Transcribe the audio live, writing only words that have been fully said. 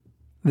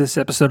This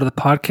episode of the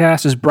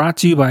podcast is brought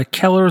to you by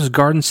Keller's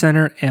Garden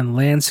Center and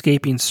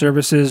Landscaping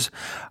Services.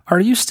 Are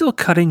you still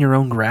cutting your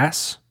own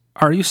grass?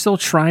 Are you still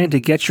trying to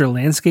get your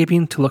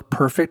landscaping to look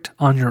perfect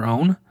on your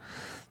own?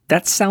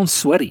 That sounds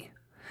sweaty.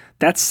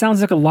 That sounds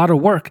like a lot of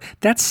work.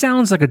 That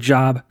sounds like a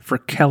job for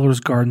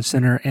Keller's Garden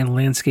Center and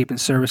Landscaping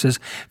Services.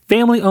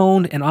 Family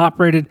owned and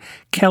operated,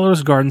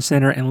 Keller's Garden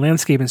Center and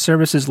Landscaping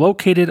Services,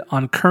 located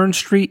on Kern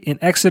Street in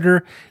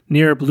Exeter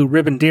near Blue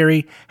Ribbon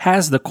Dairy,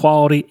 has the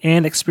quality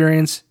and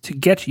experience to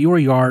get your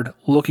yard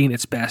looking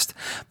its best.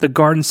 The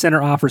Garden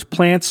Center offers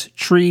plants,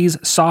 trees,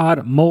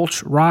 sod,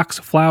 mulch, rocks,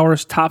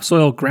 flowers,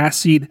 topsoil, grass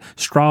seed,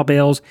 straw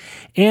bales,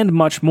 and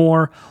much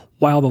more,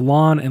 while the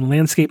Lawn and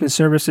Landscaping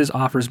Services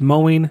offers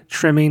mowing,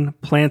 trimming,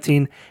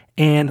 planting,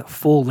 and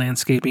full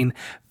landscaping.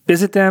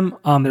 Visit them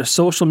on their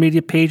social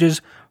media pages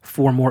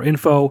for more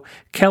info.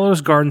 Keller's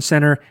Garden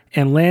Center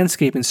and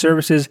Landscaping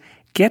Services.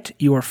 Get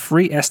your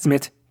free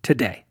estimate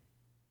today.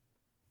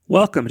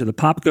 Welcome to the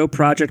PopGo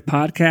Project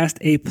Podcast,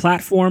 a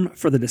platform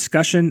for the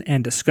discussion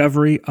and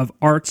discovery of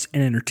arts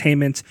and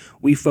entertainment.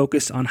 We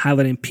focus on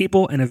highlighting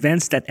people and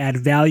events that add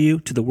value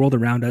to the world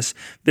around us.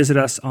 Visit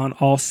us on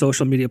all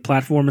social media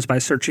platforms by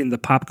searching the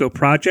PopGo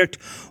Project,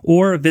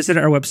 or visit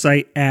our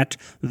website at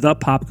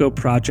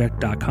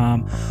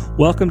thepopgoproject.com.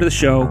 Welcome to the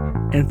show,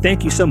 and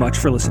thank you so much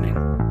for listening.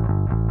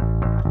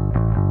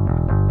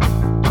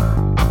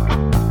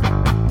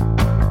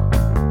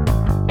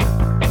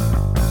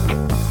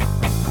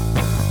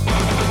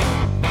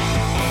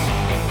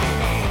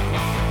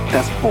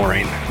 That's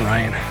boring,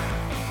 Ryan.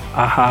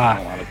 I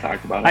don't want to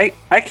talk about it.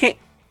 I can't.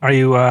 Are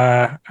you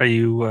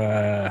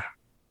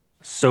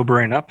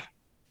sobering up?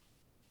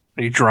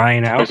 Are you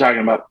drying out? Are you talking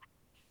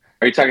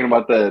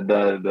about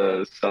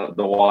the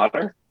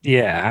water?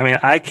 Yeah, I mean,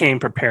 I came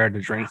prepared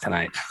to drink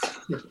tonight.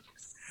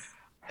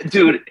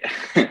 Dude,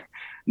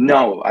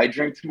 no, I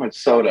drink too much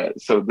soda.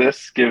 So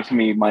this gives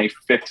me my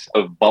fix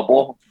of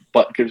bubble,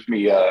 but gives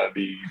me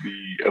the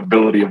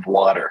ability of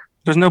water.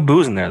 There's no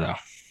booze in there, though.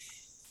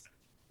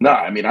 No,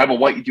 I mean, I have a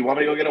white. Do you want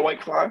me to go get a White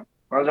Claw?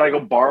 Or should I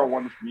go borrow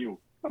one from you?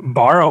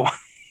 Borrow?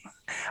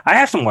 I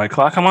have some White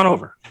Claw. Come on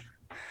over.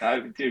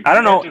 Dude, I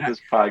don't know.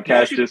 This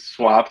podcast just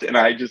swapped, and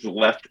I just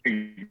left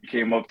and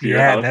came up to your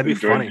house. Yeah, that'd be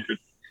funny.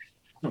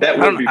 That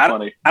would be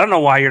funny. I don't know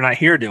why you're not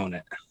here doing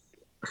it.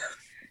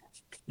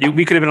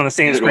 We could have been on the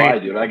same screen. Why,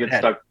 dude? I get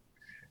stuck.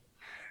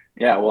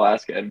 Yeah, we'll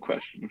ask Ed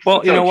questions.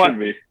 Well, you know what?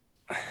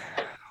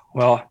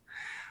 Well,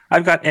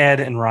 I've got Ed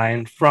and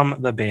Ryan from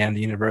the band The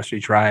University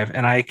Drive,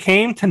 and I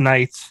came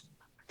tonight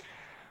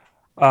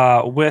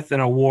with an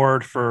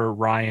award for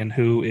Ryan,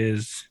 who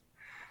is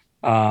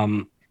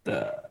has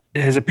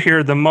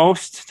appeared the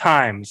most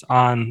times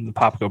on the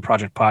PopGo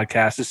Project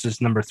podcast. This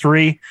is number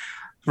 3.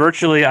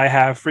 Virtually, I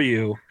have for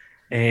you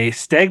a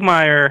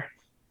Stegmeyer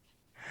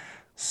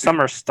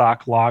Summer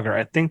Stock Lager.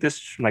 I think this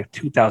is from like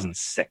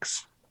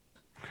 2006.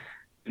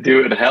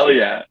 Dude, hell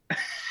yeah.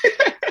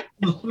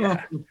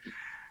 Yeah.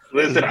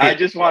 Listen, I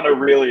just want to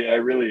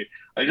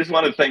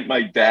thank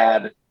my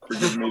dad for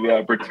giving me the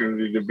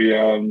opportunity to be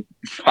on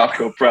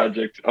PopGo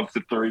Project up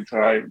to 3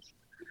 times.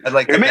 I'd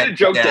like. I made a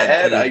joke to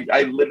Ed.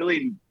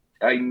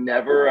 I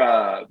never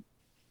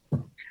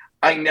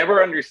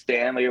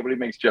understand. Like, everybody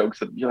makes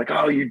jokes and you're like,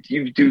 oh, you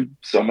do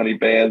so many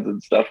bands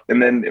and stuff.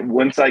 And then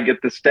once I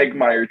get the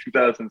Stegmeyer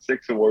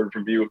 2006 award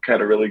from you, it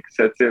kind of really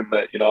sets in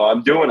that,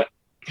 I'm doing it.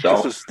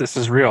 So This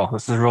is real.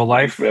 This is real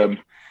life. Man.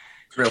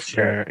 Real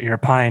shit. You're a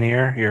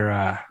pioneer. You're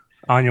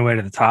on your way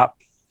to the top.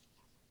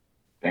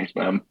 Thanks,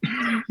 man.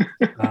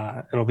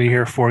 It'll be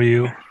here for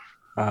you,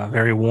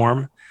 very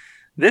warm.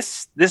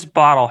 This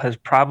bottle has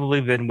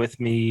probably been with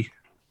me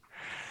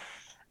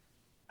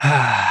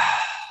my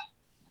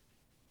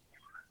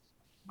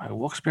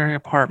Wilkes-Barre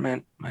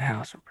apartment, my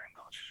house in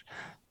Pringles.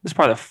 This is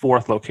probably the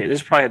 4th location.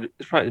 This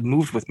probably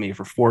moved with me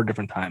for 4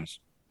 different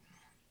times.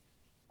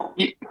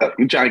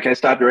 Johnny, can I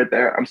stop you right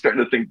there? I'm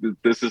starting to think that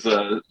this is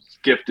a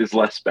gift is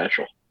less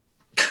special.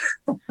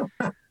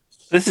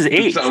 This is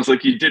aged. It sounds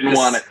like you didn't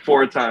want it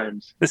 4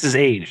 times. This is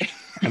aged.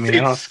 I mean,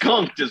 it's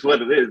skunked is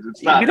what it is.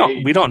 It's not.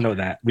 We don't know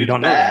that. We don't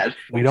know that.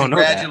 We don't know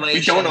that.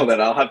 We don't know that.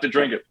 I'll have to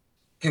drink it.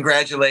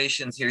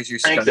 Congratulations. Here's your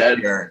Thanks,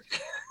 Ed. beer.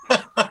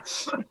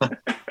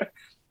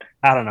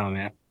 I don't know,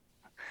 man.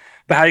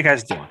 But how you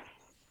guys doing?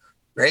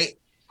 Great.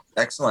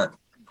 Excellent.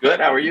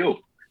 Good. How are you?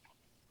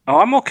 Oh,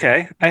 I'm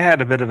okay. I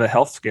had a bit of a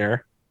health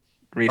scare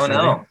recently.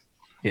 Oh, no.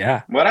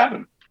 Yeah. What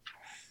happened?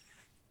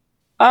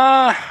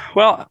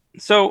 Well,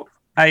 so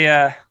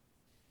I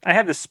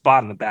had this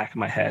spot in the back of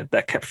my head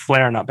that kept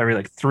flaring up every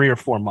like 3 or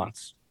 4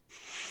 months.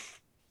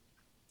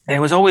 And it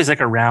was always like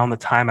around the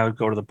time I would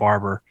go to the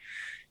barber.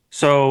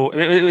 So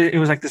it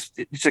was like this,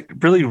 it's like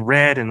really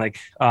red and like,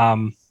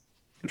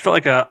 it felt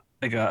like a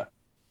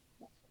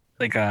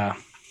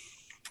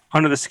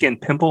under the skin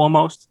pimple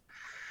almost.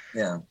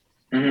 Yeah.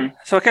 Mm-hmm.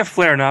 So it kept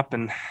flaring up,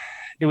 and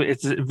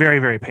it's very,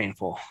 very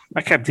painful.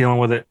 I kept dealing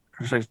with it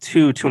for like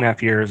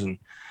 2.5 years, and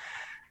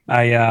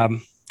I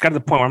got to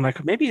the point where I'm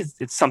like, maybe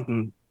it's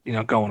something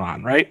going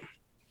on, right?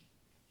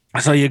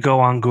 So you go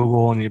on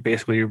Google and you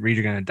basically read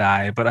you're going to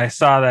die. But I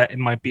saw that it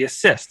might be a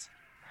cyst.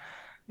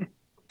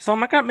 So I'm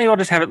like, maybe I'll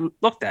just have it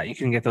looked at. You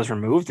can get those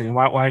removed. And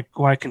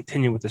why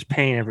continue with this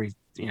pain every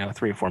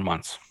 3 or 4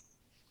 months?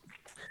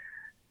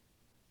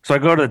 So I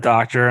go to the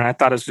doctor and I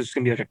thought it was just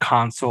going to be like a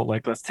consult.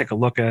 Like, let's take a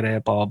look at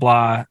it, blah, blah,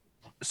 blah.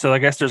 So I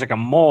guess there's like a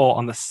mole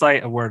on the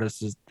site of where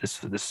this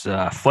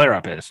flare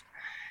up is.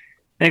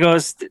 And he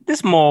goes,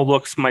 this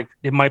mole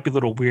it might be a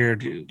little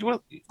weird.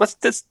 Let's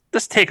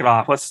take it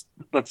off. Let's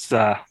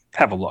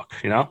have a look,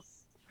 And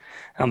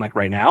I'm like,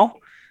 right now?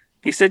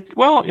 He said,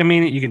 well, I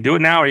mean, you can do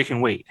it now or you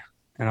can wait.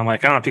 And I'm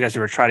like, I don't know if you guys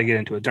ever try to get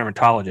into a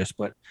dermatologist,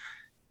 but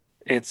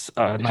it's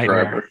a nightmare.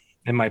 Forever.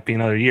 It might be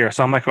another year.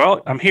 So I'm like,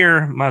 well, I'm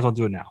here. Might as well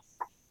do it now.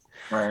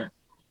 Right.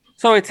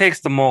 So he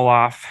takes the mole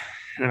off.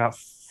 And about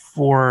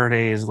 4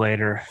 days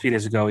later, a few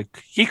days ago,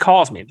 he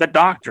calls me. The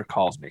doctor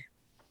calls me.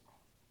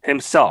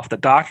 Himself. The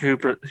doctor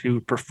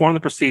who performed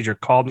the procedure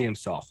called me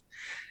himself.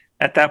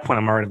 At that point,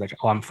 I'm already like,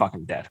 oh, I'm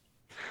fucking dead.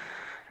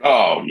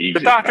 Oh, easy.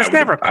 The doctor's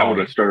never called. I would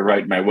have started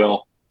writing my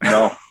will.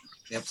 No.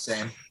 Yep,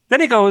 same.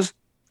 Then he goes,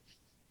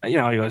 he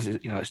goes,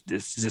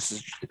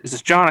 is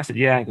this John? I said,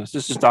 yeah. He goes,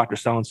 this is Dr.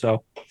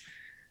 So-and-so. Do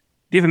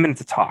you have a minute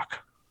to talk?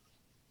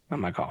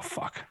 I'm like, oh,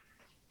 fuck.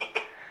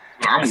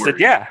 I said,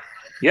 yeah,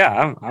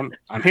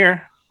 I'm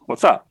here.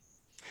 What's up?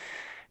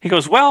 He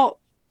goes, well,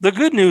 the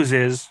good news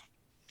is,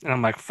 and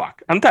I'm like,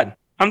 fuck, I'm done.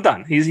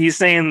 He's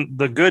saying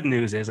the good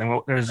news is,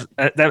 and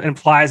that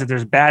implies that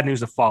there's bad news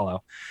to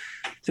follow.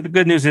 So the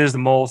good news is the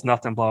mole's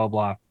nothing, blah,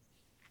 blah, blah.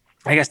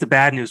 I guess the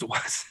bad news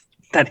was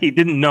that he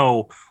didn't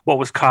know what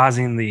was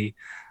causing the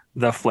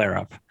flare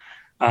up.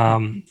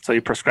 So he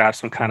prescribed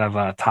some kind of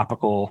a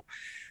topical,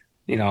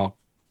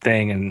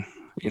 thing, and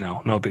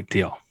no big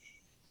deal.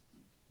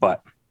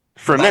 But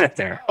for a minute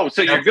there. Oh,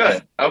 so you're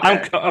good.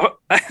 Okay.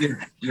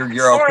 You're as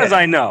far okay. as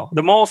I know,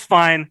 the mole's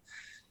fine.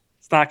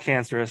 It's not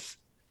cancerous.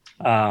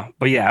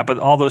 But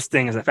all those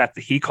things, the fact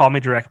that he called me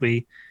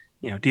directly,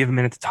 do you have a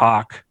minute to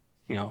talk?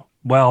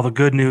 Well, the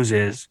good news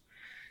is,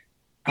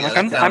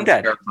 I'm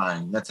dead.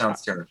 Terrifying. That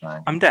sounds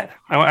terrifying. I'm dead.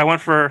 I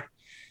went for,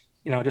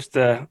 just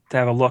to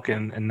have a look,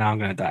 and now I'm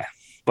going to die.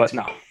 But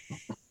no,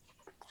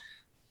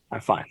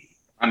 I'm fine.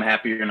 I'm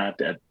happy you're not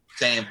dead.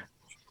 Same.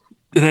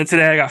 And then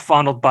today I got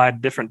fondled by a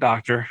different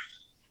doctor.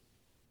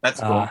 That's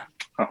cool.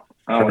 I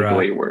like the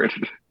way you word.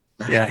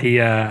 Yeah,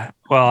 he. I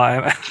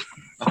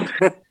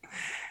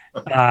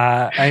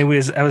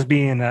was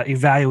being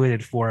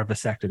evaluated for a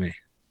vasectomy.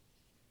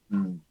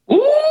 Ooh!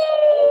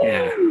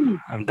 Yeah,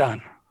 I'm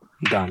done.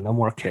 No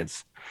more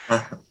kids.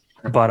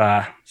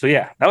 But so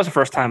yeah, that was the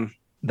first time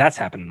that's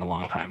happened in a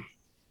long time.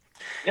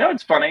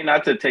 It's funny,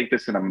 not to take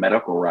this in a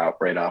medical route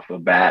right off the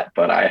bat,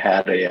 but I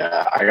had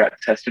I got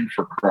tested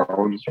for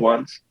Crohn's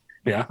once.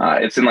 Yeah.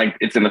 It's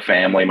in the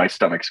family. My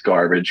stomach's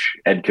garbage.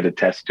 Ed could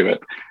attest to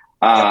it.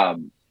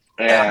 And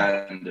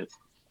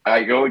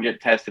I go and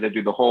get tested. I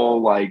do the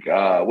whole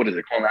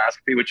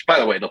colonoscopy, which, by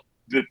the way,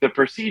 the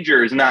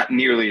procedure is not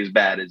nearly as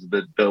bad as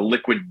the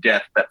liquid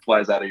death that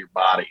flies out of your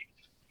body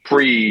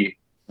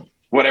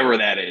whatever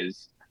that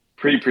is,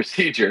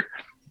 pre-procedure.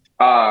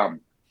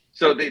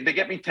 So they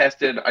get me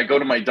tested. I go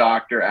to my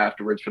doctor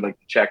afterwards for the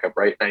checkup,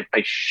 right? And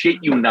I shit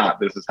you not,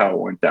 this is how it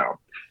went down.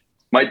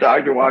 My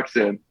doctor walks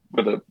in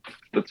with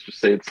let's just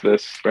say it's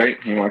this,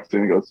 right? He walks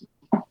in and goes,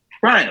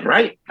 Ryan,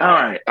 right? All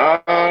right.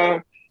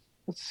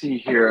 Let's see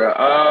here.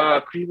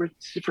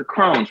 For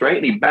Crohn's, right?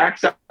 And he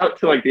backs out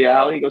to the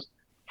alley. He goes,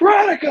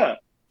 Veronica,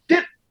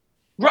 did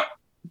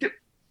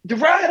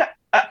Ryan?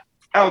 I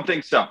don't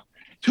think so.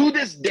 To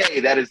this day,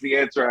 that is the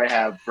answer I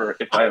have for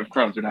if I have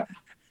Crohn's or not.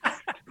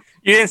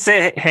 You didn't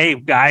say, hey,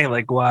 guy,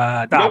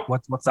 Doc,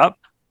 Nope. what's up?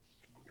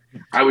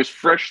 I was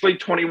freshly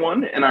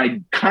 21, and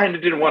I kind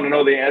of didn't want to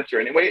know the answer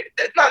anyway.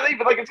 It's not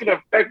even like it's going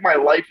to affect my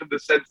life in the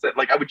sense that,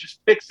 I would just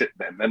fix it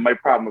then. Then my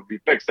problem would be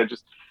fixed. I don't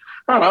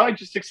know. I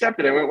just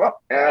accepted it. I went,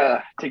 well,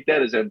 take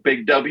that as a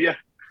big W.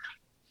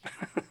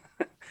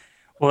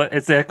 Well,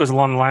 it goes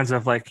along the lines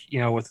of with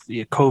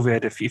the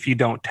COVID, if you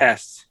don't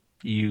test,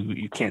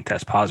 you can't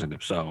test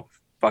positive. So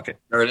fuck it.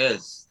 There it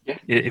is. Yeah.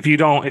 If you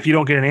don't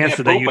get an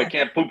answer I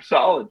can't poop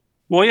solid.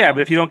 Well, yeah,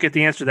 but if you don't get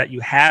the answer that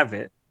you have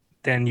it,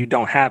 then you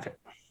don't have it.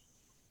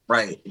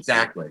 Right.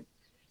 Exactly.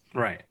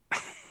 Right.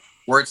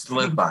 Words to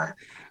live by.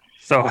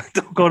 So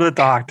don't go to the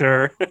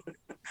doctor.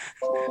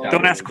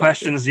 Don't ask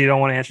questions you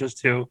don't want answers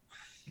to.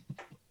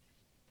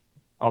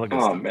 All the good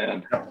stuff. Oh,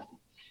 man.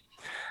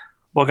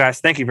 Well,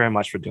 guys, thank you very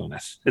much for doing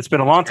this. It's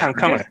been a long time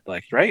coming,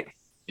 right?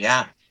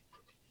 Yeah.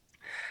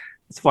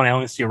 It's funny. I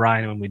only see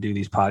Ryan when we do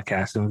these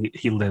podcasts, and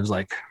he lives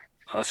a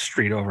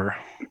street over.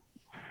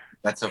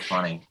 That's so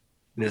funny.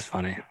 It is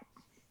funny.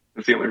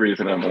 That's the only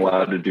reason I'm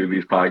allowed to do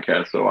these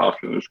podcasts so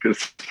often is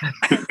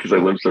because I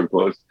live so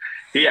close.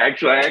 I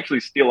actually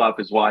steal off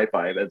his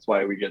Wi-Fi. That's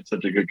why we get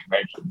such a good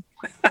connection.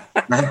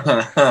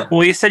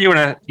 Well, you said you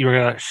were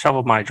gonna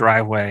shovel my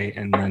driveway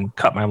and then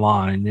cut my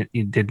lawn, and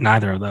you did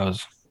neither of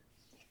those.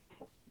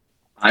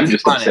 I'm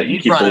just upset you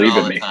keep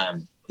believing me.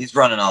 He's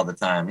running all the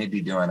time. He'd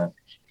be doing it.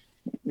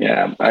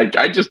 Yeah,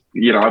 I just,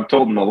 I've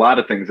told him a lot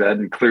of things, Ed,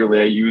 and clearly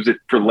I use it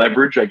for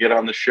leverage. I get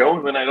on the show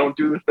and then I don't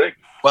do the thing.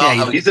 Well,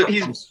 Yeah,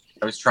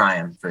 I was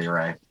trying for you,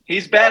 right?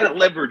 He's bad at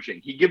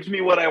leveraging. He gives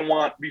me what I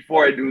want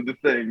before I do the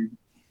thing,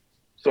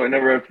 so I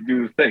never have to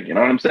do the thing. You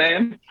know what I'm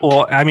saying?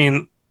 Well, I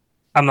mean,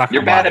 I'm not going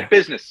You're to lie. bad at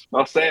business.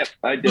 I'll say it.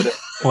 I did it.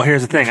 Well,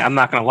 here's the thing. I'm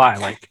not going to lie.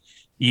 Like,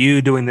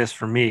 you doing this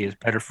for me is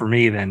better for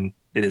me than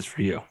it is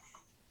for you.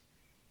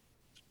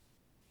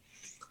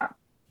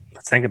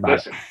 Let's think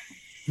about it.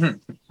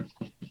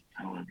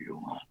 I love you a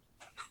lot.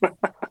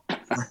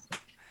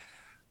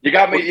 You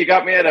got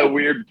me at a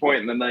weird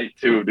point in the night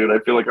too, dude. I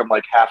feel like I'm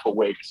like half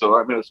awake, so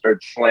I'm gonna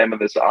start slamming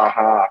this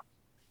AHA.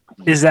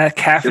 Is that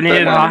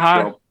caffeinated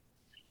AHA?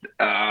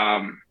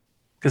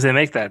 Because they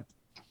make that.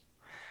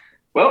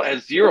 Well, it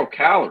has 0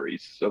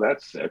 calories, so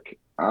that's sick.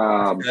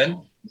 Good.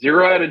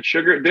 0 added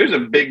sugar. There's a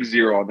big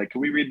 0 on there.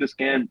 Can we read this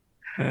can?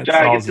 It's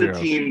Jack, all it's the zeros.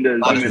 team to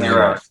Lot of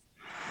zeros.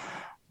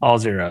 All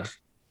zeros.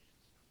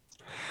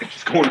 It's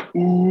just going,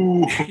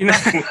 ooh.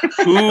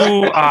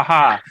 Ooh,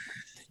 aha.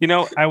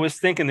 I was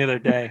thinking the other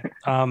day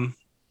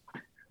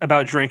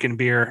about drinking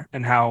beer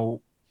and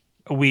how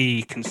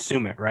we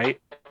consume it,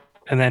 right?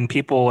 And then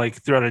people like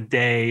throughout a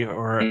day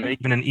or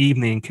even an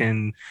evening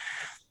can,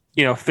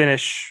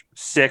 finish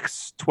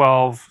 6,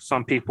 12,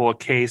 some people a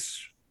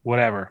case,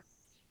 whatever.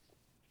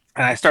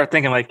 And I start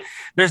thinking like,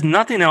 there's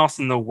nothing else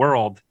in the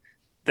world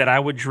that I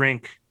would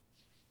drink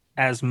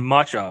as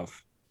much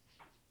of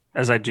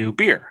as I do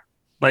beer.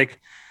 Like,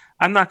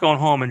 I'm not going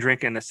home and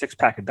drinking a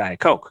 6-pack of Diet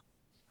Coke.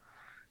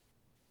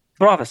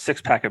 But I'll have a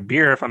 6-pack of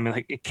beer if I'm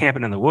like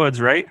camping in the woods,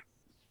 right?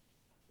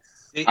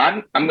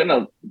 I'm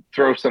gonna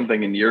throw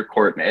something in your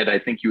court, and Ed, I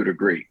think you would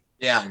agree.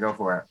 Yeah, go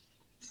for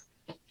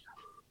it.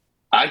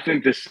 I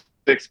think this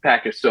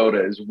 6-pack of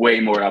soda is way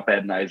more up Ed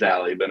and I's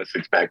alley than a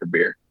 6-pack of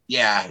beer.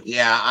 Yeah.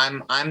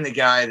 I'm the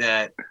guy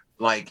that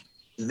like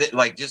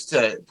just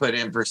to put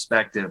in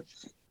perspective,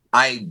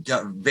 I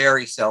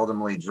very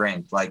seldomly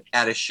drink. Like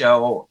at a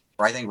show,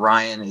 I think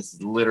Ryan is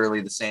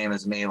literally the same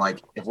as me.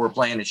 Like if we're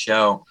playing a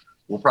show,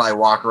 we'll probably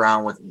walk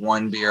around with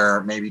 1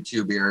 beer, maybe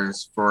 2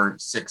 beers for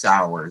 6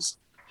 hours,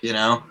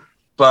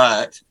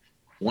 But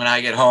when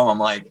I get home, I'm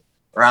like,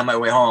 or on my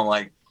way home, I'm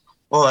like,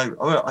 well,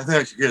 I think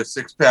I should get a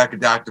 6-pack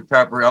of Dr.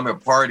 Pepper. I'm going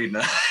to party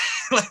tonight.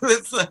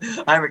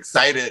 I'm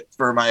excited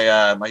for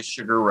my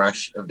sugar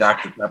rush of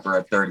Dr. Pepper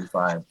at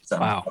 35.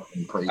 Wow.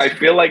 Crazy. I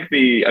feel like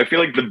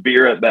the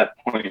beer at that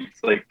point,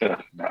 it's like,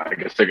 I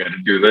guess I got to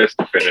do this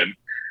to fit in.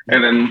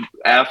 And then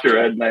after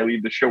Ed and I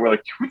leave the show, we're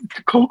like, "Do we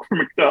need Coke from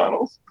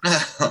McDonald's?"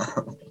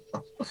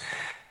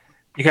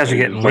 You guys are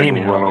getting lame.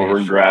 Run over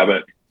and grab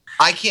it.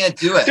 I can't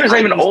do it. There's not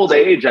even old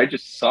age. I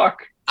just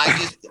suck.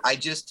 I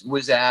just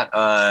was at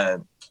a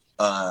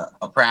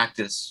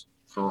practice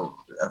for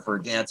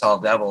Dance Hall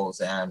Devils,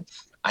 and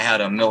I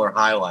had a Miller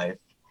High Life.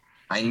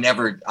 I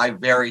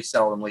very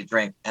seldomly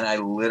drink, and I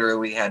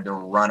literally had to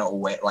run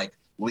away, like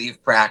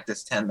leave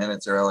practice 10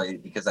 minutes early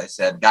because I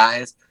said,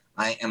 guys,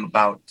 I am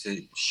about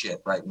to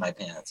shit right in my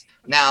pants.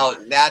 Now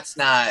that's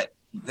not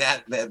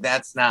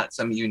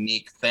some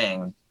unique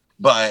thing,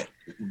 but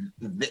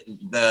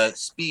the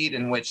speed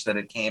in which that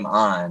it came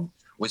on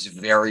was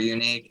very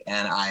unique,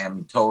 and I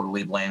am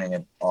totally blaming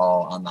it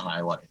all on the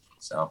High Life.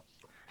 So,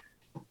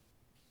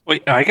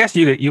 wait, I guess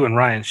you and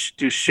Ryan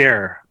do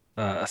share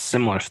a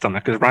similar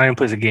stomach because Ryan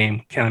plays a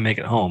game. Can I make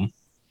it home?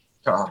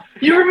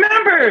 You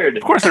remembered?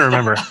 Of course, I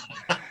remember.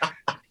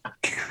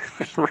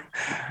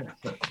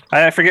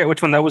 I forget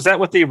which one that was. That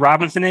with the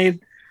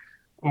Robinsonade,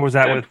 or was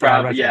that with?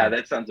 Yeah,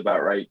 that sounds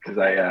about right. Because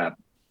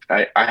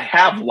I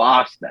have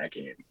lost that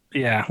game.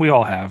 Yeah, we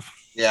all have.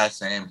 Yeah,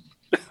 same.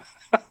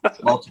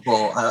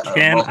 Multiple.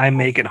 I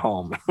make it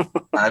home?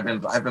 I've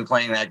been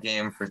playing that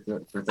game for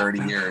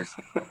 30 years.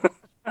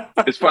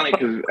 It's funny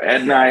because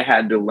Ed and I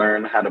had to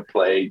learn how to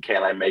play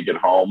Can I Make It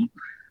Home?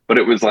 But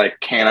it was like,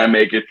 can I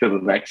make it to the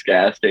next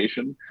gas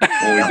station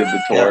when we did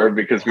the tour?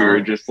 Because we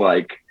were just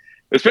like,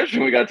 especially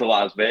when we got to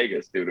Las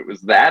Vegas, dude, it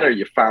was that or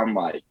you found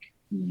like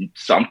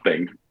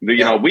something.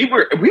 We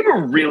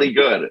were really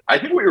good. I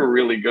think we were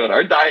really good.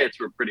 Our diets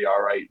were pretty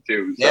all right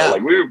too. So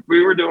like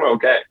we were doing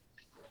okay.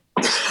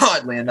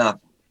 Oddly enough.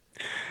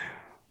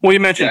 Well, you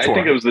mentioned tour. I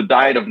think it was the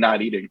diet of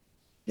not eating.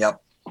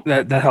 Yep.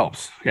 That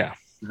helps. Yeah.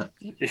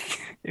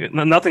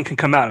 Nothing can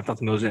come out if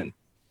nothing goes in.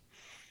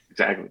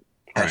 Exactly.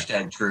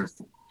 Hashtag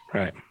truth.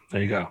 Right.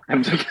 There you go.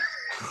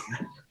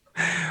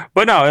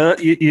 But no,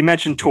 you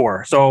mentioned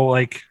tour. So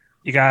like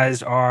you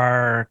guys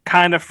are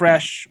kind of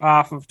fresh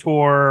off of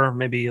tour,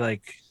 maybe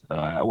like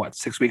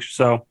 6 weeks or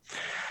so.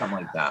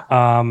 Something like that.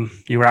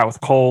 You were out with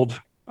Cold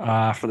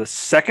for the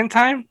second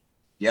time?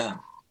 Yeah.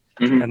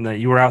 Mm-hmm.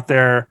 And you were out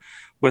there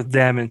with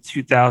them in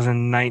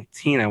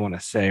 2019, I want to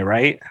say,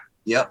 right?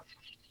 Yep.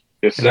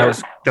 Yes, sir.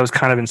 That was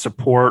kind of in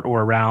support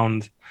or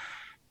around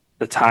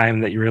the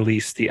time that you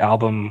released the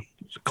album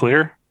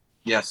Clear?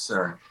 Yes,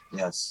 sir.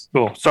 Yes.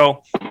 Cool.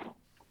 So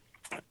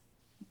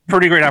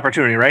pretty great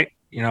opportunity, right?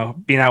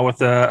 Being out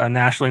with a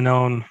nationally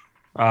known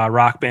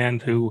rock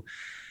band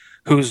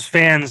whose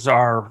fans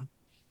are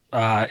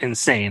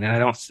insane. And I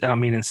don't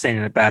mean insane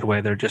in a bad way.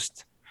 They're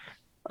just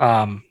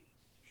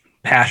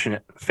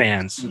passionate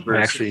fans.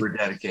 Super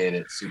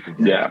dedicated.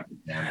 Yeah.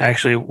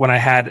 Actually, when I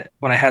had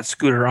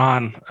Scooter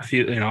on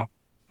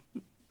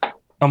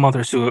a month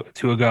or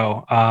two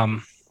ago,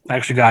 I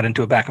actually got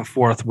into a back and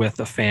forth with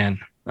a fan.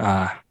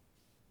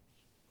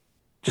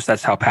 Just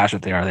that's how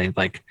passionate they are. They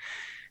like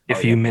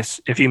if you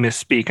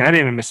misspeak, and I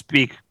didn't even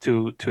misspeak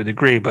to a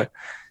degree, but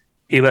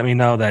he let me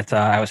know that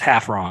I was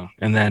half wrong,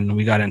 and then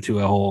we got into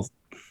a whole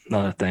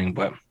another thing.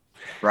 But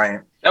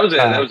right, that was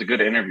a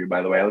good interview,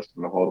 by the way. I listened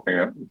to the whole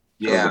thing.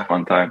 It was a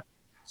fun time.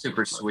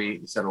 Super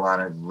sweet. He said a lot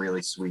of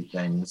really sweet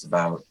things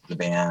about the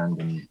band,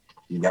 and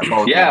you got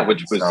both. Yeah,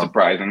 which was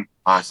surprising.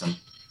 Awesome.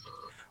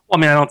 Well,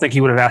 I mean, I don't think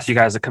he would have asked you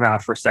guys to come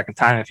out for a second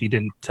time if he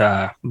didn't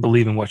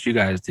believe in what you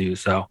guys do.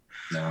 So,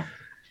 no.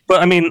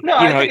 But I mean,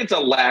 I think it's a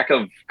lack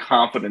of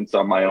confidence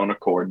on my own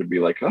accord to be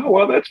like, oh,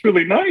 well, that's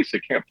really nice. I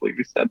can't believe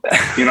you said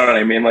that. You know what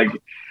I mean? Like,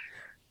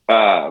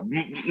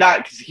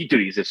 not because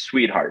he's a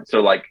sweetheart.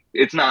 So, like,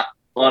 it's not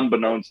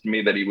unbeknownst to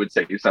me that he would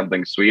say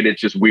something sweet. It's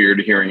just weird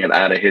hearing it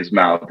out of his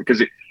mouth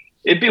because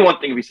it'd be one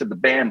thing if he said the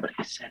band, but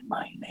he said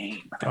my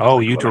name. Oh,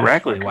 you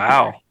directly?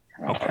 Wow.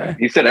 Okay.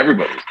 He said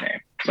everybody's name.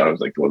 So I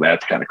was like, well,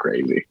 that's kind of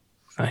crazy.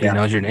 He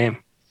knows your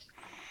name.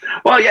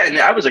 Well, yeah, and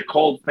I was a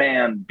Cold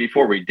fan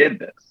before we did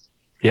this.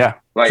 Yeah.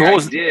 Like so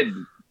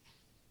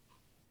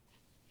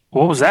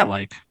What was that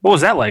like? What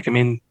was that like? I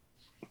mean,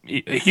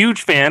 a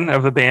huge fan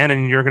of the band,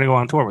 and you're going to go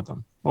on tour with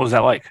them. What was that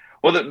like?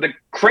 Well, the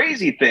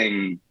crazy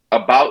thing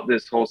about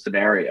this whole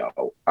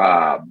scenario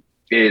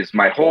is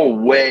my whole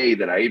way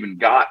that I even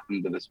got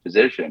into this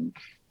position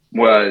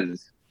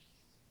was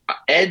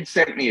Ed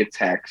sent me a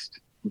text.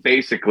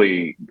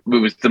 Basically, it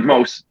was the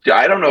most,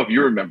 I don't know if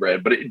you remember,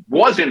 Ed, but it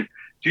wasn't,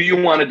 do you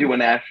want to do a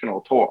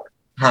national tour?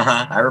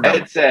 I remember.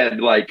 Ed said,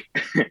 like,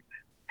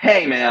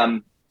 hey,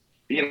 man,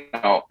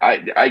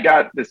 I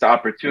got this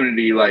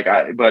opportunity,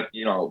 but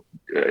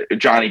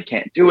Johnny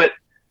can't do it.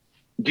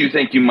 Do you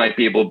think you might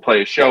be able to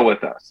play a show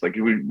with us? Like,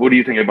 what do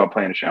you think about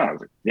playing a show? And I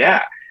was like,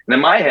 yeah. And in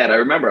my head, I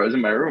remember I was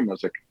in my room. I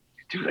was like,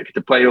 dude, I get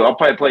to play. I'll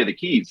probably play the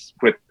keys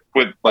with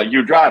like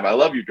You Drive. I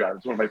love You Drive.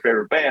 It's one of my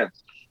favorite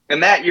bands.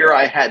 And that year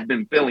I had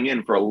been filling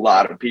in for a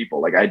lot of people.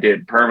 Like I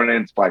did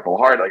Permanence, Black Hole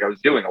Heart. Like I was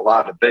doing a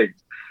lot of things.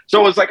 So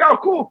it was like, oh,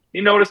 cool.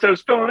 He noticed I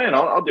was filling in.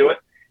 I'll do it.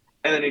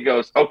 And then he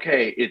goes,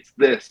 okay, it's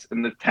this.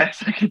 And the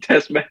second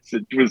test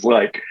message was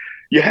like,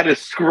 you had to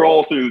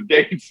scroll through the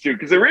dates too.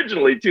 Because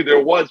originally too,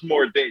 there was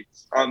more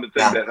dates on the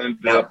thing that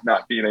ended up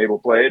not being able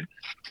played.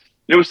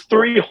 It was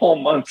 3 whole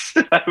months.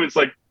 I was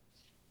like,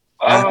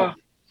 I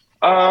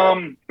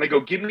go,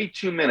 give me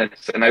 2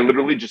 minutes. And I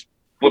literally just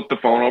flipped the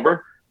phone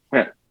over.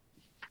 Went,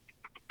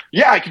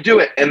 yeah, I could do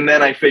it. And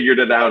then I figured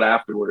it out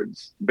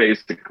afterwards,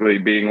 basically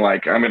being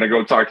like, I'm going to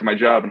go talk to my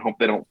job and hope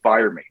they don't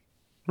fire me.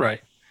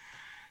 Right.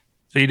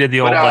 So you did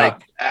the old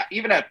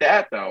even at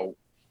that though,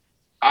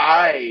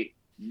 I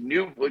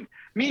knew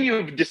me and you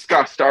have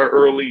discussed our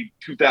early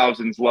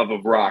 2000s love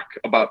of rock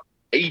about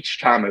each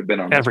time I've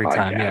been on every this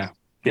podcast.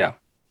 Time,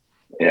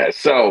 yeah.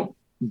 So,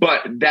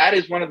 but that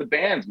is one of the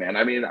bands, man.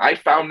 I mean, I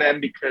found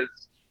them because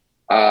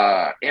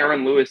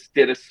Aaron Lewis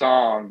did a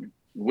song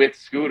with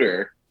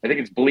Scooter. I think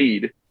it's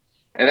Bleed.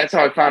 And that's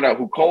how I found out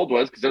who Cold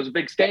was, because I was a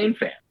big Stain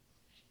fan.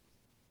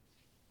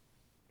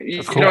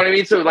 You know what I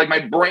mean? So like my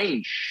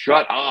brain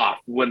shut off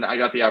when I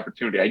got the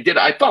opportunity.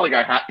 I felt like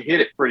I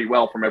hit it pretty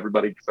well from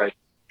everybody because I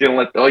didn't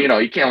let,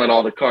 you can't let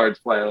all the cards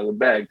fly out of the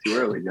bag too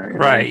early.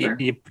 Right.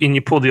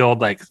 You pull the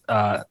old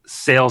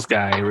sales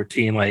guy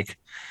routine. Like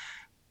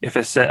if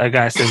a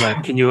guy says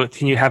like, can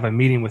you have a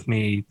meeting with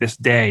me this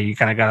day? You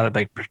kind of got to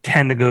like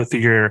pretend to go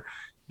through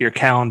your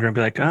calendar and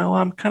be like, oh,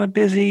 I'm kind of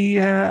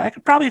busy. I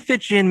could probably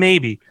fit you in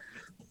maybe.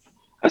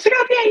 I was like,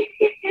 oh,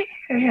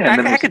 yeah.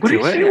 I could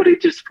do it. What did he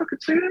just fucking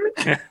say to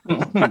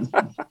me?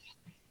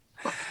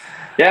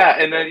 Yeah,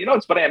 and then,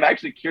 it's funny. I'm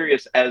actually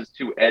curious as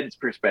to Ed's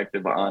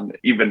perspective on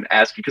even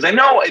asking, because I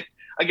know,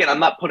 again,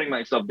 I'm not putting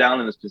myself down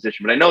in this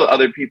position, but I know that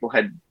other people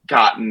had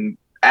gotten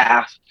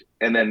asked,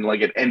 and then, like,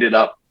 it ended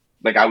up,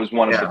 like, I was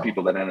one of the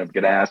people that ended up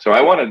getting asked. So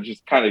I want to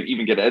just kind of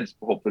even get Ed's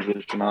whole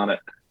position on it.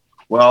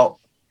 Well,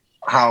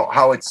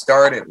 how it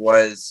started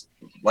was,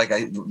 like,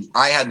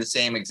 I had the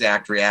same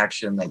exact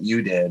reaction that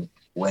you did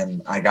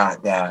when I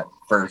got that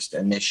first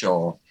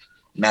initial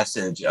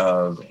message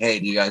of, hey,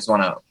 do you guys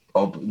want to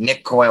open?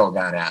 Nick Coyle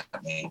got at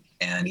me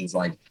and he's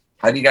like,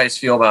 how do you guys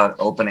feel about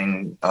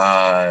opening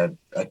a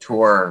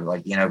tour,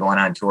 like, going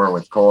on tour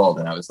with Cold?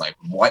 And I was like,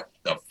 what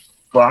the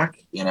fuck?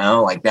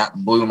 Like that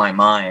blew my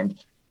mind.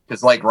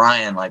 Because like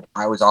Ryan, like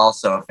I was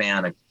also a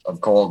fan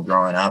of Cold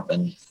growing up.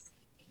 And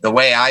the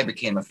way I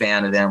became a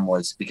fan of them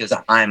was because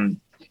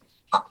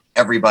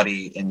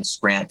everybody in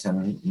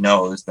Scranton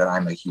knows that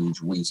I'm a huge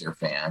Weezer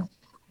fan.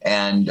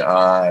 And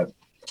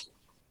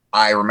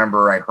I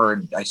remember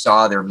I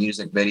saw their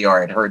music video,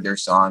 or I'd heard their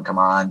song come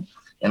on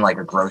in like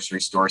a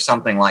grocery store,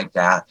 something like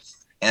that,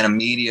 and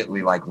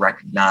immediately like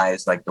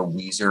recognized like the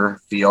Weezer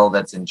feel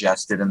that's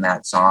ingested in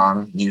that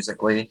song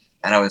musically.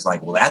 And I was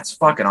like, well, that's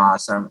fucking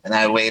awesome. And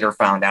I later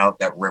found out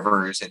that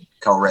Rivers had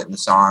co-written the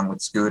song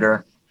with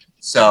Scooter.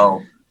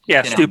 So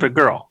yeah, Stupid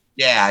Girl.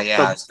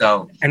 Yeah.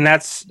 So and I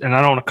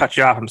don't want to cut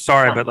you off. I'm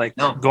sorry, but like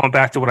going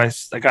back to what I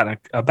got in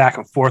a back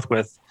and forth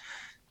with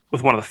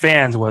one of the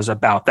fans was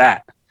about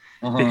that.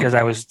 Because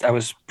I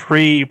was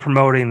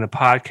pre-promoting the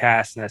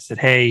podcast, and I said,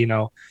 hey,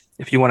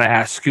 if you want to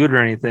ask Scooter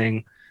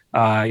anything,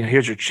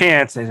 here's your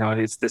chance. And,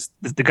 it's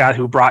the guy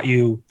who brought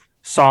you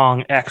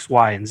song X,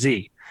 Y, and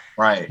Z.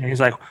 Right. And he's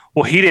like,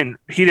 well, he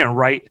didn't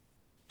write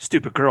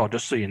Stupid Girl,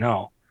 just so you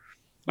know.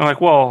 I'm like,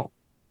 well,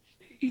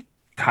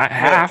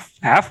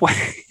 halfway.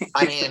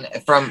 I mean,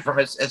 from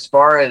as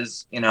far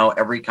as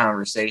every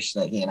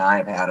conversation that he and I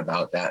have had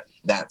about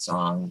that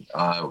song,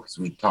 because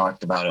we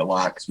talked about it a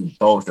lot, because we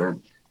both are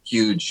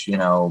huge,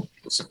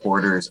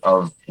 supporters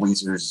of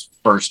Weezer's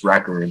first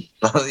record,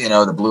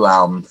 the Blue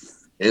Album.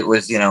 It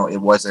was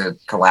a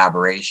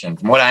collaboration.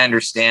 From what I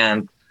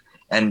understand,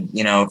 and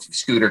if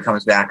Scooter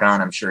comes back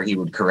on, I'm sure he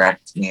would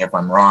correct me if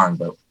I'm wrong.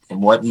 But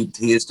from what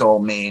he has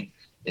told me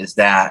is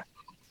that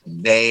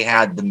they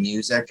had the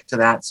music to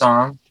that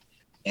song,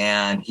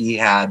 and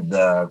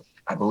I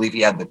believe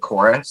he had the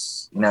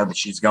chorus, the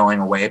She's Going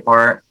Away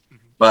part.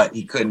 But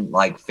he couldn't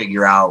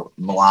figure out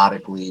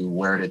melodically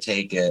where to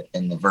take it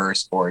in the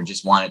verse, or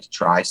just wanted to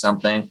try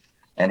something.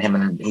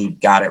 And he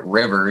got it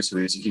Rivers, who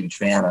he was a huge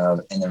fan of,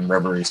 and then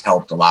Rivers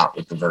helped a lot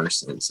with the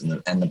verses,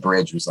 and the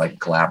bridge was like a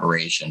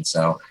collaboration.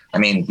 So I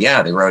mean,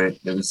 yeah, they wrote it.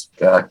 It was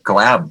a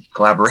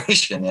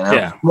collaboration,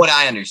 Yeah. From what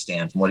I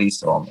understand, from what he's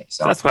told me.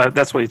 So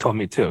that's what he told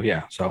me too.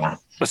 Yeah. So,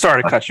 but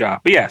sorry to cut you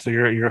off. But yeah, so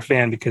you're a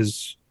fan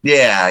because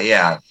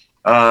yeah.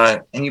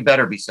 And you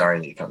better be sorry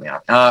that you cut me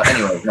off.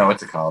 Anyway, no,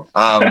 what's it called?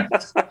 I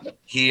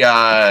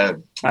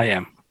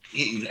am.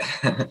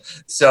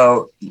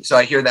 So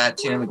I hear that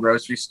tune in the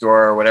grocery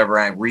store or whatever.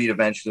 I read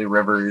eventually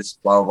Rivers,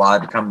 blah, blah, blah. I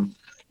become,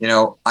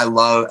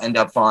 end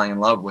up falling in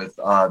love with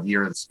the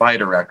Year of the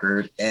Spider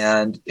record.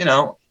 And,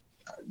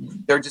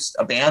 they're just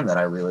a band that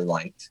I really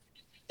liked.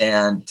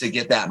 And to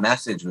get that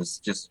message was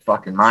just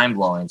fucking mind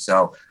blowing.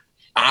 So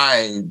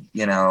I,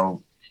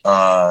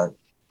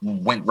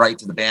 went right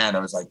to the band. I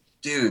was like,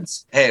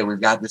 dudes, hey, we've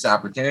got this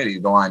opportunity to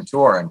go on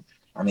tour. And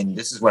I mean,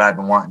 this is what I've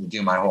been wanting to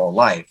do my whole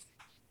life,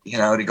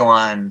 to go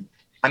on.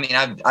 I mean,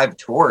 I've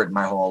toured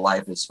my whole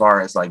life as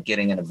far as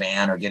getting in a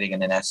van or getting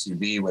in an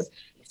SUV with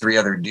 3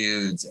 other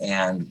dudes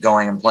and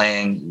going and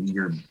playing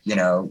your,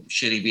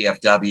 shitty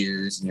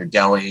VFWs and your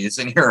delis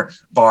and your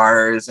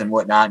bars and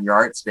whatnot, and your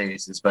art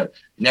spaces, but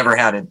never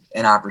had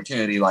an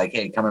opportunity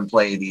hey, come and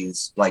play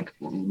these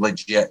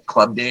legit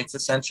club dates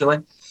essentially.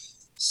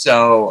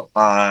 So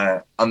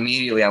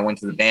immediately I went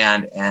to the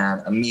band,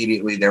 and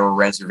immediately there were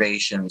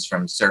reservations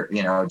from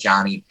certain,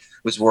 Johnny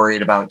was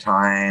worried about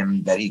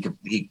time that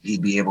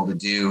he'd be able to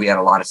do. He had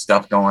a lot of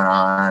stuff going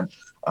on.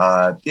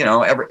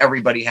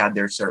 Everybody had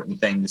their certain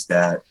things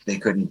that they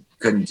couldn't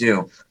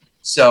do.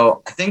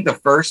 So I think the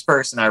first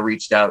person I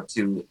reached out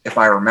to, if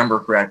I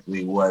remember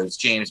correctly, was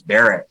James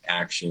Barrett,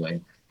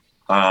 actually.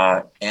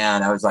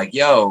 And I was like,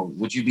 yo,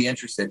 would you be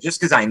interested? Just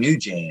because I knew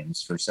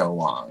James for so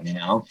long,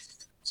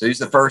 So he's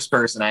the first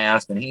person I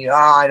asked, and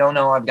I don't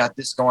know, I've got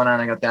this going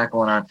on, I got that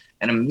going on.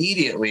 And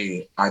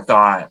immediately I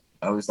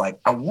was like,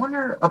 I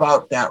wonder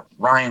about that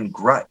Ryan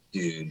Grutt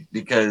dude,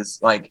 because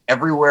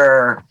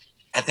everywhere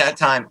at that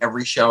time,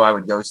 every show I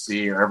would go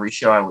see or every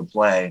show I would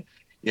play,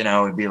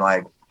 it'd be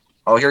like,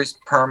 oh, here's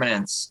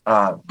Permanence,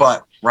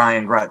 but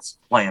Ryan Grutt's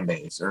playing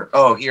bass, or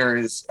oh,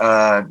 here's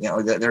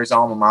there's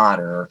Alma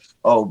Mater, or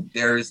oh,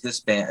 there's this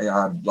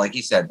band, like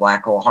you said,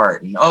 Black Hole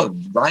Heart, and oh,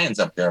 Ryan's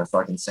up there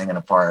fucking singing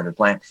a part or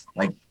playing,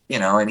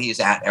 and he's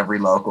at every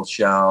local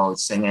show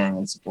singing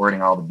and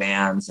supporting all the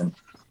bands. And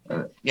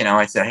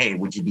I said, hey,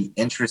 would you be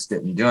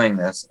interested in doing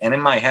this? And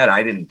in my head,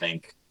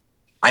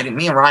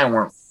 me and Ryan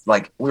weren't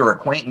we were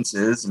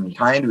acquaintances and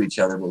kind to each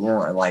other, but we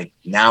weren't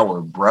now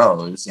we're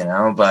bros,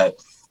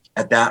 but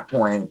at that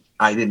point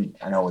I didn't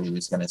know what he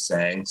was going to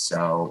say.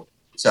 So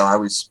I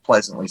was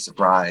pleasantly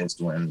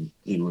surprised when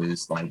he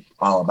was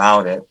all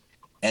about it.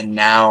 And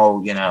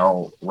now,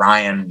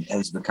 Ryan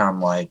has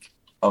become a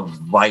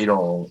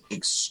vital,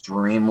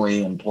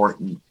 extremely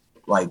important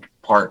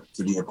part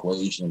to the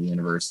equation of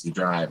University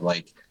Drive.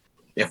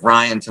 If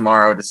Ryan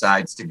tomorrow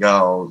decides to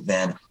go,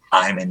 then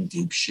I'm in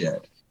deep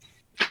shit.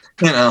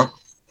 Yeah.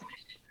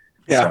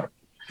 So.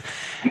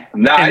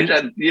 No,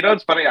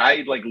 it's funny.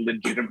 I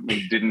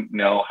legitimately didn't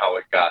know how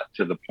it got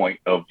to the point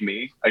of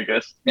me, I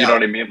guess. You know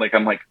what I mean?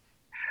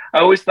 I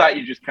always thought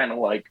you just kind of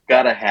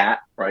got a hat,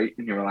 right?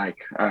 And you were like,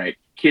 all right,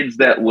 kids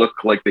that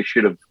look like they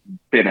should have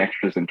been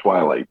extras in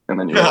Twilight. And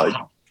then you're like,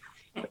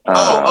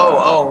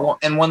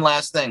 and one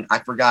last thing I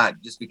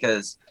forgot, just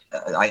because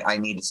I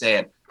need to say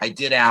it. I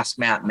did ask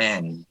Matt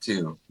Meng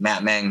too.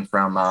 Matt Meng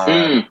from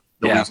the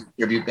Weezer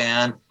tribute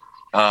band.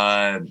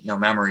 No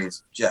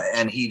Memories,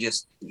 and he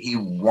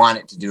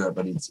wanted to do it,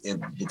 but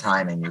the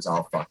timing was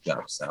all fucked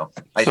up. So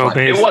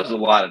it was a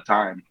lot of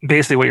time.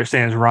 Basically, what you're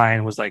saying is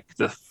Ryan was the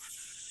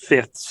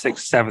 5th, 6th,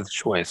 7th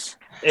choice.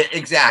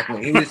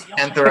 Exactly, he was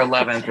 10th or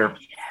 11th or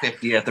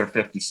 50th or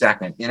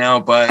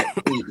 52nd, but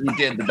he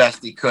did the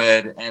best he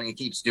could, and he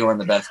keeps doing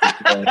the best he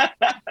could.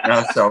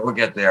 So we'll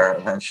get there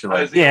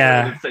eventually.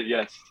 Said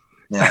yes.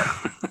 Yeah.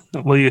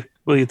 Will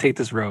you take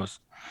this rose?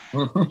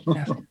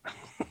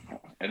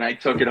 And I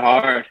took it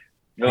hard.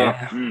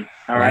 Yeah.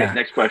 All right, Yeah.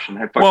 next question.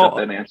 I fucked up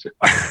that answer.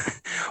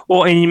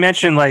 Well, and you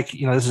mentioned like,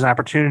 this is an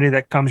opportunity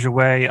that comes your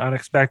way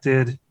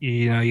unexpected.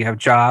 You have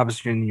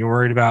jobs and you're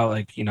worried about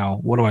like,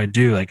 what do I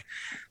do? Like,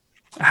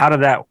 how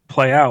did that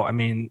play out? I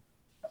mean,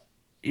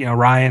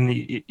 Ryan,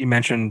 you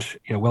mentioned,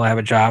 will I have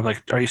a job?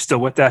 Like, are you still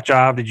with that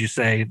job? Did you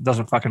say it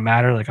doesn't fucking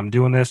matter? Like, I'm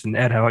doing this. And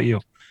Ed, how about you?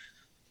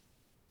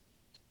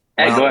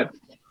 Hey, go ahead.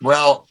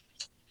 Well,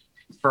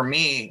 for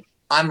me,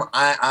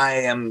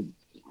 I am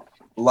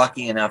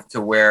lucky enough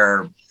to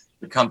where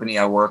the company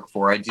I work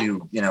for, I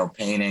do,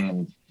 painting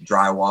and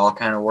drywall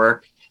kind of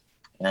work.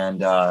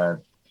 And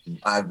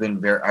I've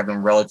been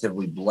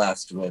relatively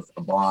blessed with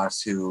a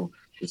boss who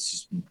is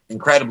just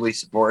incredibly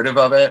supportive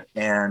of it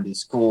and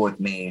is cool with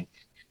me,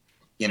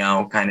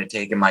 kind of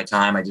taking my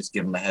time. I just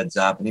give him a heads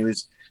up, and he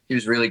was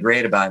really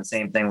great about it. And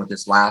same thing with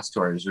this last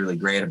tour. He was really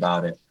great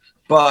about it.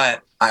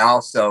 But I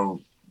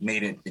also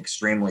made it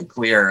extremely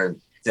clear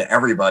to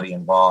everybody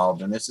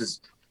involved, and this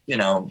is,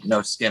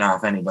 no skin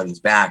off anybody's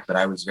back, but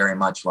I was very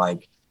much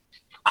like,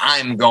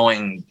 I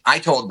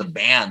told the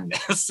band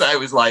this. I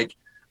was like,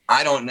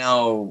 I don't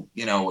know,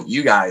 what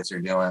you guys are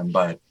doing,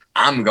 but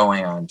I'm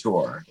going on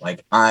tour.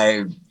 Like,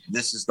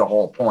 this is the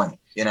whole point.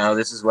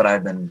 This is what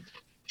I've been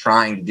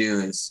trying to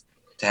do, is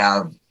to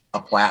have a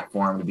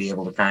platform to be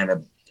able to kind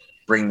of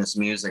bring this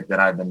music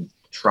that I've been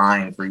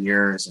trying for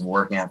years and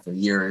working at for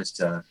years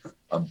to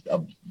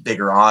a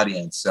bigger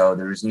audience. So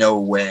there's no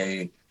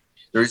way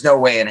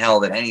in hell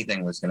that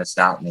anything was going to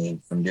stop me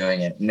from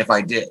doing it. And if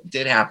I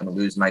did happen to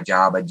lose my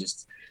job, I'd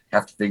just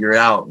have to figure it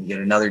out and get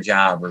another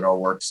job or go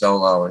work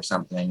solo or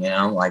something,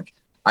 like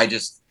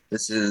this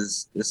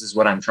is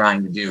what I'm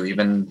trying to do.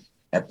 Even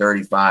at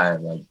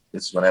 35, like,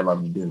 this is what I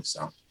love to do.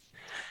 So.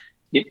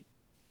 Yeah.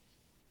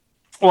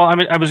 Well, I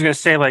mean, I was going to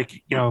say,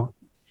 like,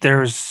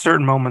 there's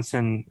certain moments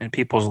in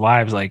people's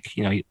lives, like,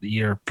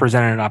 you're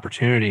presented an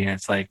opportunity and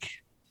it's like,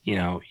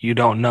 you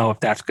don't know if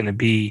that's going to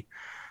be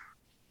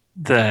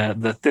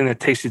the thing that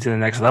takes you to the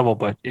next level.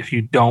 But if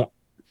you don't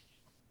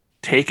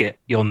take it,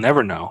 you'll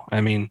never know.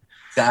 I mean,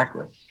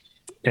 exactly.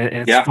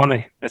 It's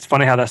funny. It's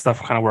funny how that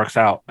stuff kind of works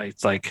out.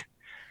 It's like,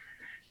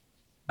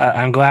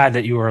 I'm glad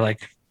that you were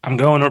like, I'm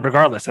going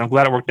regardless. I'm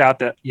glad it worked out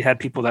that you had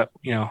people that,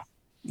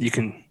 you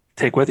can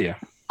take with you.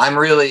 I'm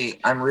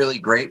really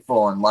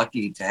grateful and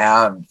lucky to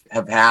have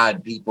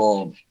had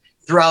people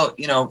throughout,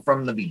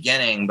 from the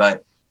beginning,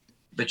 but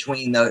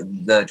between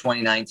the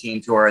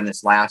 2019 tour and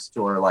this last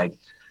tour, like,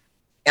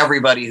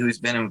 everybody who's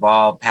been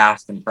involved,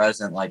 past and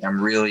present, like,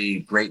 I'm really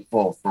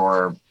grateful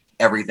for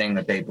everything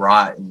that they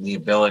brought and the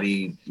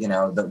ability,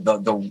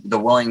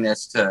 the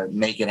willingness to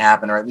make it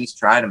happen, or at least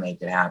try to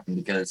make it happen,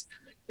 because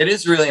it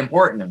is really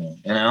important to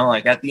me.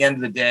 Like, at the end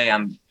of the day,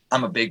 I'm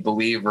a big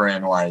believer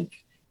in, like,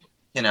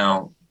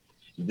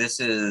 this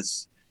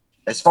is,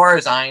 as far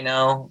as I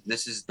know,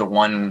 this is the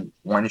one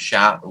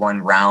shot, one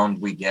round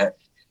we get,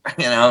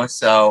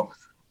 so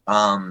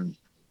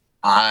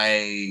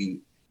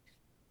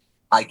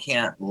I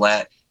can't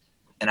let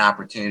an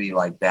opportunity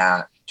like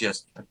that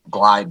just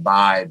glide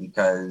by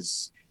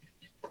because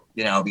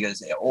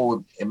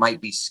it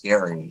might be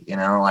scary,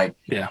 like,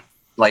 yeah,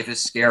 life is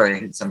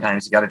scary.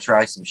 Sometimes you got to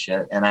try some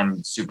shit. And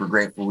I'm super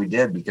grateful we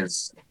did,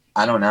 because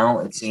I don't know,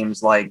 it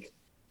seems like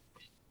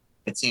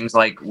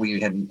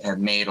we have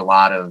made a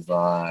lot of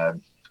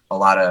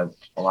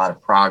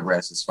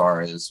progress as far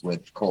as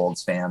with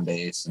Cold's fan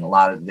base, and a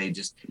lot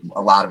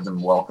of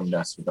them welcomed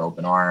us with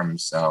open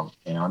arms. So,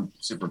 I'm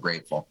super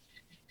grateful.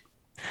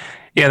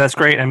 Yeah, that's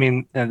great. I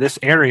mean, this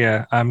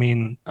area, I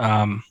mean,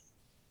 I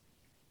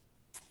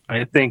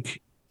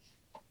think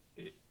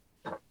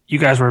you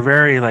guys were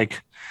very,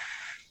 like,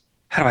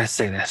 how do I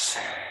say this?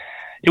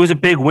 It was a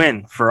big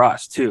win for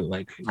us too.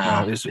 Like,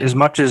 as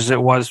much as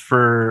it was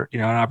for,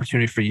 an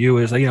opportunity for you,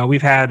 is like,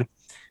 we've had,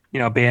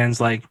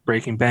 bands like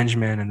Breaking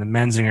Benjamin and the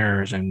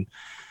Menzingers, and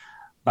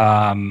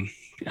I'm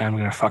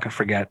going to fucking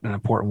forget an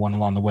important one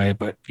along the way,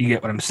 but you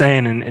get what I'm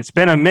saying. And it's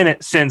been a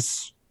minute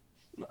since,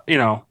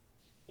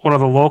 one of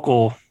the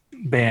local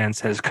bands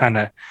has kind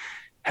of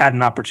had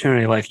an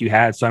opportunity like you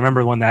had. So I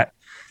remember when that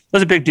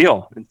was a big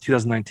deal in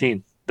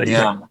 2019 that you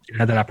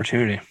had that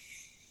opportunity.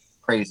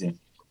 Crazy.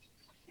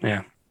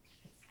 Yeah.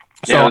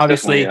 So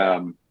obviously,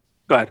 go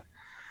ahead.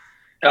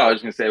 Oh, I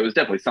was going to say, it was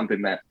definitely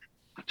something that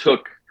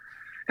took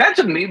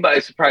me by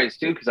surprise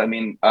too. Cause I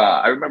mean,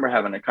 I remember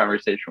having a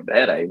conversation with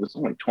Ed. I was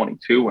only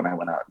 22 when I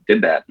went out and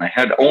did that. And I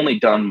had only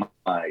done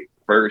my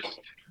first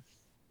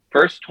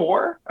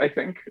tour, I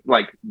think,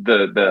 like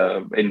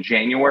the in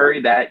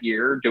January that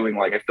year, doing,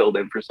 like, I filled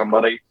in for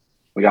somebody.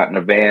 We got in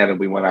a van and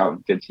we went out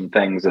and did some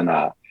things. And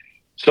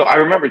so I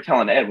remember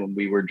telling Ed when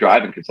we were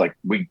driving, because, like,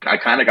 I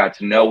kind of got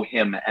to know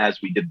him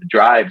as we did the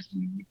drives.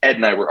 And Ed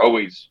and I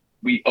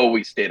we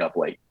always stayed up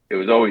late. It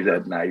was always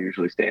Ed and I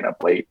usually staying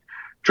up late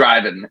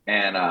driving.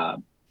 And I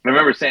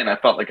remember saying I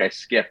felt like I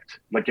skipped,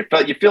 like, you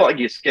feel like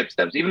you skip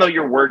steps, even though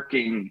you're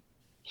working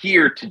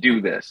here to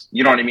do this.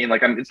 You know what I mean?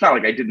 Like, it's not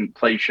like I didn't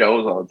play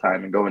shows all the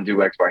time and go and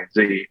do X, Y, and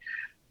Z.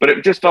 but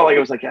it just felt like it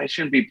was like I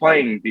shouldn't be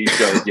playing these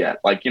shows yet.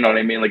 Like, you know what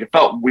I mean? Like it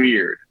felt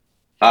weird.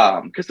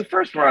 Because the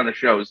first round of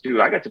shows, dude,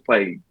 I got to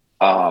play.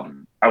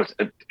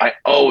 I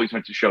always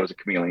went to shows at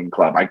Chameleon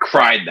Club. I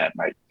cried that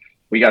night.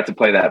 We got to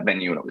play that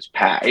venue and it was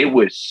packed. It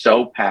was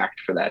so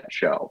packed for that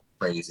show.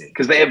 Crazy.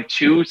 Because they have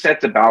 2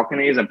 sets of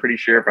balconies. I'm pretty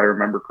sure if I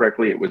remember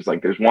correctly, it was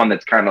like there's one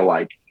that's kind of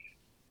like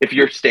if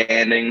you're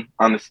standing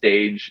on the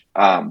stage,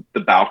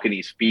 the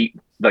balcony's feet,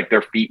 like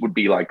their feet would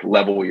be like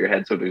level with your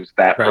head. So there's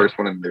that first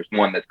one, and there's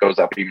one that goes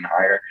up even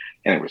higher,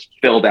 and it was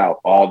filled out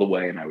all the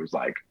way. And I was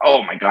like,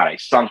 oh my God, I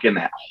sunk in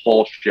that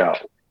whole show.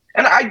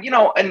 And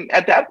and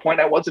at that point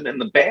I wasn't in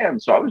the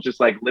band. So I was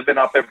just like living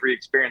up every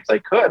experience I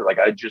could. Like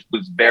I just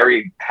was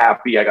very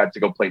happy I got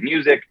to go play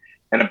music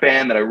in a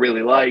band that I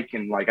really like.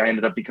 And like, I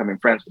ended up becoming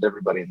friends with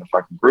everybody in the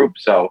fucking group.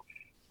 So,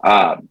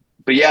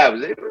 but yeah,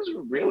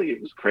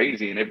 it was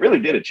crazy. And it really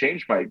did. It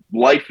changed my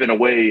life in a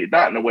way,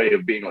 not in a way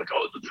of being like,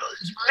 oh,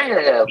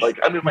 yeah, like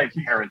I'm in my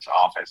parents'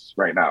 office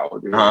right now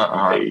doing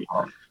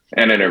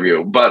an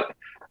interview. But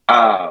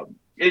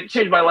it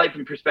changed my life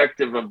in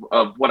perspective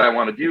of what I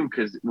want to do.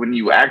 Because when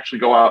you actually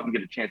go out and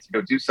get a chance to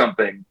go do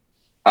something,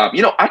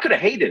 I could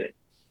have hated it.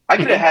 I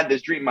could have had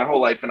this dream my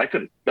whole life, and I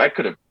could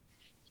have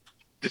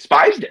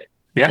despised it.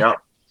 Yeah.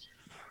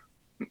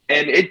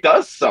 And it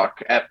does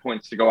suck at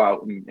points to go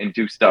out and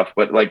do stuff,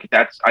 but like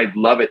I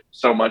love it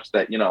so much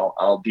that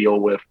I'll deal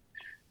with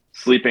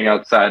sleeping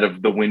outside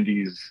of the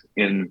Wendy's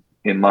in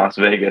Las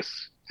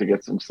Vegas to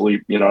get some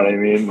sleep. You know what I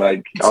mean?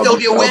 Like I'll still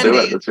get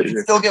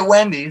Wendy's. Still get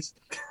Wendy's.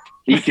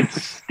 He can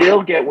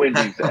still get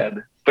Wendy's,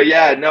 Ed. But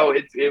yeah, no,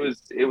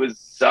 it was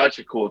such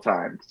a cool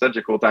time. Such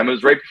a cool time. It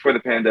was right before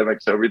the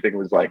pandemic, so everything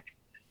was like,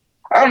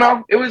 I don't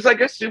know. It was like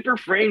a super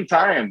freeing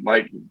time.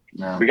 Like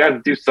we got to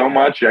do so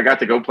much. I got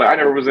to go play. I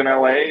never was in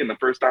LA, and the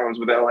first time I was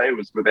with LA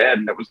was with Ed,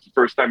 and that was the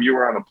first time you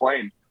were on a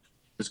plane.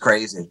 It was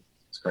crazy.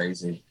 It's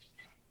crazy.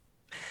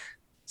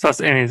 So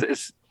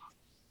it's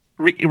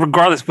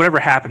regardless, whatever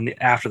happened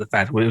after the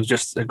fact, it was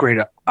just a great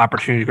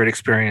opportunity, great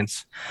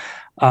experience.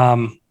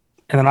 And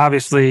then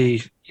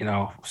obviously,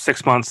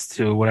 6 months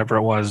to whatever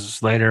it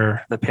was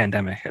later, the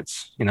pandemic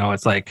hits.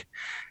 It's like,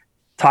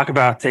 talk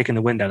about taking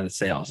the wind out of the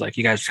sails. Like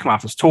you guys come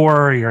off this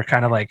tour, you're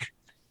kind of like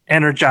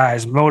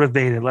energized,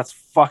 motivated. Let's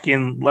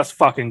fucking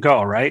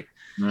go, right?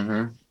 Mm-hmm.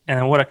 And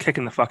then what a kick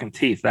in the fucking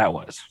teeth that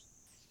was.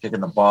 Kicking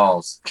the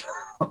balls.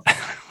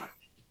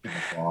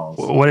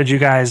 What did you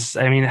guys?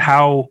 I mean,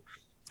 how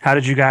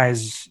did you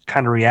guys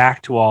kind of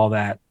react to all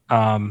that?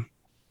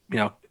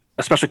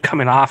 Especially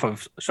coming off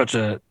of such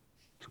a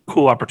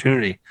cool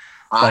opportunity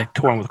like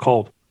touring with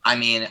Cold. I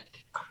mean,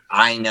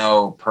 I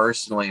know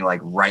personally,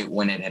 like right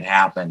when it had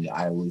happened,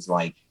 I was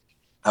like,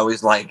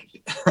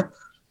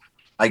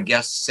 I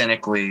guess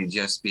cynically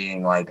just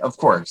being like, of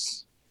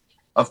course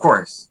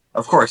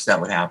that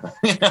would happen.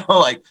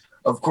 Like,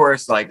 of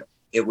course, like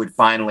it would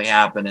finally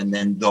happen. And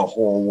then the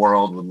whole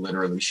world would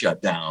literally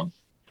shut down,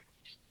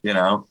 I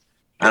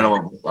don't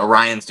know.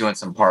 Orion's doing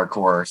some parkour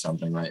or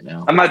something right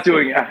now. I'm not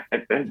doing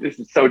this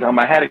is so dumb.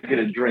 I had to get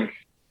a drink.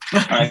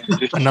 I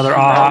just Another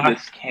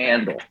this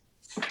candle.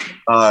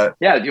 Do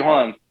you hold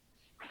on?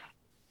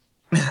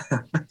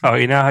 Oh,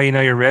 you know how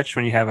you're rich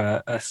when you have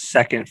a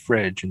second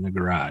fridge in the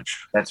garage.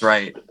 That's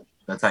right.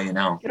 That's how you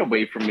know. Get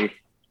away from me.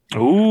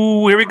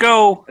 Ooh, here we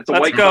go. It's a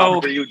White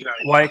Claw for you,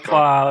 Johnny. White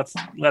Claw.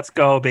 Let's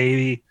go,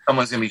 baby.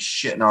 Someone's gonna be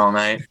shitting all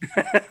night.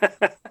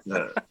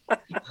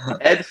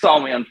 Ed saw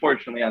me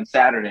unfortunately on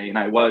Saturday, and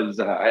I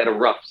had a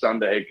rough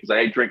Sunday because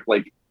I drank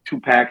like 2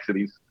 packs of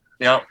these.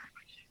 Yep.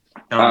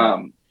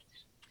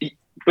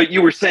 But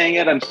you were saying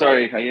it. I'm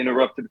sorry, I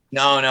interrupted.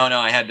 No.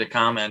 I had to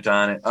comment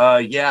on it.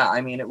 Yeah.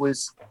 I mean, it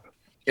was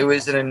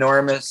an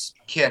enormous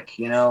kick.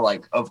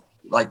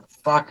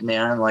 Fuck,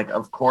 man. Like,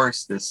 of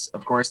course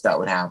that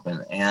would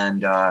happen.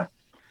 And I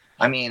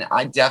mean,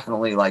 I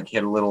definitely like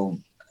had a little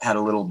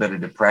bit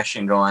of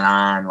depression going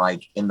on,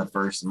 like in the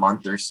first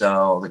month or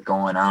so, like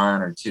going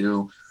on or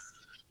 2,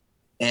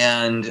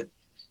 and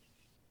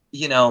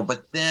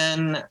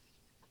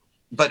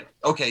But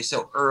okay,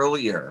 so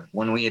earlier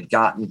when we had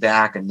gotten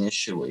back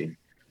initially,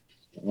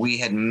 we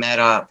had met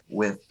up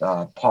with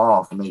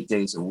Paul from 8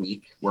 Days a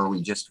Week, where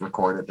we just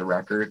recorded the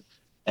record,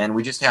 and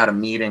we just had a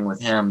meeting with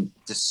him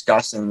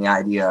discussing the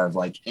idea of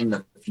like in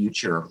the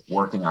future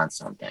working on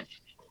something.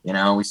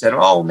 We said,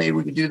 oh, maybe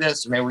we could do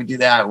this, or maybe we do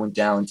that. Went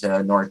down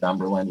to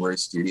Northumberland where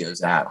his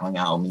studio's at, hung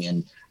out with me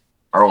and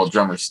our old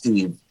drummer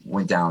Steve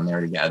went down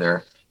there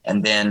together,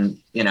 and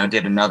then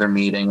did another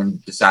meeting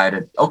and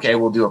decided, okay,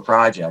 we'll do a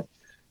project.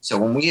 So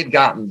when we had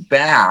gotten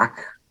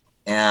back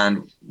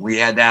and we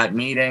had that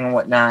meeting and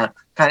whatnot,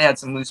 kind of had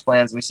some loose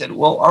plans, and we said,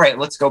 well, all right,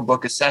 let's go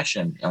book a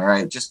session. All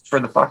right, just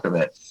for the fuck of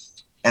it.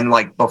 And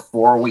like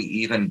before we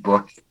even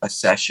book a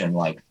session,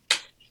 like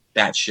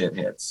that shit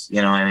hits,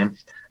 you know what I mean?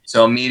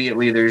 So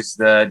immediately there's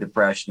the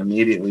depression.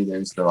 Immediately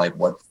there's the like,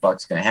 what the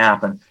fuck's going to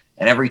happen?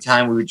 And every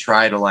time we would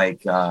try to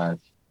like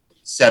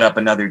set up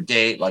another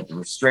date, like the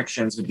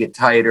restrictions would get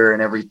tighter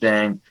and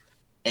everything.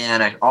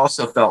 And I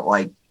also felt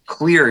like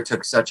Clear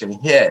took such a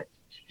hit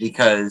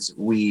because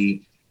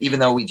we even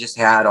though we just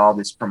had all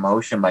this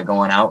promotion by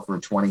going out for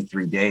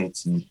 23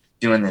 dates and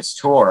doing this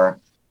tour,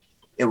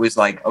 it was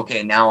like,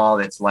 okay, now all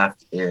that's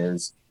left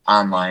is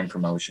online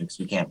promotion because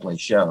we can't play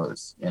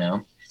shows, you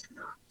know?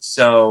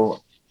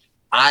 So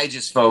I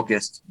just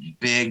focused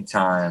big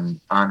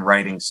time on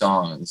writing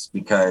songs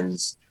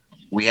because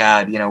we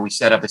had, you know, we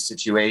set up a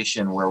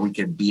situation where we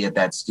could be at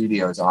that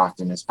studio as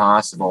often as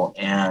possible.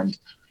 And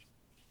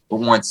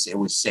once it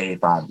was safe,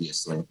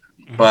 obviously,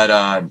 but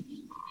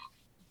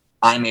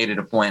I made it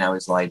a point. I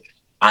was like,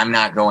 I'm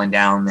not going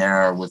down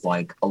there with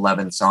like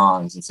 11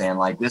 songs and saying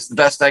like, this is the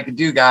best I could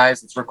do,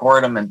 guys. Let's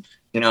record them. And,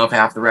 you know, if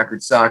half the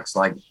record sucks,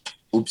 like,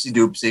 oopsie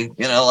doopsie,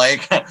 you know,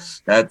 like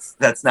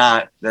that's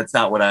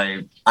not what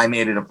I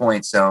made it a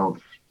point. So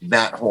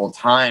that whole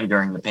time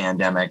during the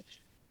pandemic,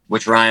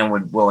 which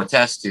Ryan will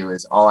attest to,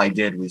 is all I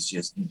did was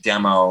just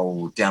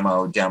demo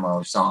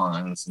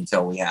songs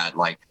until we had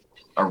like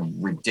a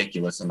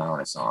ridiculous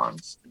amount of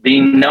songs. The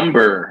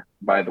number,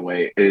 by the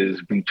way, is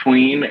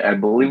I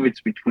believe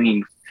it's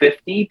between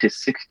 50 to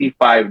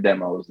 65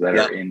 demos that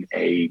are in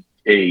a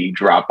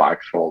Dropbox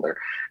folder,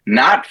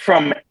 not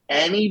from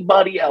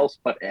anybody else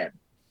but Ed.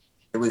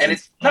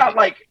 It's not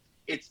like,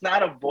 it's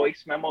not a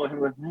voice memo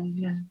and like,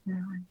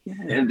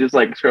 and just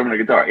like strumming a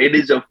guitar. It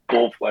is a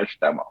full-fledged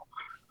demo.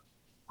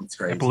 It's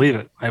crazy.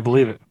 I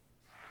believe it.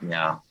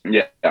 Yeah.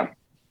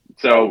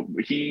 So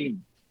he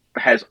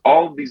has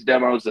all of these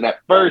demos, and at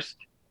first,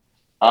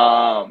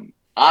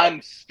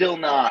 I'm still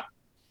not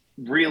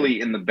really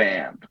in the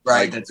band.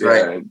 Right, like, that's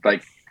right.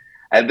 Like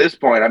at this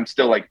point, I'm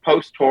still like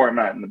post-tour. I'm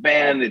not in the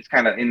band. It's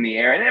kind of in the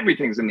air, and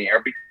everything's in the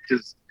air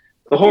because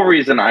the whole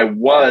reason I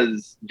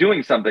was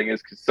doing something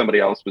is because somebody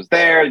else was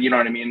there. You know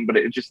what I mean? But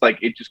it just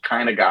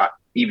kind of got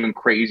even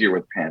crazier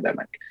with the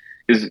pandemic.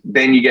 Because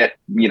then you get,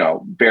 you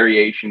know,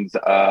 variations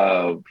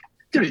of,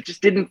 dude, it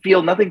just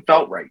nothing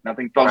felt right.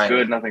 Nothing felt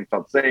good. Nothing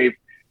felt safe.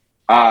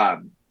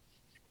 And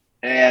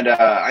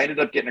I ended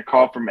up getting a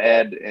call from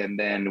Ed, and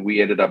then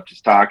we ended up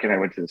just talking. I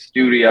went to the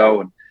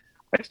studio, and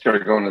I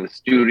started going to the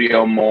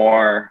studio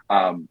more.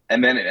 And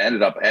then it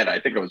ended up, Ed, I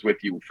think I was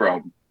with you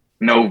from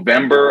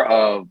November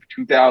of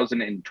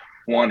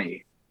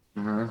 2020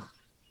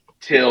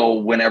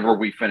 till whenever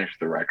we finished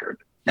the record.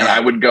 And I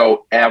would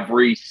go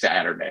every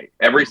Saturday.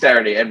 Every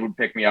Saturday, Ed would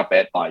pick me up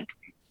at like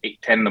 8-10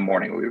 in the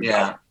morning. We would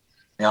go.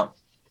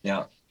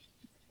 Yeah.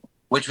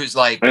 Which was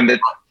like, I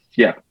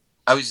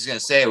was just going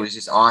to say, it was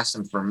just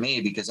awesome for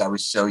me because I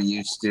was so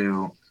used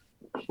to,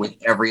 with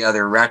every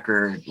other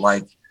record,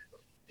 like,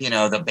 you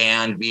know, the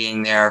band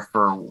being there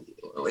for,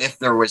 if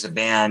there was a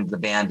band, the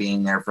band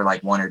being there for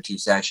like 1 or 2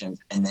 sessions,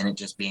 and then it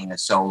just being a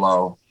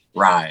solo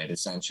ride,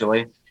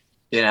 essentially,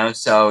 you know?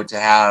 So to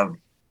have,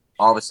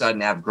 all of a sudden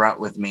have Grunt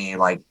with me,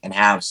 like, and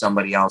have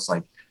somebody else,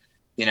 like,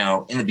 you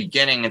know, in the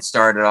beginning, it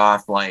started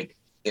off like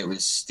it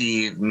was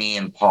Steve, me,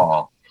 and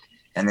Paul.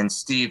 And then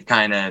Steve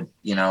kind of,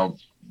 you know,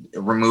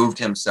 removed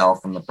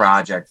himself from the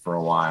project for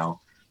a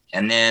while.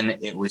 And then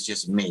it was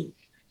just me.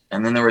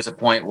 And then there was a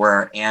point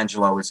where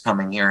Angelo was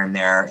coming here and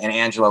there, and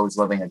Angelo was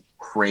living a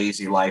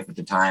crazy life at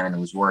the time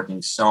and was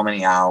working so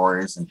many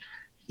hours. And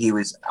he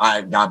was,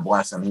 God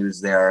bless him, he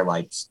was there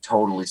like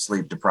totally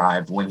sleep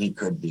deprived when he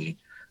could be.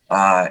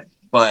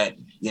 But,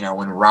 you know,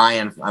 when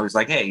Ryan, I was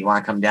like, hey, you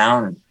want to come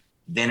down? And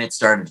then it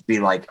started to be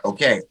like,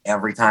 okay,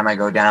 every time I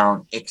go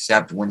down,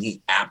 except when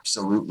he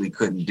absolutely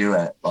couldn't do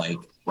it, like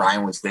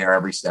Ryan was there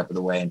every step of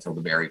the way until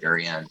the very,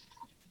 very end.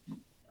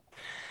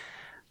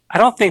 I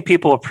don't think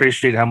people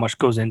appreciate how much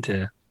goes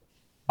into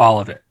all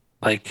of it.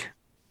 Like,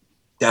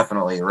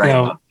 definitely, right. You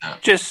know,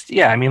 just,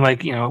 I mean,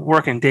 like, you know,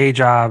 working day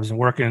jobs and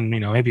working, you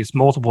know, maybe it's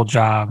multiple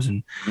jobs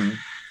and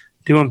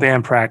doing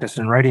band practice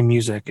and writing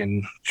music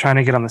and trying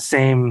to get on the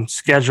same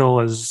schedule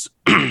as,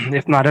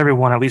 if not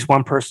everyone, at least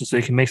one person, so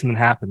you can make something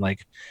happen.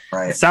 Like,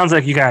 it sounds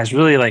like you guys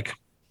really, like,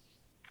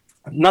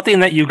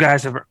 nothing that you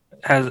guys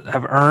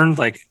have earned,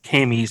 like,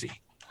 came easy.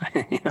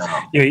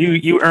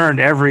 You earned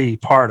every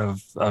part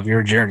of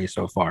your journey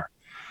so far.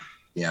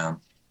 Yeah,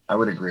 I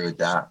would agree with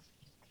that.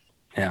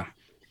 Yeah,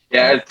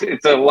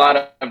 it's a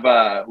lot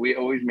of we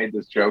always made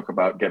this joke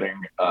about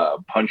getting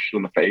punched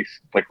in the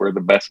face, like we're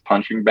the best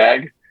punching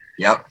bag.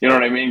 Yep. You know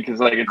what I mean? Because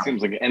like it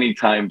seems like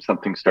anytime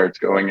something starts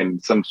going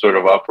in some sort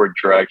of upward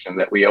direction,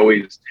 that we're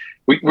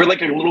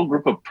like a little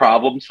group of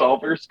problem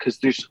solvers, because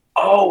there's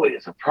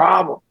always a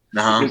problem.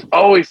 There's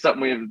always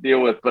something we have to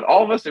deal with, but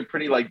all of us are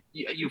pretty like,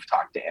 you've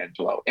talked to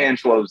Angelo.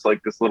 Angelo's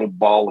like this little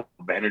ball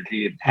of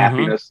energy and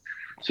happiness.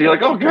 So you're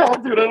like, oh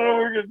God, dude, I don't know what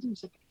we're gonna do.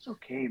 It's like, it's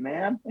okay,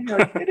 man. And you're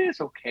like, it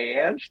is okay,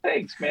 Ange.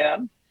 Thanks,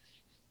 man.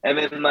 And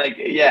then like,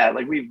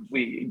 like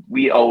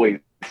we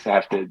always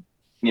have to,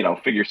 you know,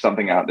 figure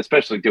something out,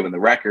 especially doing the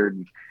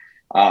record.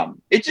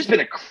 It's just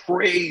been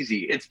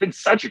it's been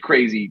such a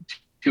crazy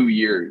 2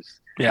 years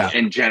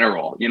in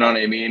general. You know what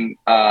I mean?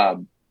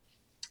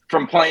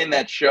 From playing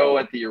that show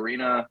at the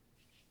arena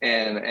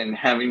and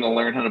having to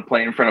learn how to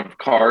play in front of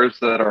cars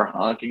that are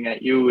honking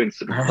at you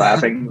instead of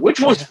clapping,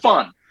 which was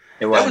fun.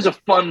 That was a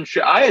fun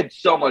show. I had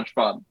so much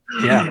fun.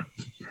 Yeah.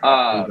 It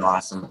was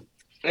awesome.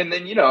 And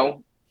then, you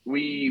know,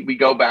 we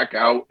go back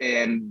out,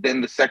 and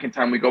then the second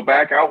time we go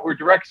back out, we're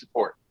direct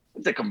support.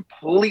 It's a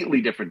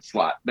completely different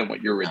slot than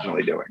what you're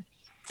originally doing.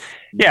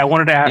 Yeah, I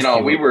wanted to ask you.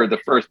 We were the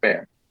first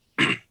band.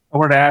 I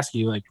wanted to ask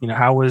you, like,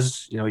 how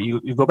was,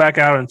 you go back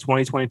out in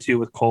 2022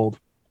 with Cold.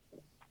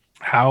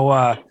 How,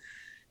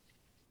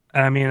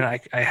 I mean, I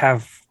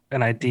have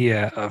an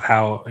idea of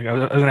how, I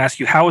was going to ask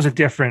you, how was it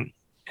different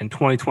in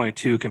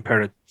 2022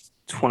 compared to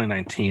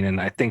 2019? And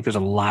I think there's a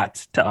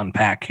lot to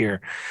unpack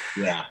here.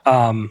 Yeah.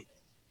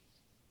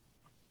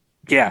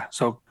 Yeah.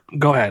 So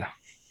go ahead.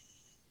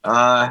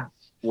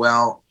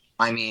 Well,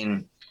 I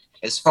mean,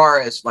 as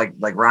far as like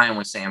Ryan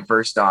was saying,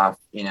 first off,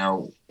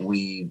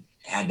 we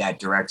had that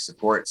direct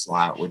support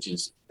slot, which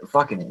is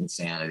fucking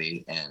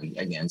insanity. And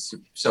again,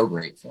 so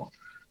grateful.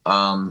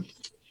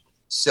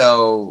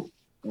 So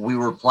we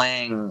were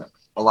playing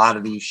a lot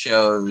of these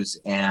shows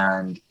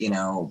and,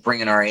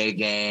 bringing our A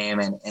game,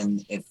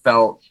 and it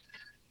felt,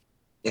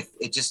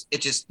 it just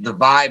the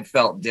vibe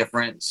felt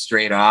different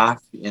straight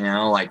off,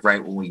 like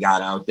right when we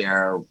got out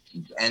there.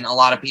 And a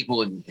lot of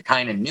people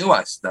kind of knew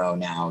us though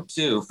now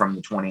too, from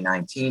the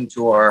 2019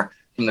 tour,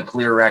 from the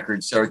Clear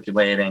record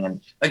circulating.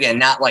 And again,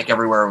 not like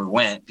everywhere we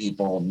went,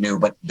 people knew,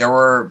 but there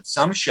were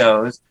some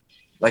shows,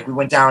 like we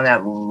went down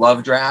at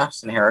Love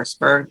Drafts in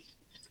Harrisburg,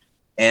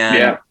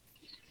 and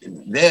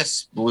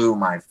this blew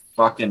my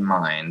fucking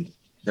mind.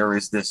 There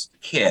was this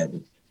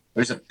kid,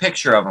 there's a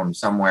picture of him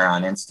somewhere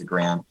on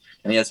Instagram,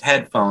 and he has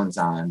headphones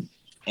on.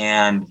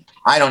 And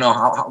I don't know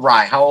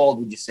how old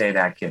would you say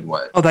that kid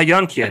was? Oh, that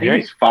young kid. I think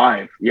he's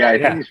 5. Yeah, I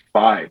think he's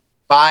 5.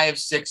 5,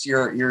 6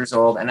 years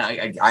old. And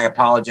I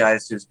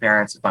apologize to his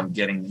parents if I'm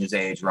getting his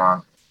age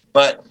wrong.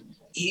 But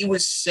he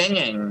was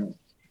singing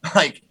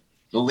like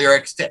the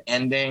lyrics to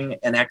Ending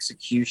and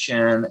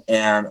Execution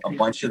and a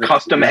bunch of the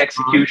custom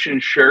Execution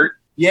shirt.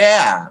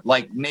 Yeah,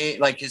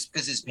 because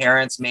his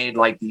parents made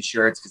like these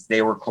shirts because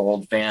they were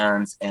Cold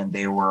fans and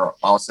they were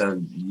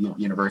also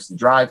University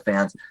Drive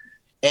fans.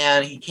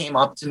 And he came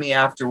up to me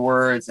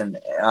afterwards and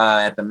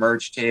at the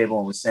merch table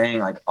and was saying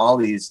like all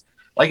these,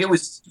 like it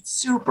was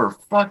super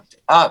fucked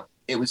up.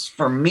 It was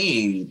for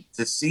me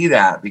to see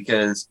that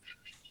because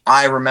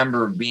I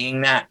remember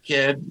being that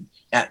kid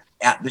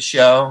at the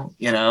show,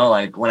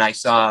 like when I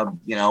saw,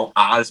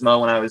 Ozmo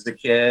when I was a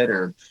kid,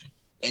 or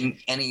in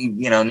any,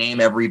 name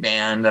every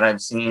band that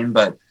I've seen,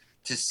 but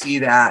to see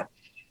that,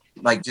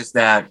 like just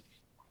that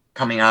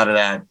coming out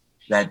of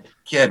that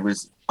kid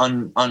was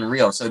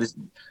unreal. So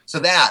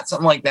that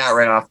something like that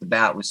right off the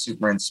bat was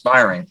super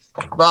inspiring.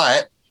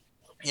 But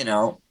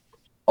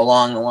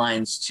along the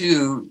lines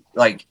too,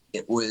 like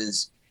it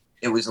was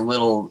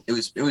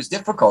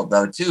difficult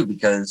though too,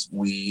 because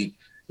we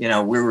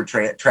were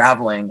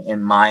traveling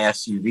in my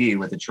SUV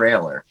with a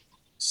trailer.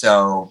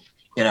 So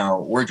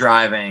we're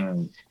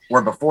driving.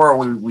 Where before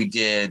we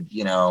did,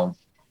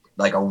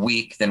 like a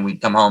week, then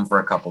we'd come home for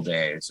a couple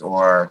days,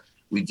 or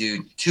we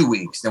do 2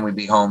 weeks, then we'd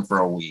be home for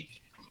a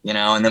week,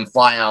 and then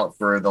fly out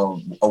for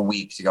a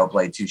week to go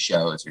play 2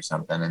 shows or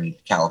something in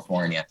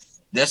California.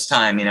 This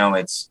time,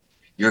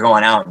 you're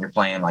going out and you're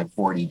playing like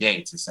 40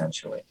 dates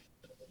essentially.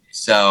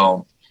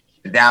 So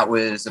that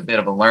was a bit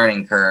of a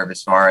learning curve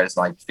as far as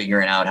like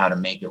figuring out how to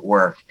make it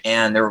work.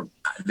 And there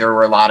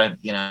were a lot of,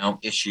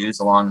 issues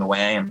along the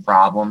way and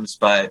problems,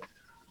 but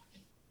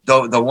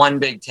the one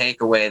big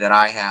takeaway that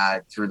I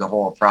had through the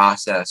whole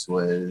process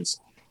was,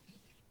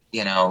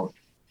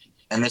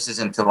 and this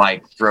isn't to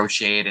like throw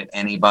shade at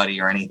anybody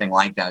or anything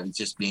like that, it's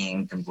just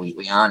being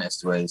completely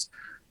honest, was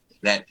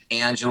that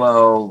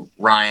Angelo,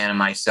 Ryan, and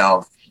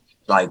myself,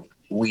 like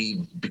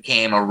we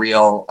became a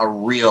real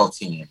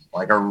team,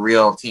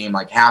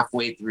 like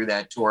halfway through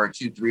that tour,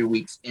 2-3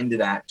 weeks into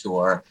that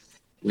tour,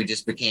 we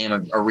just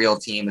became a real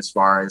team as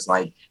far as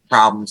like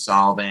problem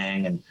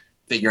solving and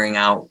figuring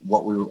out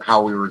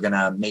how we were going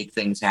to make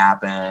things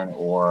happen,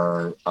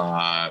 or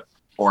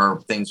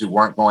things we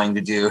weren't going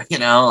to do,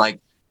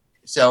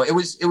 so it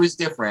was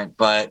different.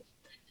 But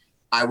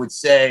I would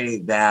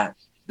say that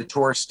the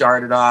tour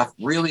started off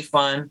really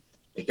fun.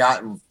 It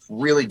got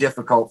really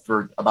difficult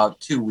for about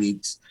 2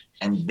 weeks.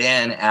 And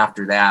then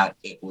after that,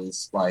 it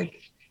was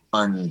like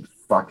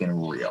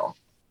unfucking real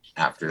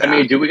after that. I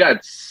mean, dude, we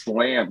got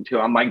slammed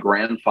too. My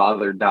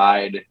grandfather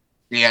died.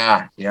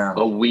 Yeah.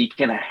 A week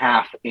and a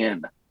half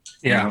in.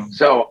 Yeah.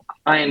 So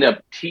I ended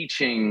up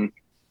teaching,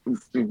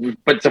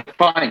 but it's a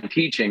fine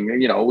teaching.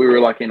 We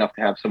were lucky enough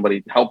to have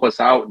somebody help us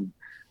out. And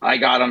I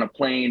got on a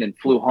plane and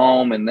flew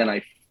home, and then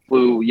I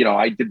flew,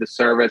 I did the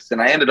service,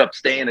 and I ended up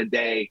staying a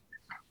day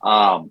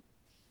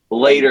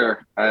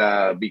later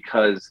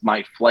because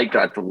my flight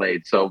got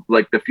delayed. So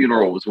like the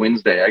funeral was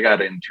Wednesday. I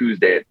got in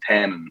Tuesday at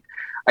 10. And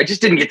I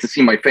just didn't get to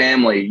see my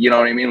family. You know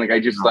what I mean? Like I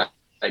just like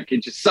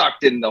it just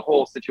sucked, and the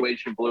whole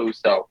situation blew.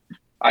 So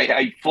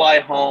I fly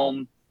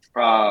home.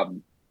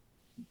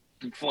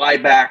 Fly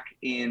back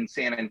in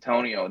San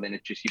Antonio, and then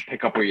it's just you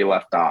pick up where you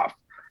left off,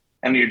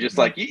 and you're just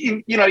like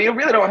you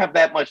really don't have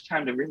that much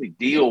time to really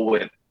deal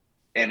with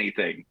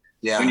anything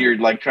when you're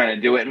like trying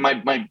to do it. And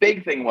my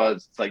big thing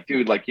was, it's like,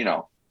 dude, like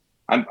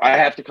I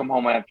have to come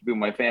home. I have to be with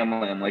my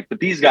family. I'm like, but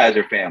these guys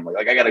are family.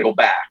 Like, I got to go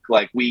back.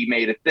 Like, we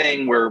made a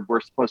thing where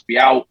we're supposed to be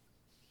out.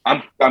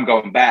 I'm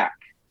going back.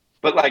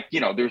 But like,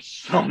 there's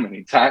so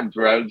many times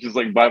where I was just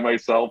like by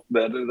myself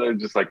that I'm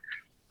just like,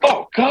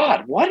 oh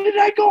God, what did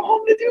I go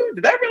home to do?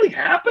 Did that really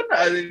happen?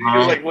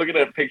 You're like looking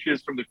at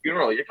pictures from the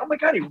funeral. You're like, oh my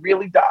God, he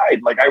really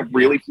died. Like, I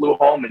really flew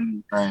home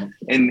and ran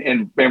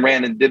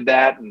and did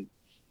that. And,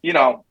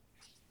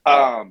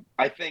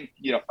 I think,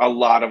 a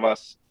lot of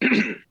us,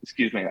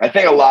 excuse me, I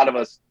think a lot of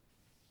us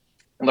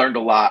learned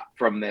a lot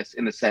from this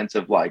in the sense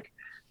of like,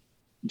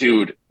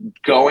 dude,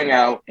 going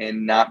out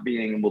and not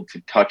being able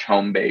to touch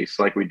home base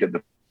like we did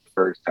the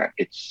first time,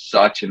 it's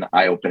such an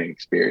eye-opening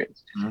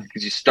experience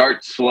because you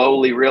start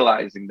slowly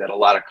realizing that a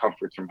lot of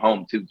comforts from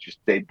home too, just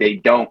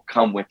they don't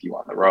come with you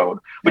on the road,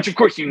 which of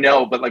course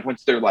but like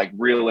once they're like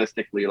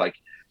realistically like,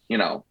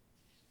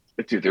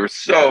 dude, there were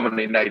so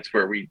many nights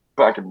where we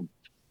fucking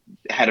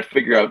had to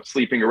figure out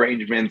sleeping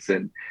arrangements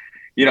and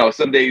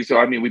some days, so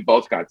I mean, we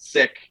both got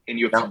sick and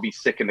you have to be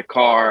sick in the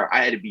car.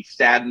 I had to be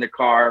sad in the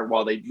car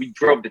while we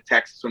drove to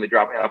Texas when they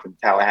dropped me off in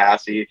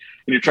Tallahassee, and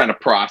you're trying to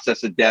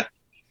process a death,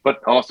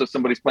 but also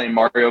somebody's playing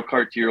Mario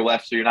Kart to your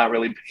left, so you're not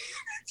really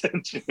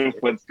paying attention to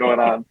what's going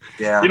on.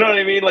 Yeah. You know what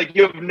I mean? Like,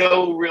 you have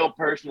no real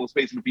personal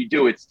space, and if you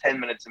do, it's 10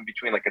 minutes in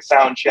between like a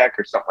sound check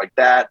or something like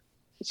that.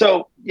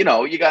 So,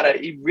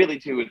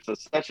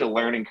 it's such a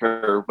learning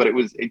curve, but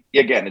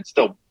it's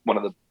still one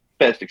of the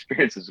best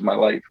experiences of my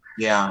life.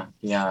 Yeah.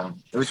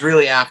 It was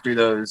really after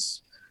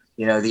those,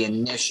 the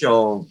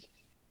initial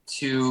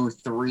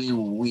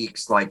 2-3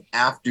 weeks, like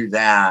after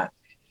that,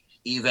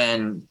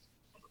 even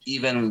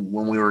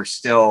when we were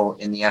still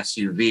in the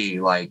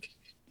SUV, like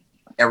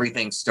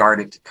everything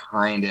started to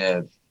kind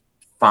of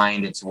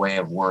find its way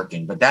of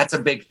working. But that's a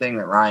big thing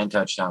that Ryan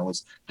touched on,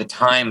 was the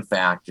time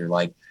factor.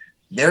 Like,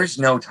 there's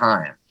no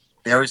time.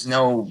 There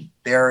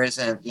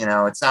isn't,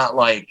 it's not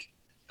like,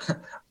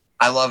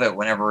 I love it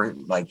whenever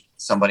like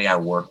somebody I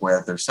work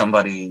with or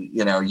somebody,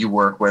 you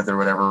work with or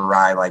whatever,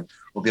 right? Like,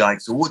 will be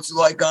like, so what's it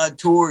like on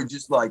tour?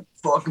 Just like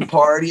fucking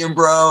partying,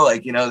 bro.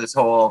 Like, this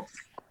whole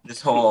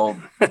no,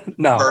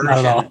 version. Not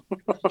at all.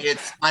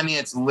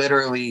 It's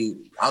literally,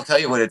 I'll tell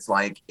you what it's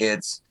like.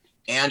 It's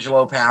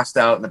Angelo passed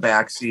out in the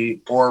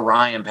backseat, or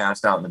Ryan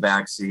passed out in the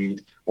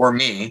backseat, or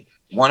me,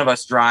 one of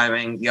us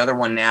driving, the other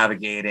one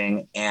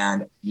navigating,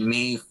 and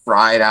me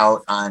fried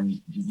out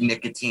on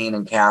nicotine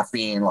and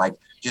caffeine, like,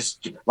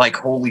 just like,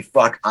 holy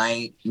fuck,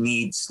 I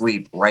need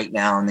sleep right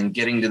now. And then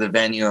getting to the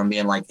venue and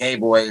being like, hey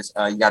boys,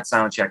 you got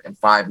sound check in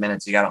 5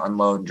 minutes. You got to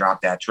unload and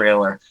drop that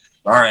trailer.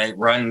 All right,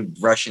 run,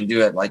 rush and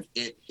do it. Like,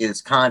 it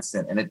is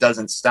constant, and it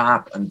doesn't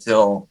stop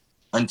until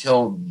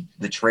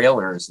the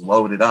trailer is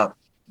loaded up.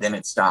 Then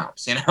it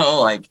stops,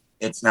 like,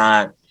 it's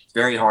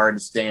very hard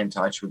to stay in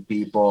touch with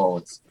people.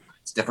 It's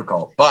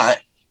difficult, but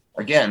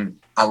again,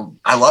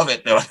 I love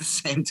it though at the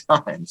same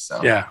time.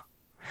 So yeah.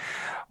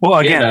 Well,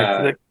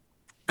 again,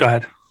 go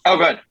ahead. Oh,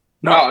 go ahead.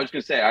 No, I was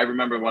gonna say, I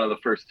remember one of the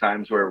first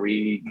times where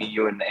me,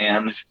 you, and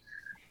Ange,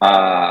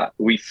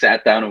 we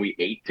sat down and we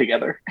ate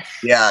together.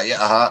 Yeah.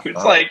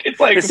 It's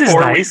like this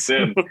 4 weeks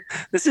in.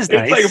 This is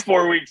it's nice. Like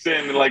 4 weeks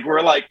in, and like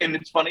we're like, and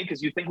it's funny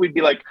because you think we'd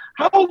be like,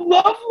 how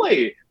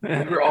lovely,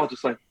 and we're all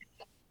just like,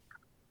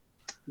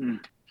 that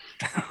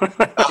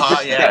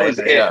was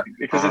it.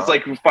 Because it's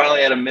like we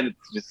finally had a minute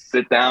to just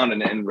sit down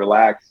and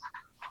relax.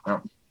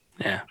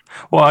 Yeah.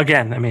 Well,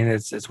 again, I mean,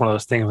 it's one of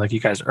those things, like, you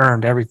guys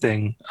earned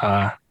everything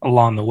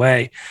along the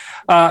way.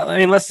 I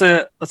mean, let's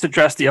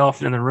address the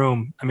elephant in the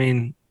room. I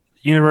mean,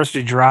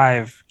 University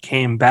Drive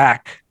came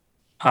back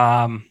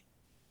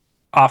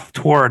off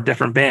tour, a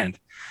different band.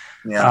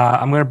 Yeah.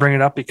 I'm going to bring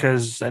it up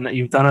because I know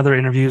you've done other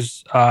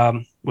interviews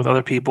with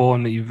other people,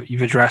 and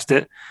you've addressed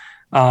it.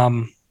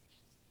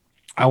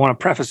 I want to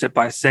preface it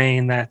by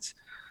saying that,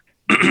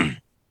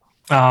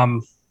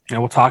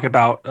 we'll talk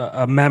about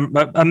a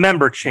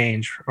member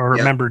change or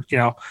member,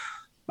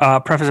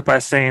 preface it by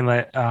saying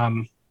that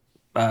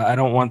I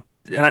don't want,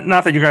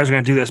 not that you guys are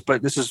going to do this,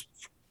 but this is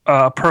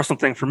a personal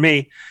thing for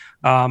me.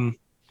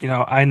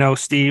 I know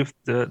Steve,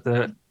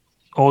 the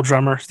old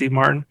drummer, Steve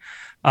Martin.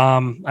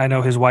 I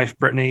know his wife,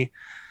 Brittany.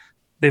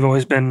 They've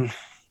always been,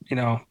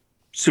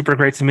 super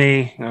great to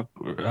me.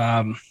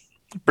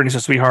 Brittany's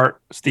a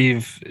sweetheart.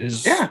 Steve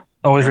is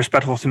always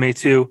respectful to me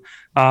too.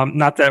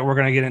 Not that we're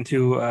going to get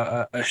into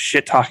a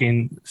shit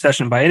talking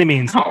session by any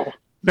means. No.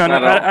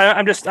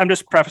 I'm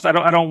just preface. I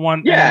don't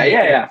want.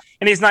 Yeah.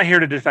 And he's not here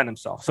to defend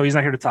himself, so he's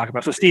not here to talk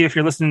about. So Steve, if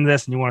you're listening to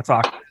this and you want to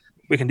talk,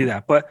 we can do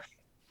that. But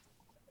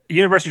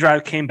University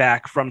Drive came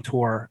back from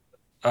tour,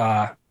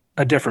 a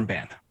different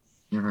band.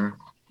 Mm-hmm.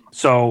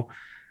 So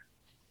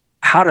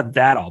how did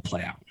that all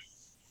play out?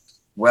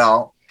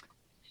 Well,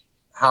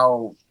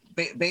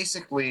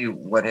 basically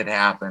what had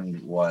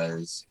happened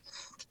was,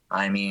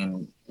 I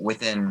mean,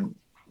 within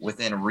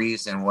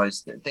reason,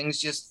 was that things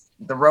just,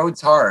 the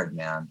road's hard,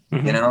 man.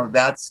 Mm-hmm.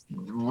 That's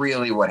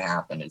really what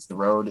happened, is the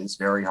road is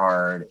very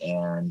hard,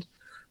 and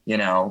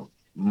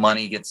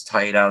money gets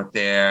tight out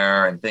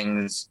there, and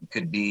things it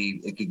could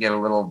get a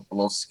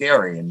little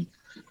scary. And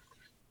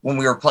when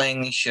we were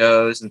playing these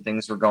shows and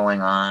things were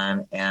going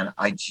on, and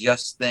I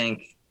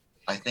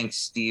think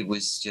Steve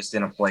was just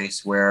in a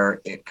place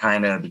where it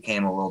kind of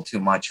became a little too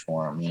much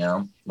for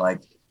him,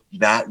 like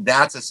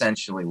that's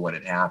essentially what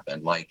had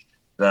happened. Like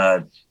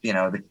a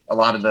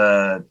lot of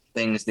the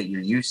things that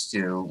you're used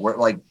to were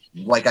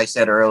like I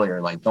said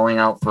earlier, like going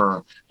out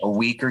for a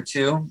week or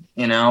two,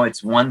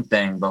 it's one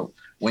thing, but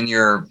when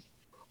you're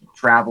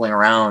traveling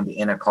around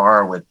in a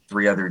car with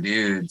 3 other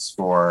dudes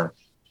for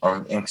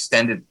an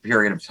extended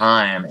period of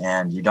time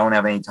and you don't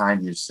have any time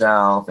to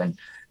yourself, and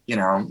you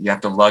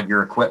have to lug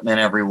your equipment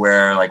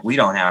everywhere. Like, we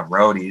don't have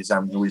roadies. I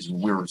mean,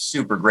 we were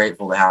super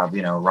grateful to have,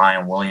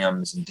 Ryan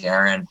Williams and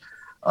Darren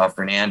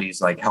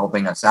Fernandez like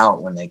helping us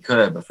out when they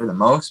could. But for the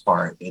most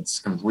part, it's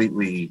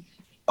completely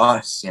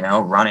us,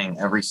 running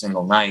every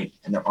single night,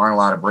 and there aren't a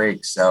lot of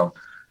breaks. So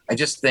I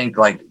just think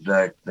like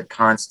the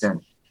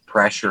constant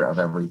pressure of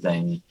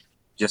everything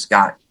just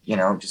got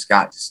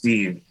to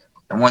Steve.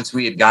 And once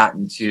we had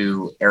gotten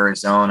to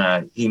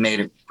Arizona, he made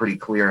it pretty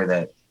clear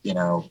that,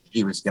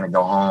 he was going to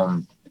go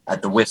home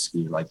at the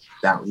whiskey, like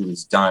that. He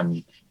was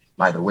done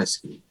by the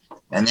whiskey.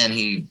 And then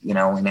he, in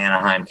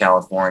Anaheim,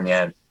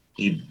 California,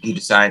 he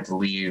decided to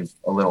leave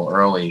a little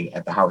early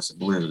at the House of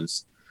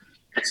Blues.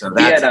 So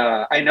that's,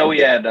 I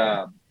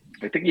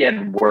think he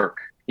had work.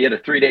 He had a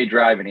 3-day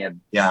drive and he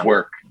had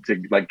work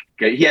to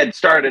he had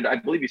started, I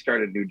believe he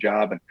started a new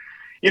job. And,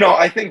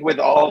 I think with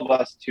all of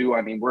us too,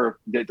 I mean,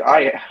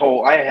 I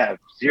have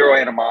zero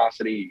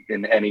animosity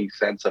in any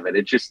sense of it.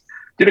 It just,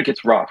 it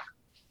gets rough.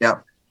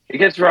 Yeah. It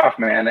gets rough,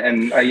 man.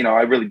 And,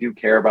 I really do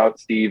care about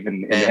Steve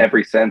in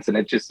every sense. And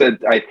it just said,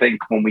 I think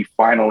when we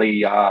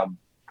finally, I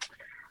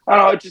don't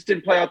know, it just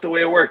didn't play out the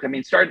way it worked. I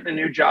mean, starting a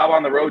new job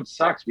on the road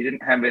sucks. We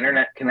didn't have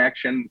internet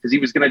connection because he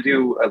was going to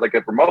do a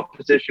remote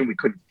position. We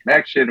couldn't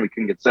connection. We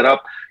couldn't get set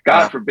up.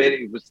 God forbid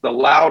it was the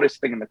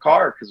loudest thing in the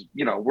car because,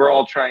 we're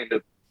all trying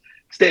to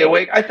stay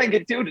awake. I think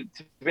to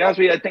be honest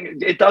with you, I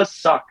think it does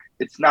suck.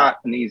 It's not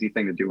an easy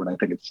thing to do. And I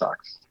think it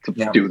sucks to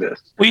do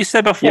this. Well, you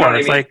said before,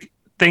 it's like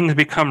things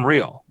become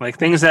real, like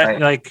things that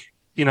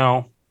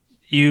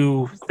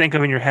you think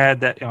of in your head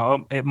that,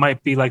 it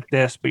might be like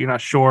this, but you're not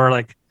sure.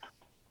 Like,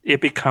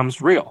 it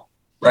becomes real.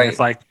 Right. And it's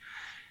like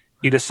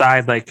you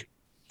decide, like,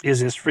 is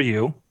this for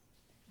you?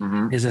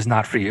 Mm-hmm. Is this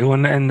not for you?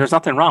 And there's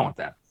nothing wrong with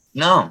that.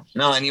 No.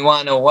 And you want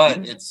to know what?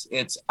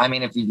 It's, I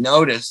mean, if you've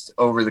noticed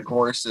over the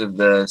course of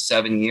the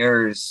 7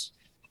 years,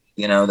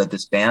 that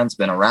this band's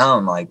been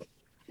around, like,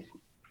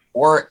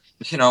 or,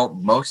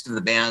 most of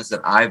the bands that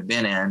I've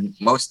been in,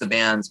 most of the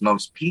bands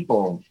most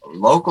people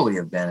locally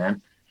have been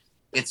in,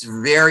 it's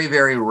very,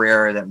 very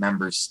rare that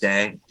members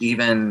stay.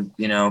 Even,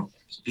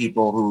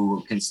 people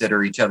who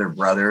consider each other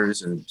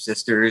brothers or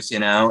sisters,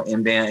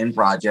 in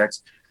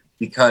projects,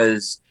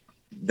 because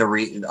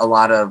a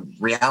lot of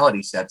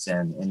reality sets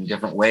in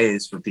different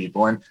ways for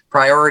people, and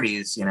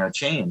priorities,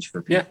 change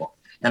for people.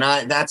 Yeah.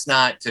 And that's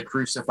not to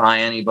crucify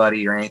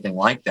anybody or anything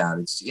like that.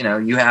 It's,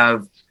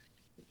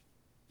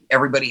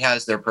 everybody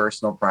has their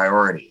personal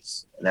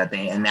priorities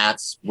and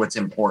that's what's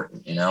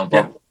important,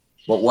 but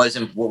what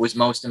was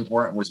most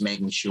important was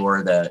making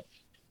sure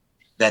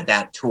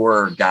that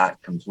tour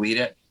got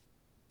completed,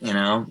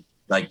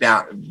 like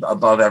that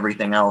above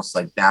everything else.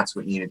 Like, that's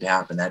what needed to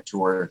happen. That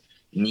tour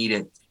we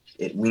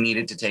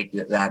needed to take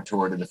that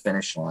tour to the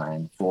finish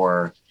line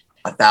for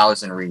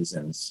 1,000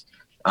 reasons.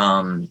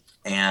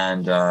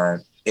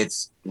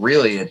 It's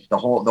really the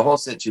whole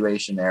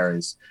situation there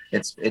is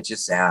it's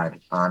just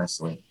sad,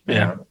 honestly.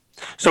 Yeah.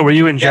 So were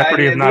you in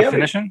jeopardy of not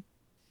finishing?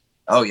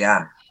 Oh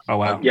yeah. Oh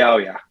wow. Yeah. Oh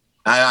yeah.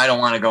 I don't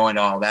want to go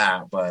into all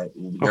that, but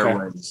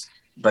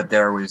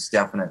there was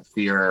definite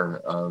fear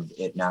of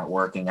it not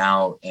working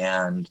out,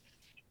 and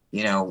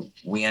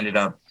we ended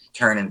up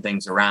turning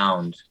things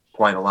around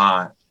quite a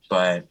lot.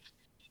 But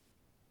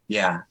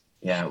yeah,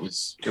 it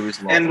was.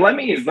 And let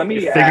me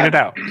figured it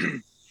out.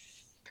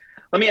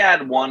 Let me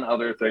add one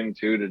other thing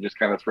too, to just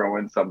kind of throw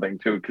in something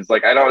too, because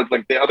I know it's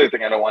the other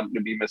thing I don't want to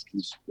be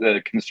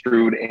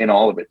misconstrued in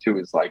all of it too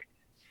is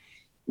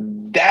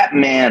that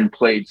man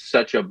played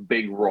such a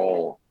big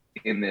role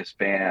in this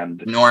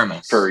band,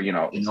 enormous for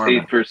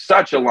for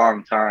such a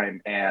long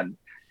time, and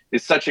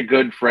is such a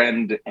good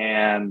friend,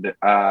 and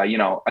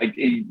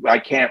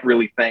I can't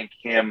really thank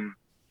him.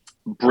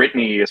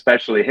 Brittany,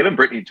 especially him and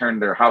Brittany,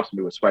 turned their house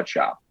into a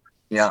sweatshop.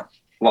 Yeah.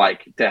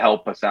 To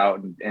help us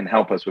out and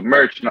help us with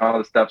merch and all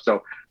this stuff.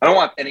 So I don't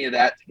want any of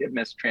that to get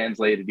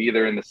mistranslated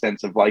either, in the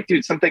sense of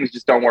dude, some things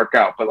just don't work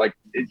out. But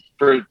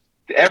for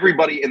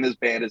everybody in this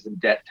band is in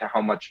debt to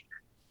how much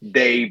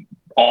they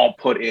all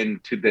put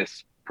into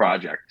this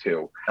project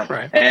too.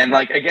 Right. And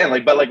but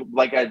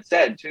I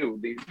said too,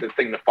 the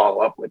thing to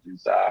follow up with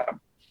is,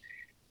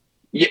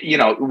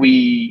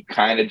 we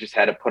kind of just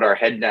had to put our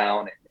head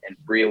down and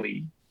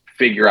really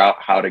figure out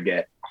how to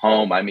get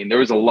home. I mean, there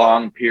was a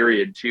long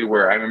period too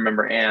where I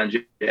remember Ed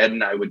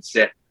and I would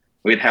sit,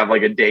 we'd have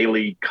a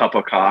daily cup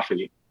of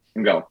coffee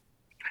and go,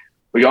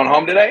 "We going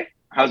home today?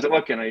 How's it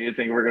looking? You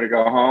think we're going to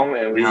go home?"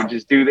 And we would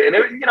just do that. And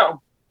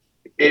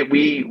it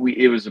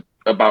was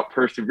about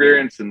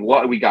perseverance, and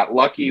we got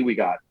lucky. We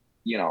got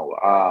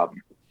I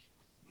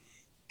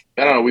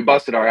don't know. We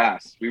busted our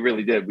ass. We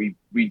really did.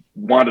 We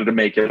wanted to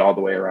make it all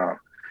the way around.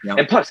 Yep.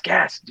 And plus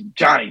gas,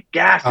 Johnny,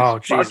 gas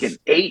is fucking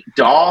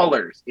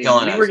 $8.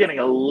 We were getting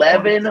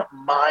 11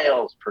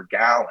 miles per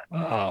gallon.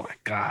 Oh my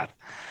God.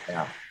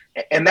 Yeah.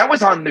 And that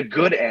was on the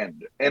good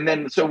end. And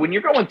then, so when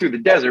you're going through the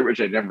desert,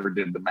 which I never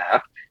did the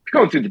math, if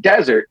you're going through the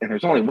desert and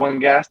there's only one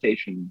gas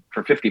station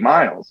for 50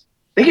 miles,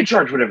 they can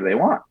charge whatever they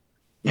want.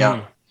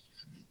 Yeah.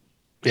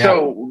 Yeah.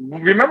 So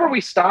remember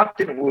we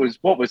stopped and it was,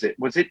 what was it?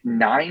 Was it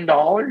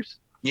 $9?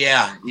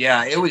 Yeah.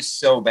 It was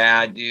so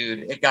bad,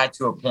 dude. It got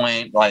to a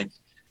point like,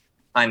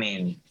 I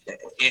mean,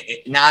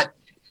 not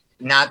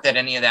that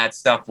any of that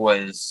stuff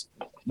was,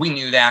 we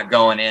knew that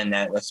going in,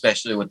 that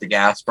especially with the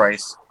gas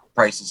prices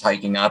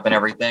hiking up and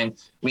everything,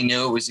 we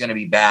knew it was going to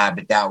be bad,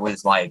 but that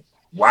was like,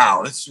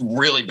 wow, this is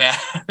really bad.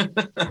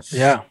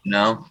 Yeah.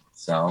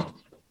 So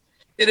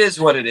it is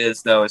what it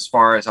is, though, as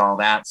far as all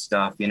that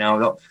stuff.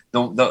 The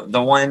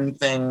one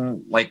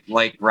thing,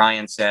 like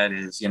Ryan said,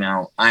 is,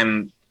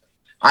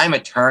 I'm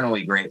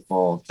eternally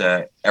grateful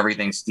to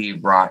everything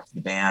Steve brought to the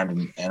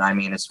band. And I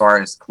mean, as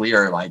far as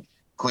Clear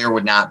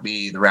would not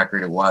be the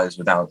record it was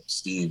without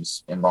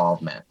Steve's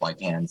involvement, like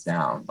hands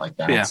down. Like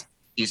that. Yeah.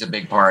 He's a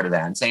big part of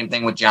that. And same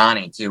thing with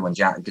Johnny too,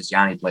 because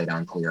Johnny played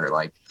on Clear,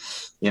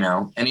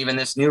 and even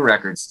this new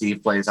record,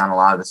 Steve plays on a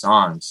lot of the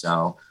songs.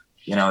 So,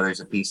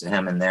 there's a piece of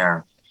him in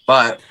there.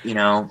 But,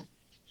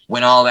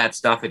 when all that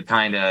stuff had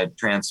kind of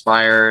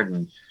transpired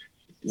and,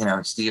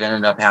 Steve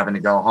ended up having to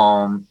go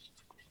home,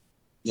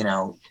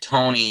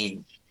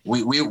 Tony,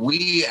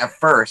 we at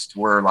first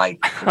were like,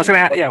 I was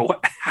going to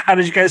ask, how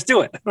did you guys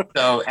do it?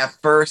 So at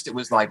first it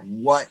was like,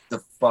 what the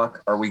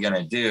fuck are we going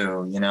to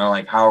do?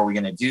 How are we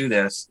going to do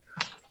this?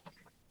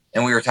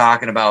 And we were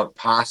talking about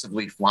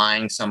possibly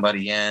flying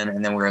somebody in.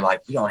 And then we were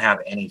like, we don't have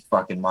any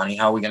fucking money.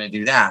 How are we going to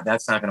do that?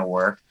 That's not going to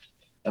work.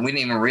 And we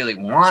didn't even really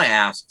want to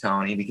ask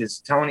Tony because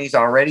Tony's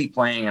already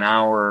playing an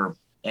hour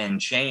and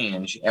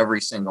change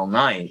every single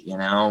night,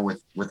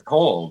 with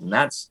Cold. And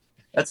that's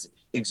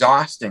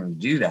exhausting to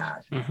do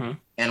that. Mm-hmm.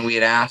 And we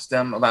had asked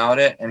him about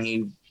it, and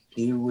he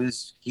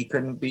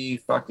couldn't be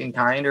fucking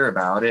kinder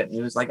about it. And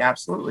he was like,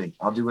 absolutely,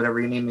 I'll do whatever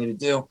you need me to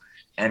do.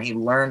 And he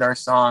learned our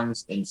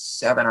songs in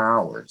 7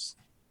 hours,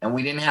 and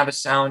we didn't have a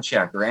sound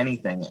check or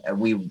anything. And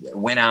we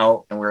went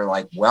out and we were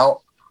like,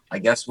 well, I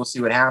guess we'll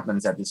see what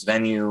happens at this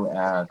venue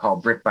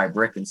called Brick by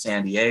Brick in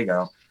San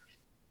Diego.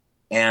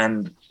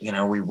 And,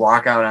 we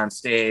walk out on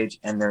stage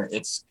and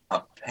it's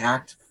a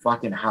packed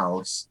fucking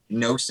house,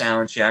 no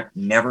sound check,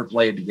 never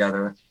played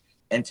together.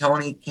 And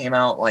Tony came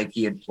out like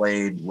he had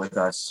played with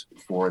us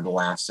for the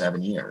last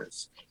 7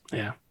 years.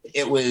 Yeah.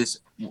 It was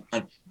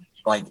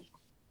like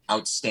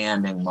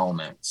outstanding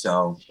moment.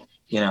 So,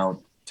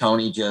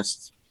 Tony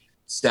just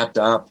stepped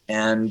up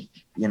and,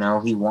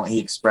 he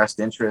expressed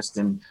interest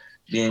in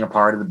being a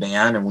part of the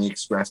band, and we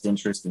expressed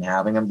interest in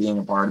having him being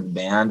a part of the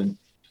band. And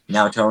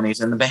now Tony's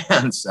in the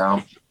band.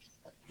 So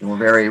we're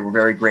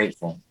very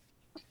grateful.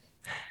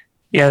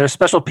 Yeah, there's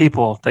special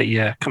people that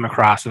you come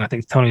across, and I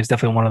think Tony is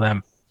definitely one of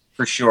them.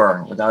 For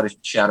sure, without a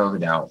shadow of a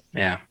doubt.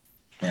 Yeah.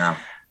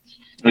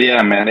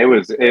 Yeah, man.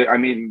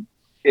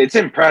 It's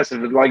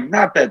impressive. Like,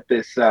 not that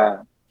this,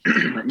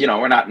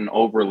 we're not an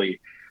overly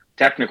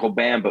technical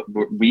band, but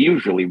we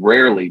usually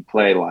rarely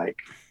play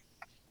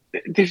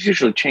there's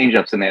usually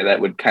change-ups in there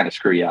that would kind of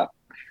screw you up.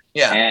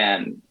 Yeah.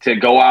 And to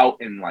go out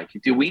and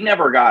we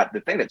never got, the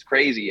thing that's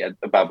crazy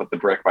about the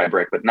Brick by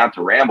Brick, but not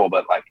to ramble,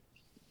 but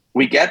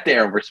we get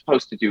there and we're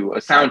supposed to do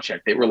a sound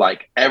check. They were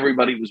like,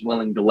 everybody was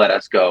willing to let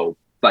us go,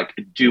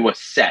 do a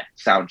set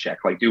sound check,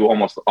 do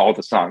almost all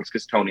the songs,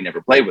 because Tony never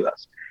played with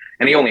us.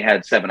 And he only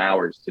had 7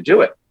 hours to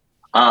do it.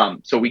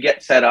 So we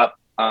get set up,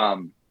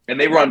 and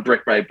they run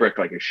Brick by Brick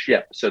like a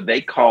ship. So they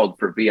called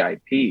for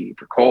VIP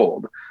for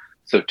Cold.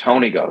 So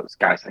Tony goes,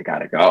 guys, I got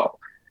to go.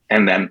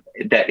 And then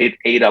it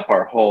ate up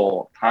our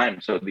whole time.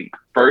 So the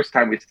first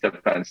time we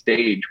stepped on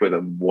stage with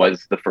him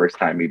was the first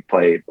time he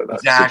played with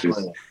us. Exactly. Which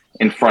is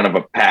in front of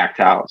a packed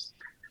house.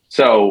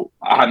 So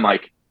I'm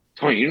like,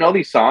 Tony, you know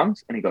these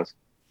songs? And he goes,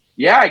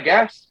 yeah, I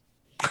guess.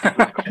 I'm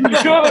like,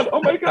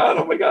 oh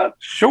my God.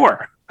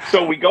 Sure.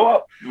 So we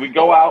go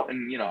out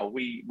and,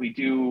 we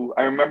do,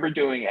 I remember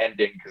doing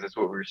Ending because that's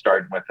what we were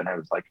starting with. And I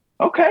was like,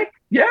 okay,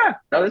 yeah,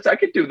 no, I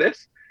could do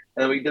this.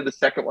 And then we did the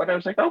second one. I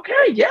was like,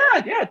 okay, yeah,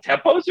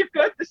 tempos are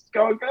good. This is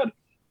going good.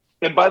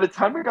 And by the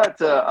time we got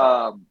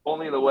to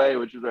Only in the Way,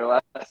 which was our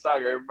last song, I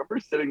remember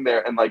sitting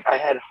there and I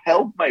had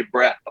held my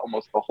breath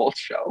almost the whole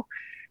show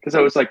because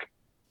I was like,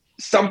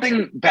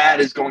 something bad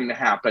is going to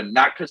happen.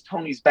 Not because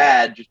Tony's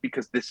bad, just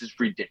because this is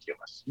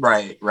ridiculous.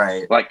 Right.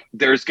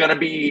 There's going to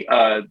be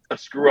a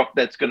screw up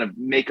that's going to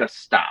make us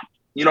stop.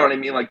 You know what I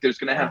mean? There's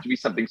going to have to be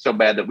something so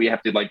bad that we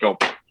have to go,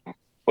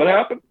 what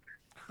happened?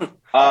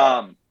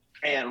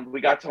 And we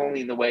got to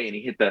Only in the Way, and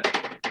he hit and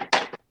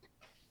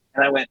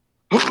I went,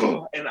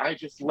 and I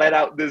just let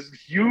out this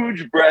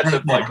huge breath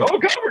of oh God,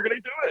 we're going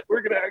to do it. We're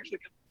going to actually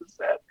get to the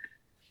set.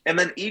 And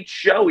then each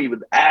show he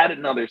would add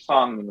another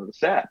song into the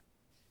set.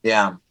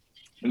 Yeah.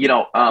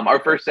 Our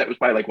first set was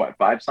probably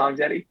 5 songs,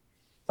 Eddie?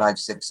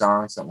 5-6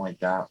 songs, something like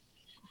that.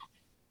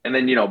 And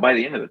then, by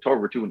the end of the tour,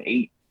 we're doing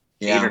 8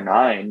 or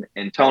 9.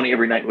 And Tony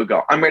every night would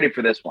go, I'm ready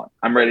for this one.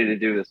 I'm ready to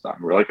do this song.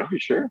 We're like, oh, you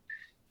sure?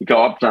 He'd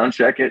go up, sound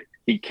check it.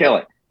 He'd kill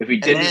it. If he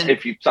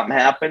didn't, something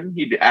happened,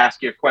 he'd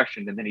ask you a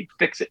question and then he'd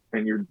fix it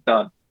and you're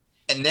done.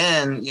 And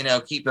then,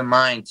 keep in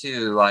mind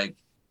too, like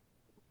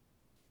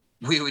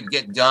we would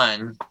get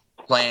done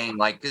playing,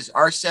 like, because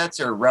our sets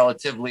are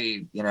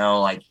relatively,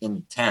 like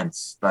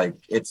intense. Like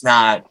it's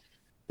not,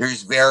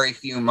 there's very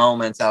few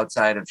moments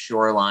outside of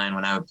Shoreline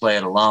when I would play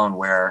it alone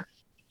where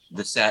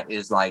the set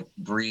is like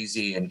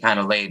breezy and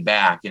kind of laid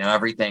back.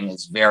 Everything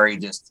is very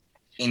just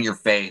in your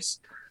face.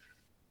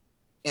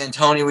 And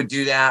Tony would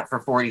do that for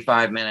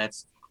 45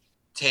 minutes,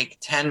 take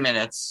 10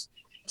 minutes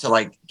to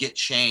like get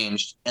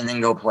changed, and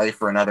then go play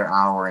for another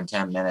hour and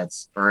 10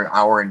 minutes or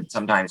hour and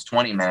sometimes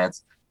 20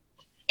 minutes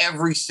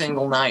every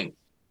single night.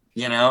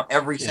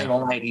 Every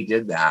single night he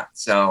did that.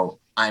 So,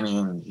 I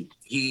mean,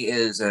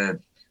 he's a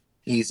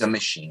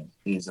machine.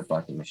 He's a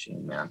fucking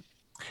machine, man.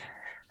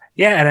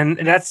 Yeah. And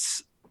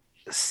that's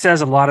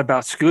says a lot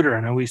about Scooter.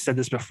 I know we said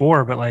this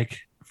before, but like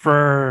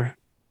for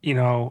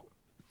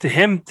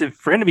him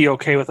to be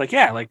okay with like,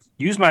 yeah, like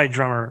use my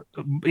drummer,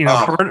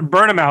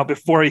 burn him out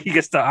before he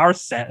gets to our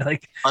set.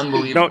 Like,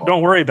 unbelievable.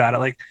 Don't worry about it.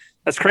 Like,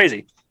 that's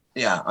crazy.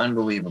 Yeah,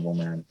 unbelievable,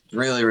 man.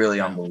 Really, really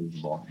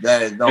unbelievable.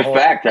 In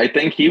fact, I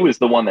think he was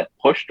the one that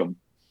pushed him.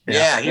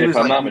 Yeah, if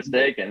I'm not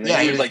mistaken.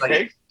 Yeah, he was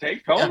like,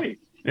 take Tony.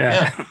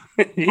 Yeah.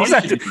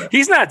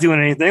 He's not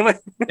doing anything. Like,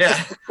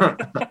 yeah,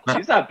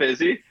 he's not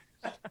busy.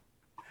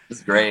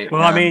 It's great.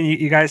 Well, man. I mean,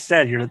 you guys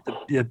said you're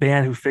the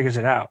band who figures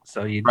it out,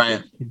 so you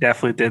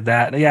definitely did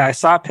that. Yeah, I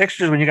saw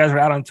pictures when you guys were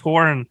out on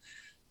tour, and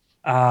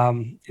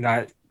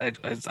I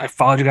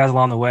followed you guys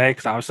along the way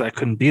because obviously I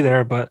couldn't be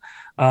there, but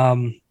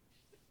and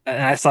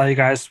I saw you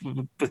guys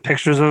with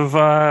pictures of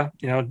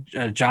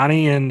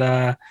Johnny and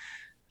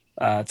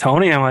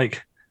Tony. I'm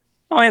like,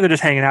 oh yeah, they're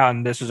just hanging out,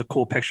 and this is a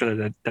cool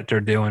picture that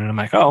they're doing. And I'm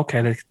like, oh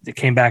okay, they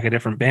came back a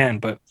different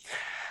band, but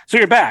so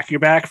you're back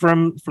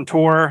from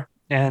tour.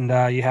 And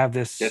you have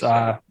this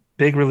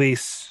big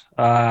release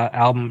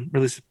album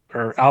release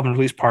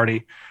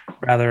party,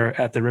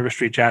 rather, at the River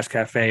Street Jazz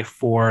Cafe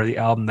for the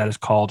album that is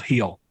called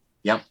Heal.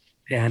 Yep.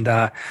 And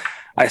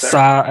I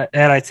saw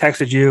Ed. I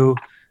texted you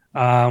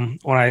when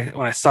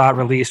I saw it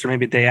released, or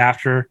maybe the day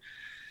after.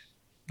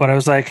 But I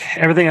was like,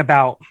 everything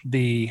about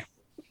the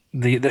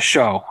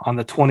show on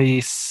the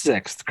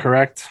 26th,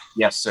 correct?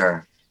 Yes,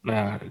 sir.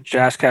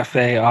 Jazz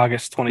Cafe,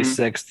 August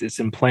 26th. It's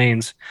in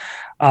Plains.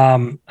 I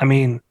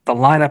mean, the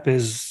lineup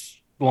is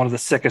one of the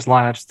sickest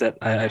lineups that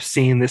I've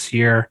seen this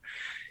year.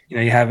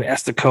 You have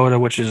Estacota,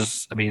 which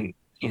is, I mean,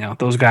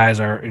 those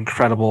guys are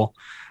incredible.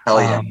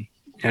 Hell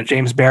yeah.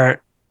 James Barrett,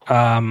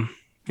 by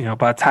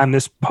the time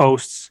this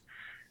posts,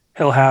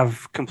 he'll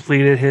have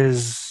completed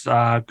his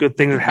Good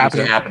Things Are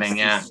Happening.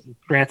 Yeah.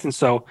 Granton.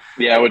 So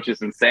yeah, which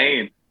is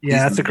insane.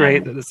 Yeah, that's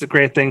a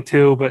great thing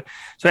too. But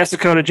so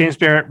Estacota, James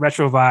Barrett,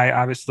 Retrovi,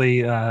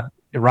 obviously, Ron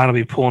will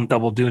be pulling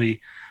double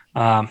duty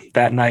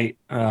that night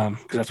because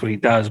that's what he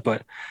does.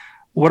 But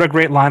what a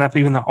great lineup!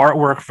 Even the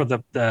artwork for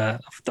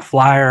the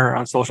flyer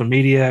on social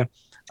media.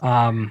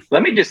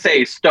 Let me just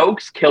say,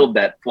 Stokes killed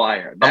that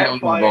flyer. That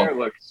flyer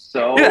looks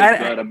so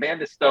good.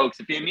 Amanda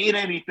Stokes. If you need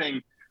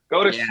anything,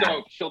 go to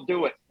Stokes. She'll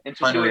do it, and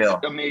she'll do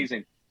it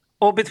amazing.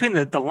 Well, between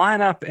the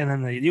lineup and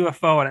then the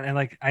UFO and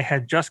like I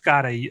had just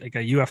got a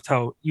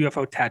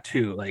UFO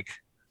tattoo, like,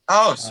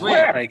 oh sweet,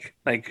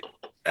 like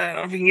I don't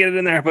know if you can get it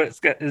in there, but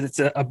it's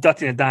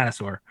abducting a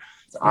dinosaur.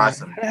 It's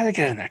awesome. How did I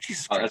get in there?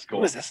 Jesus Christ, that's cool.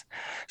 What is this?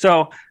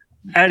 So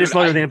I just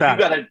love everything about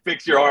it. You gotta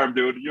fix your arm,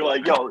 dude. You're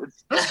like, yo,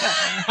 it's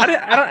I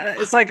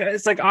don't. It's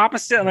like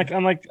opposite.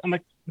 I'm like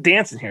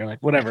dancing here,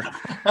 like whatever.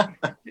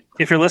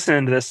 If you're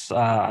listening to this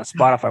on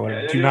Spotify,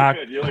 whatever, do not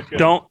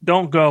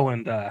don't go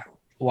and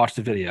watch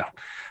the video.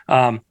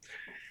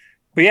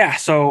 But yeah,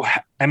 so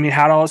I mean,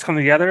 how did all this come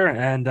together,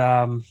 and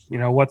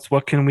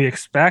what can we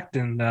expect,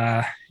 and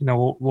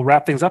we'll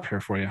wrap things up here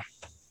for you.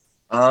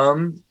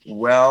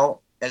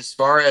 Well, as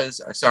far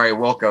as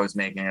Wilco is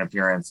making an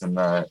appearance in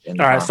the. All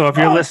right, so if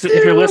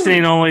you're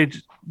listening, only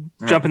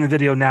jump in the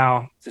video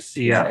now to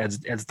see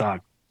Ed's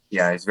dog.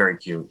 Yeah, he's very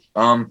cute.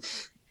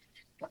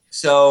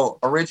 So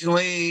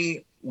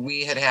originally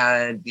we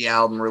had the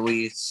album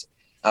release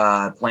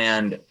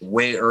planned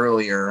way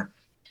earlier.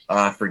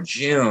 For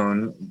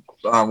June,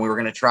 we were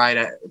going to try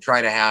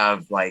to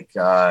have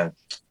we're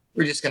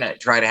just going to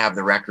try to have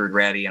the record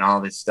ready and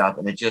all this stuff.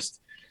 And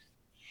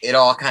it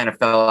all kind of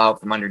fell out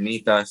from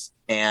underneath us,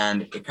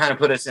 and it kind of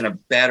put us in a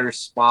better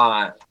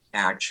spot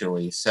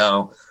actually.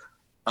 So,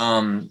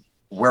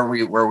 where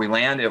we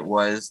landed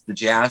was the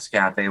Jazz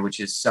Cafe, which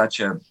is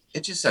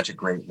just such a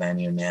great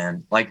venue,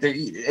 man. Like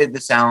the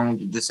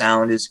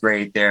sound is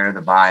great there.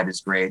 The vibe is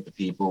great. The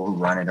people who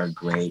run it are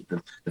great.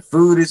 The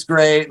food is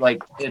great.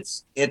 Like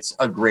it's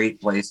a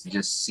great place to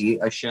just see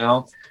a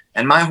show.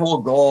 And my whole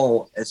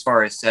goal as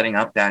far as setting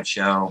up that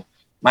show,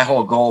 my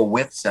whole goal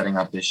with setting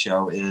up this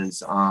show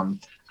is,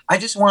 I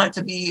just want it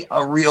to be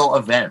a real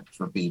event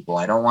for people.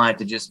 I don't want it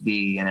to just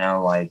be,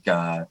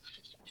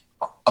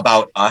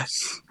 about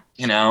us.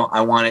 You know,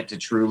 I want it to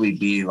truly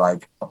be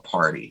like a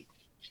party,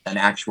 an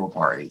actual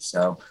party.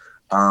 So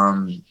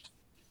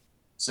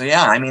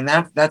yeah, I mean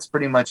that's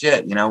pretty much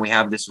it. You know, we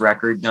have this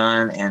record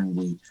done and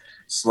we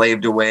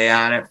slaved away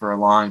at it for a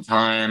long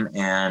time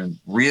and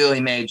really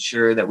made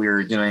sure that we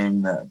were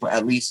doing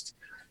at least,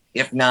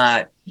 if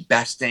not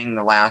besting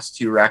the last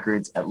two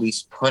records, at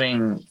least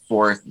putting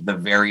forth the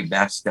very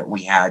best that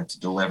we had to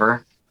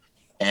deliver.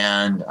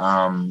 And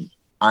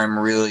I'm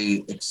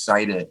really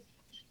excited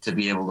to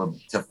be able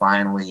to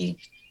finally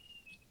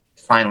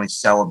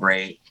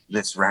celebrate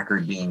this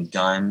record being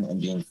done and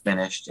being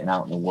finished and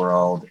out in the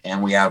world.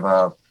 And we have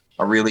a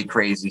really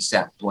crazy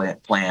set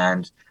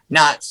planned.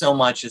 Not so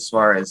much as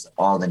far as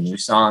all the new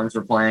songs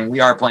we're playing.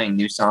 We are playing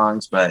new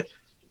songs, but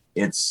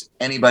it's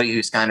anybody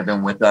who's kind of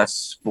been with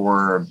us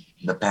for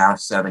the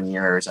past 7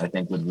 years, I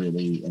think would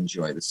really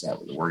enjoy the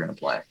set that we're going to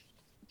play.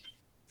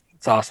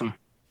 It's awesome.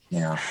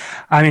 Yeah.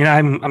 I mean,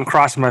 I'm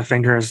crossing my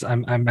fingers.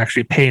 I'm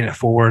actually paying it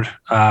forward.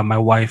 My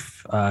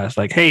wife is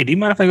like, "Hey, do you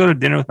mind if I go to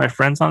dinner with my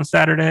friends on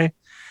Saturday?"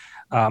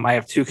 I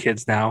have 2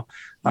 kids now.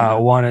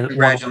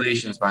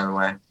 Congratulations, by the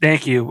way.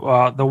 Thank you.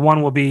 The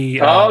one will be.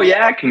 Oh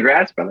yeah,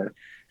 congrats, brother.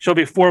 She'll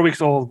be 4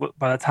 weeks old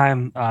by the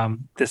time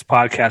this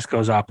podcast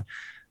goes up.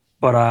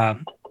 But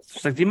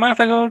she's like, "Do you mind if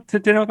I go to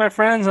dinner with my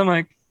friends?" I'm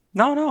like,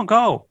 No,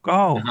 go.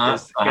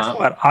 Guess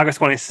what? August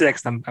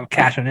 26th, I'm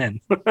cashing in.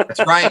 That's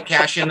right,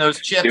 cash in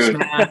those chips, Dude,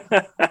 man.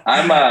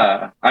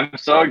 I'm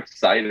so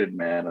excited,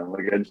 man. I'm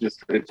like, it's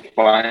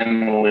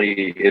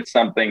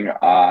something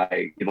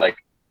I like.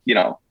 You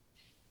know,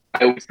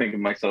 I always think of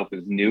myself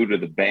as new to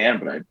the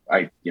band, but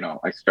I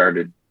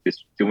started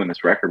doing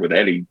this record with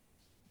Eddie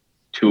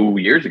 2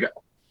 years ago.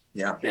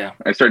 Yeah.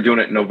 I started doing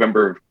it in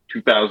November of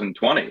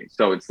 2020.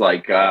 So it's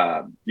like,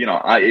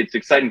 it's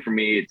exciting for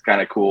me. It's kind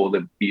of cool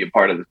to be a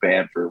part of this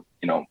band for,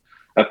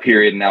 a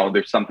period. Now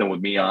there's something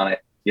with me on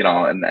it,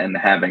 and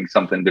having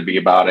something to be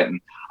about it.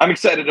 And I'm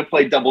excited to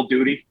play double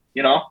duty.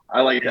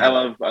 I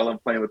love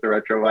playing with the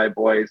Retro Vibe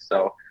boys.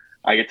 So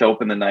I get to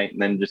open the night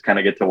and then just kind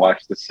of get to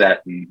watch the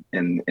set and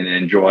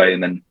enjoy.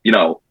 And then,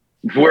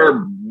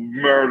 we're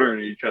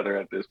murdering each other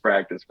at this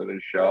practice for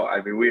this show.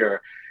 I mean, we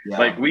are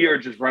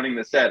just running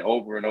the set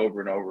over and over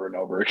and over and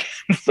over again.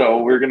 So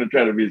we're going to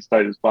try to be as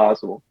tight as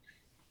possible.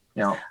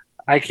 Yeah.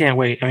 I can't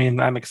wait. I mean,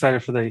 I'm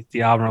excited for the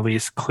album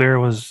release. Clear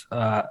was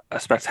a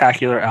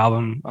spectacular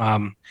album.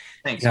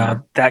 Thanks.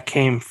 That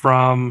came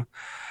from,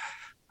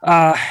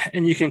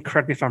 and you can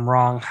correct me if I'm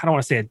wrong. I don't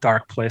want to say a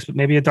dark place, but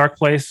maybe a dark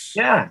place.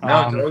 Yeah,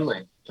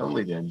 no,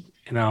 totally did.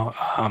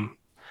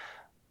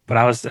 But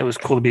it was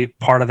cool to be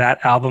part of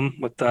that album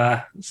with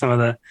some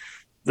of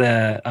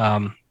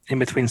the in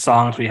between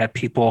songs. We had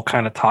people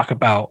kind of talk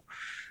about,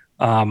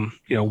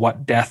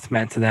 what death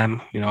meant to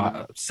them.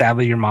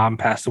 Sadly, your mom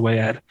passed away,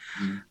 Ed.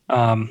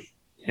 Mm-hmm.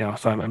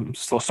 So I'm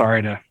still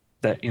sorry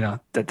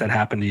that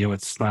happened to you.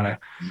 It's not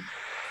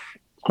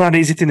an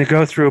easy thing to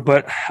go through,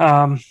 but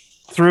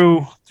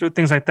through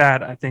things like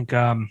that, I think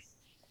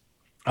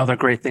other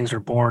great things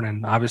are born,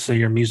 and obviously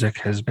your music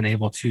has been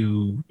able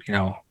to,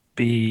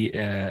 be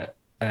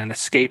an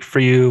escape for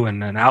you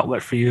and an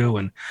outlet for you,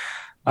 and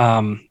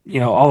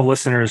all the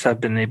listeners have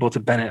been able to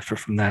benefit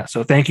from that.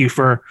 So thank you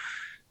for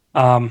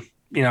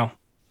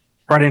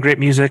writing great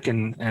music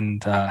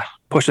and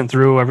pushing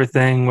through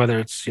everything, whether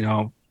it's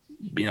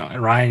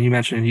and Ryan, you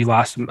mentioned you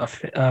lost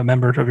a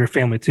member of your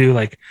family too.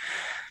 Like,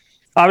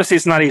 obviously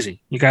it's not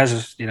easy. You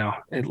guys,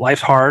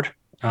 life's hard.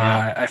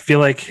 Yeah. I feel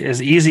like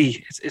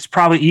it's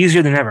probably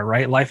easier than ever,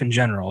 right? Life in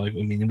general. I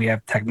mean, we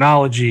have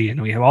technology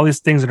and we have all these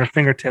things at our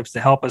fingertips to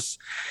help us.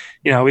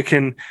 We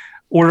can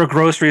order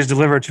groceries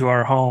delivered to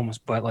our homes,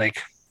 but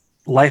like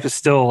life is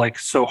still like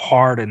so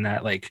hard in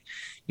that, like,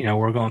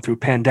 we're going through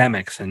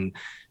pandemics and,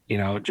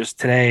 just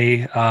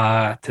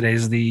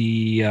today's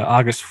the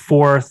August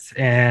 4th,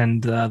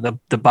 and the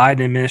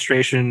Biden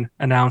administration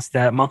announced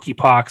that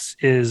monkeypox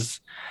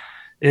is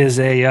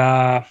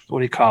a what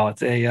do you call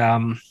it?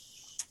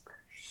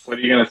 What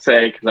are you gonna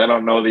say? Because I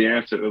don't know the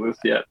answer to this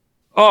yet.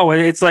 Oh,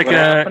 it's like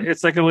What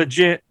it's like a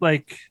legit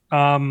like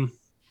a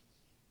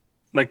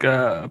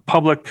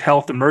public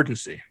health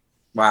emergency.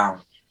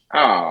 Wow.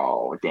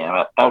 Oh, damn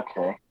it.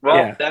 Okay. Well,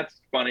 Yeah. That's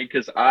funny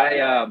because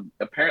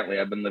apparently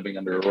I've been living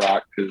under a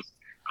rock because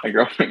my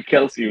girlfriend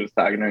Kelsey was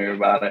talking to me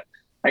about it.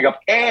 I go,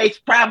 hey, it's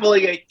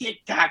probably a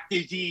TikTok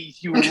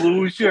disease, you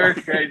loser.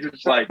 I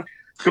just like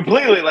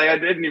completely I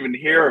didn't even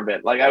hear of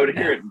it. Like I would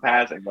hear it in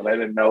passing, but I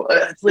didn't know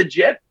it's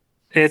legit.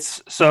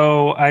 It's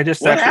so I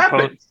just What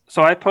actually happened?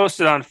 so I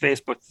posted on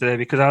Facebook today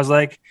because I was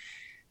like,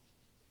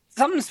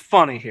 something's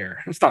funny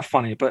here. It's not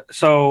funny, but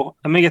so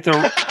let me get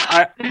the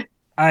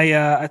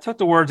I took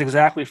the words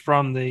exactly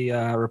from the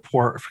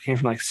report. It came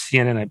from like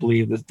CNN, I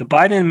believe. The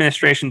Biden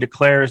administration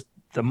declares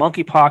the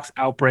monkeypox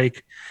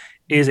outbreak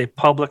is a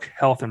public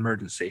health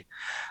emergency.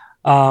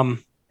 And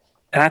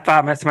I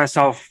thought to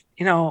myself,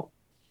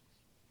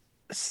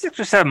 6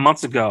 or 7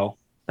 months ago,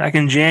 back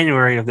in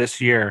January of this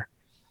year,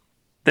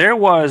 there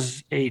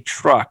was a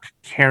truck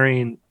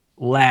carrying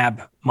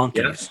lab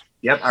monkeys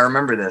Yep, I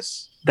remember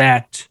this.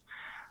 that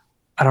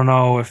I don't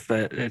know if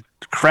it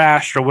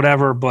crashed or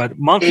whatever, but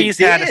monkeys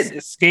had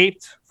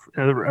escaped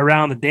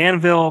around the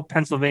Danville,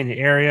 Pennsylvania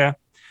area.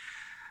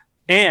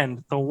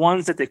 And the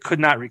ones that they could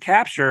not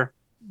recapture,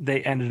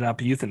 they ended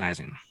up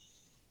euthanizing.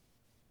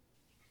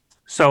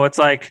 So it's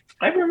like...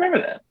 I remember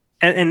that.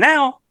 And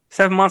now,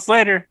 7 months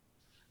later,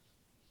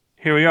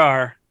 here we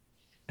are,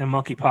 and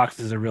monkeypox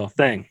is a real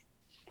thing.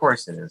 Of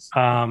course it is.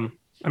 I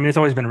mean, it's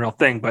always been a real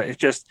thing, but it's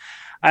just...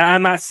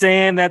 I'm not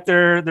saying that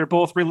they're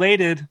both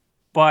related,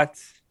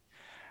 but...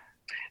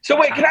 So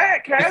wait, can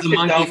I ask a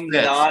dumb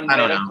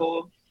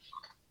non-medical?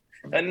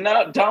 And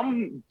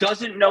dumb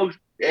doesn't know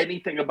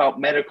anything about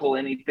medical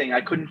anything. I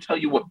couldn't tell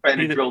you what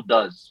Benadryl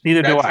does.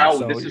 Neither do I.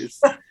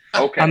 So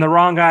okay. I'm the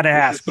wrong guy to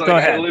ask. But go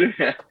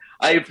ahead.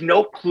 I have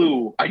no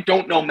clue. I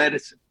don't know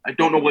medicine. I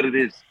don't know what it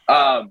is.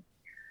 So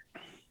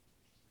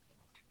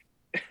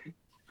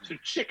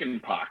chicken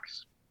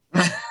pox,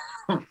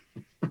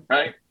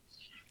 right?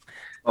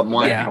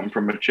 Come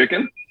from a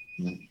chicken.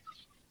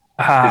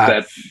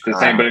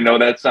 Does anybody know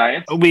that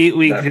science?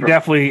 We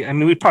definitely. I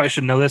mean, we probably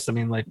should know this. I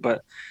mean,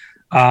 but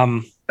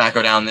not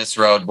go down this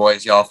road,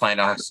 boys. Y'all find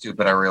out how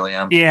stupid I really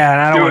am. Yeah,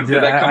 and I don't want to do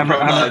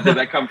that. Did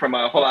that come from?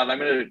 Hold on, I'm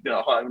gonna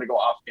go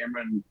off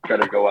camera and try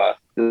to go.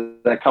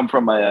 Did that come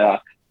from my?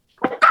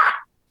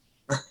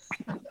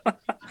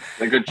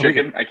 A good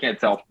chicken. I can't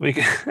tell.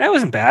 That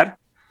wasn't bad.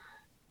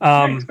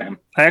 Thanks, man.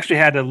 I actually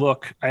had to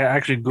look. I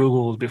actually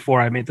Googled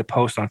before I made the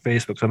post on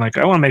Facebook. So I'm like,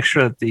 I want to make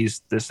sure that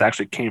this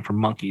actually came from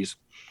monkeys.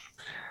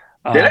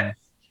 Did it?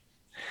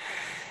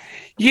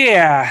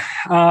 Yeah.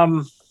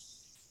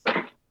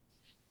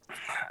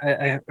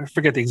 I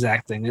forget the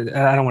exact thing.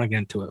 I don't want to get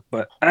into it,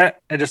 but I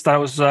just thought it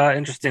was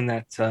interesting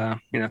that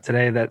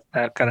today that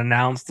got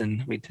announced,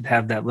 and we did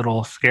have that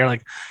little scare.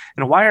 Like,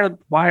 why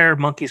are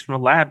monkeys from the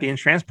lab being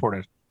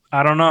transported?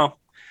 I don't know.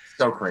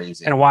 So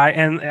crazy. And why?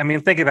 And I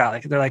mean, think about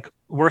it. They're like,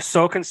 we're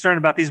so concerned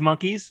about these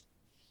monkeys,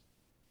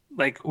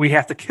 like we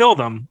have to kill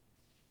them,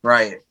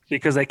 right?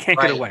 Because they can't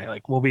get away.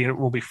 Like we'll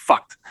be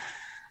fucked.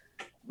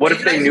 What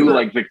if they knew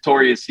like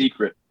Victoria's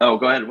Secret? Oh,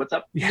 go ahead. What's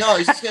up? No, I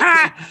was just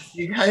gonna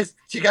say,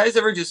 do you guys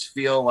ever just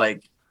feel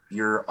like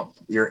you're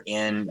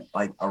in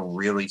like a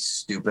really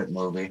stupid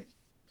movie?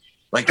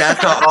 Like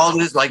that's all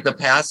this, like the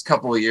past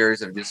couple of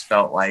years have just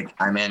felt like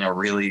I'm in a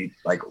really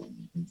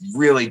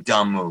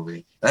dumb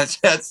movie.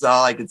 That's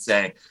all I could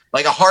say.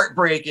 Like a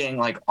heartbreaking,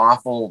 like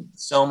awful,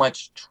 so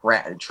much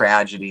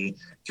tragedy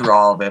through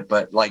all of it,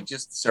 but like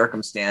just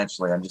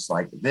circumstantially, I'm just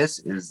like, this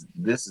is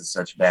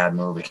such a bad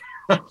movie.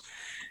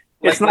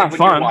 It's not when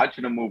fun. You're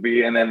watching a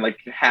movie and then like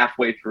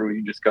halfway through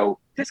you just go,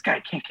 this guy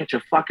can't catch a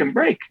fucking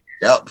break.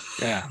 Yep.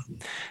 Yeah.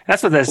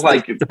 That's what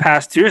the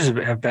past 2 years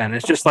have been.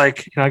 It's just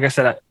like, like I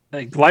said,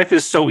 like life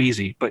is so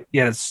easy, but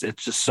yet it's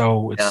just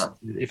so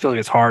I feel like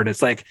it's hard.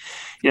 It's like,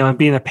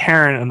 being a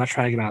parent, I'm not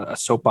trying to get on a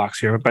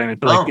soapbox here, but being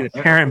a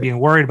parent and being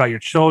worried about your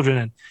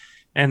children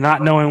and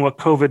not knowing what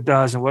COVID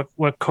does and what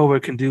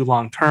COVID can do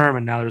long term.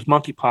 And now there's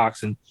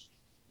monkeypox. And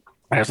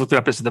I just looked it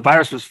up. The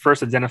virus was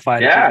first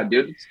identified. Yeah,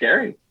 dude, it's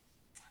scary.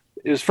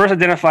 It was first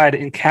identified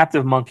in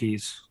captive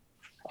monkeys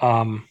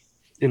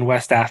in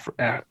West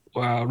Africa,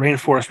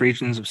 rainforest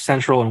regions of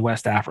Central and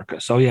West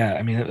Africa. So, yeah,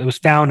 I mean, it was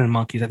found in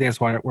monkeys. I think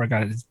that's where it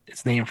got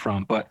its name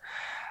from. But,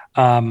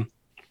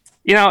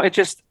 it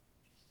just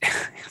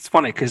it's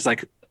funny because,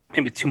 like,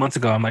 maybe 2 months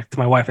ago, I'm like to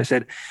my wife, I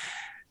said,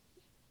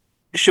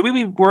 should we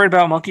be worried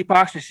about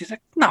monkeypox? And she's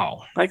like,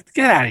 no, like,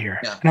 get out of here.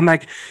 Yeah. And I'm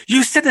like,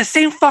 you said the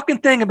same fucking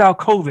thing about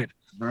COVID.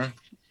 Mm-hmm.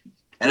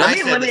 And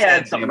let me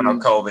add something about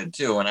COVID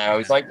too, and I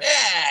was like,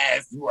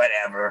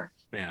 whatever.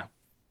 Yeah.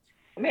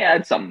 Let me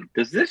add something.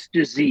 Does this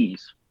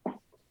disease?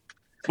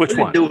 Which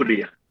one? Do to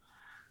you?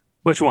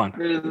 Which one?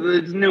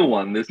 This new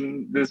one. This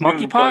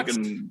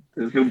monkeypox.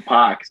 This new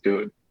pox,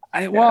 dude.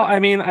 I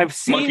mean, I've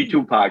seen monkey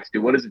 2 pox,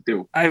 dude. What does it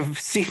do? I've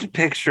seen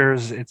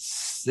pictures.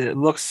 It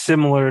looks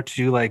similar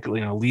to like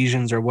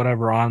lesions or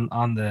whatever on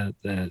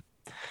the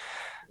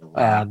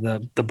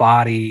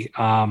body.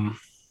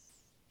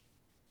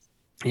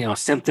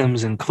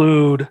 Symptoms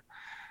include,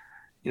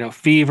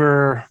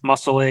 fever,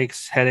 muscle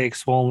aches, headaches,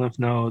 swollen lymph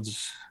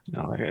nodes.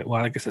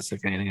 I guess it's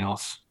like anything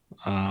else.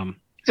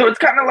 So it's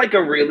kind of like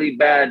a really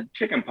bad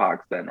chicken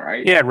pox then,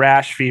 right? Yeah,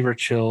 rash, fever,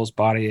 chills,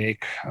 body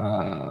ache.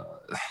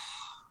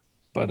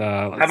 But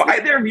have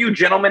either of you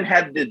gentlemen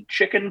had the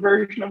chicken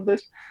version of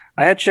this?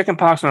 I had chicken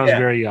pox when I was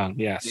very young.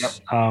 Yes. Yep.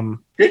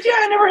 Did you?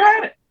 I never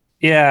had it.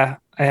 Yeah,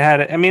 I had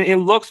it. I mean, it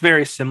looks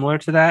very similar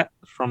to that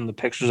from the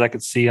pictures I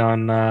could see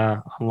on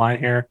online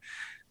here.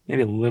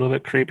 Maybe a little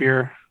bit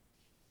creepier.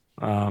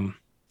 Then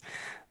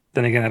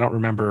again, I don't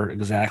remember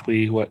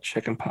exactly what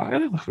chicken pox.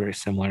 It looks very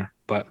similar,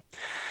 but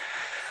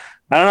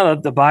I don't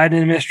know. The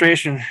Biden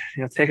administration,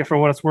 take it for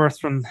what it's worth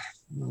from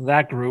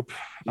that group.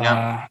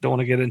 Yeah. Don't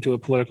want to get into a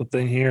political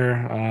thing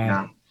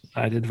here.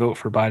 I did vote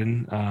for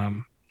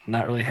Biden.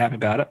 Not really happy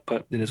about it,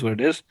 but it is what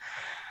it is.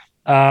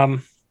 But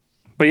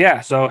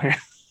yeah, so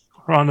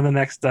we're on to the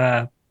next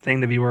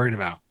thing to be worried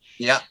about.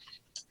 Yeah.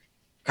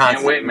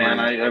 Can't wait, man.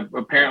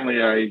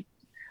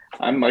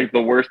 I'm like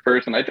the worst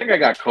person. I think I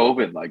got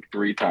COVID like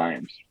 3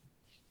 times.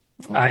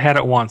 I had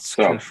it once,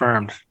 So-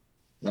 confirmed.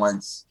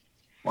 Once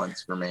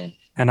for me.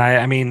 And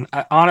I mean,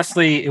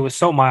 honestly, it was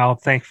so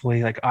mild,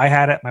 thankfully. Like, I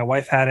had it, my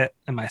wife had it,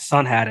 and my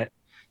son had it.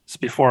 It's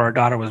before our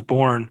daughter was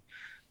born.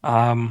 We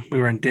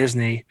were in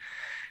Disney,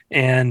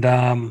 and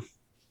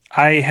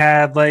I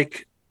had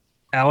like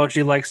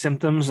allergy-like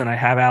symptoms, and I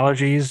have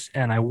allergies,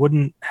 and I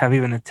wouldn't have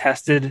even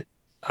tested.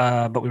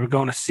 But we were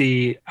going to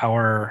see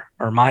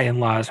my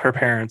in-laws, her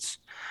parents.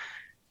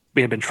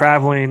 We had been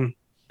traveling.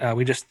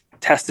 We just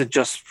tested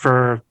just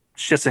for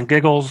shits and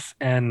giggles,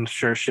 and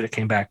sure shit, it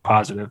came back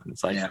positive. And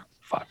it's like,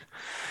 fuck.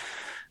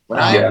 When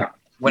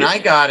I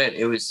got it,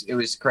 it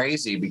was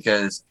crazy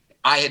because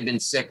I had been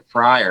sick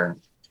prior,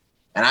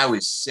 and I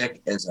was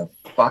sick as a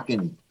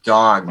fucking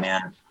dog,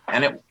 man.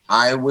 And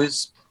I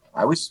was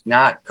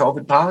not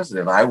COVID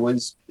positive. It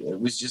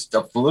was just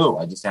a flu.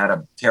 I just had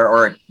a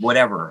or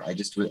whatever. I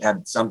just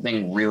had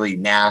something really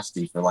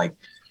nasty for like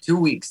 2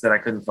 weeks that I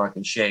couldn't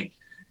fucking shake.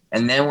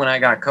 And then when I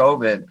got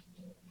COVID,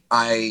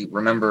 I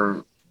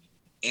remember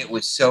it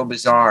was so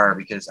bizarre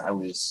because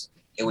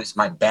it was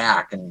my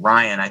back. And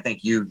Ryan, I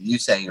think you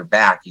say your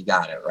back, you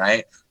got it,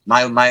 right?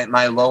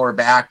 My lower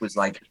back was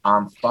like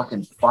on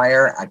fucking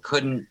fire. I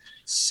couldn't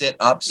sit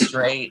up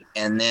straight.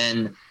 And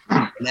then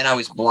I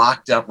was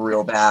blocked up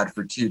real bad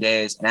for 2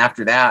 days. And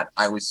after that,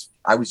 I was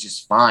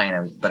just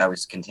fine. But I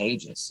was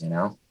contagious, you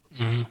know?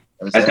 Mm-hmm.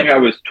 I think I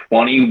was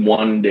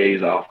 21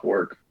 days off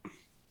work.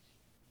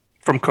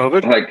 From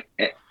COVID? Like,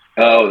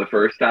 the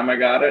first time I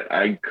got it,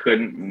 I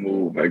couldn't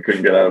move. I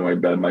couldn't get out of my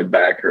bed. My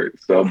back hurt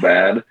so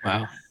bad.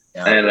 Wow.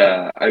 Yeah.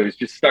 And I was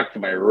just stuck to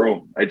my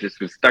room. I just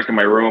was stuck in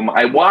my room.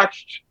 I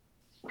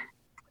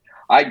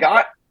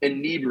got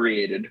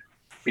inebriated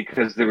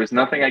because there was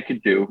nothing I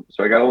could do.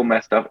 So I got a little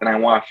messed up, and I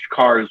watched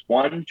Cars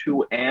 1,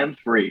 2, and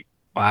 3.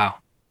 Wow.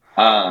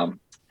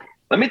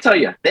 Let me tell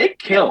you, they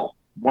kill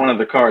one of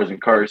the cars in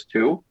Cars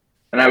 2.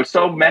 And I was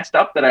so messed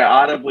up that I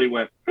audibly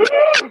went, Dude,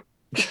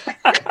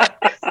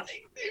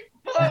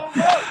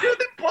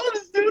 they blow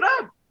this dude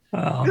up.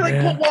 Oh, They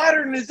man. put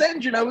water in his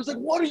engine. I was like,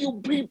 what are you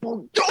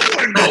people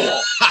doing?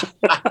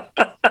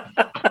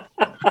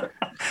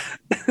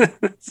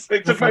 They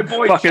took my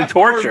boy fucking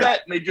torture.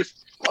 Corvette, and they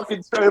just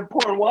fucking started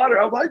pouring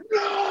water. I'm like,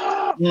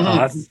 no.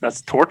 Oh,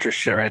 that's torture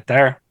shit right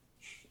there.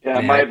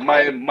 Yeah,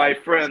 Man. my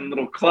friend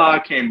Little Claw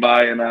came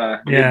by and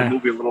made the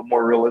movie a little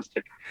more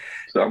realistic.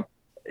 So,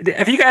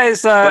 have you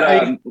guys?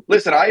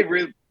 listen, I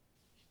really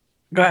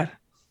Go ahead.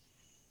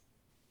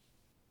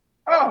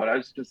 Oh, I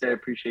was just gonna say I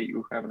appreciate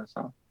you having us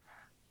on.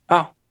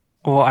 Oh,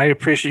 well, I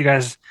appreciate you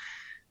guys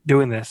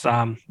doing this.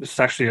 This is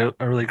actually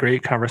a really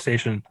great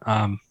conversation.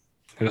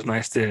 It was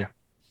nice to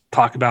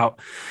talk about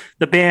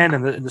the band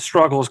and the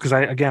struggles because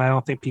I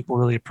don't think people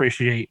really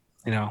appreciate.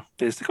 You know,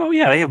 they just think, oh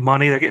yeah, they have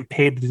money, they're getting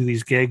paid to do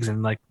these gigs,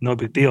 and like no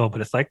big deal.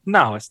 But it's like,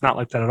 no, it's not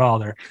like that at all.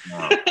 They're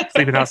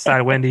sleeping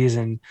outside Wendy's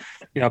and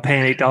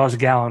paying $8 a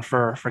gallon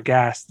for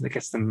gas that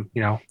gets them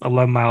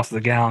 11 miles to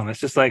the gallon. It's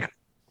just like.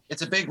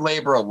 It's a big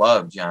labor of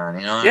love, John.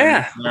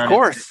 Yeah, of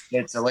course.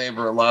 It's a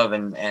labor of love,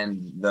 and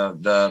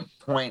the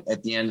point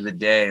at the end of the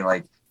day,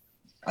 like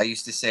I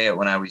used to say it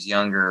when I was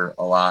younger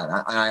a lot.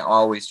 I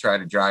always try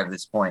to drive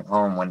this point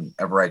home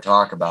whenever I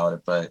talk about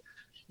it. But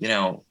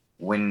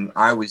when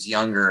I was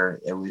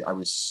younger, I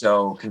was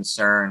so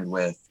concerned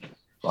with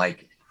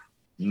like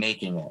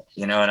making it.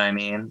 You know what I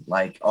mean?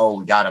 Like,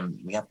 oh,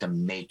 we have to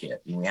make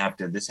it,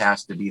 and this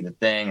has to be the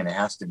thing, and it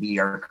has to be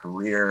our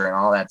career and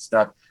all that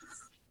stuff,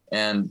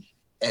 and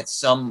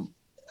it's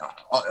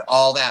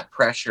all that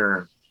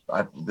pressure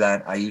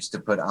that I used to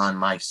put on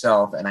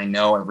myself, and I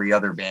know every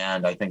other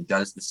band I think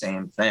does the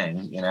same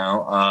thing.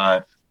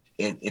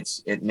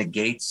 It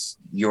negates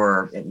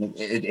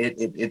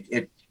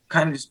it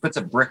kind of just puts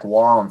a brick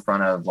wall in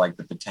front of like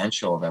the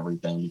potential of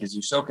everything because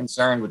you're so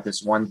concerned with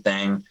this one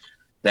thing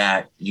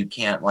that you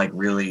can't like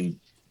really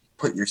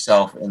put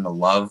yourself in the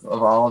love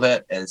of all of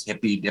it, as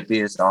hippy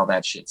dippy as all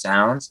that shit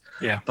sounds.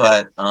 Yeah.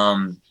 But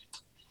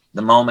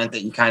the moment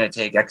that you kind of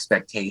take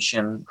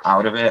expectation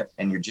out of it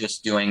and you're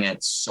just doing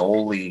it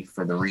solely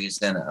for the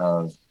reason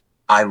of,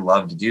 I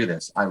love to do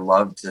this. I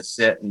love to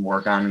sit and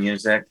work on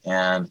music,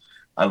 and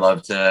I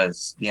love to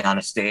be on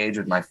a stage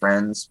with my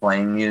friends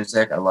playing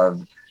music. I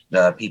love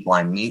the people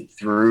I meet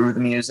through the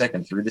music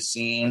and through the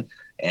scene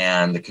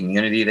and the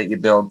community that you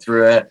build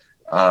through it.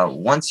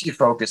 Once you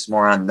focus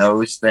more on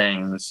those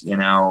things,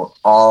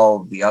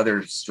 all the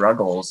other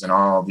struggles and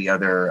all the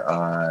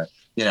other,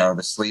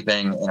 the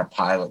sleeping in a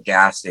pilot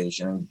gas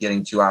station and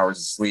getting 2 hours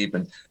of sleep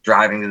and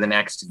driving to the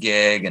next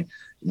gig and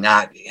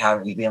not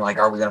being like,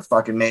 are we going to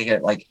fucking make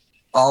it? Like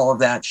all of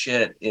that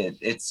shit.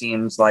 It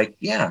seems like,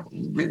 yeah,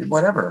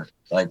 whatever.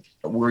 Like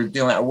we're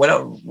doing, what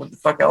the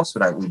fuck else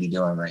would we be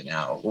doing right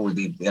now? Would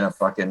we be in a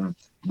fucking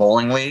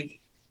bowling league?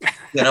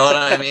 You know what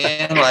I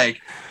mean?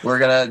 Like we're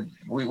gonna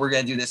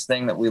do this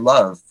thing that we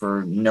love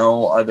for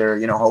no other,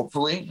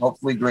 hopefully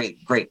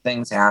great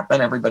things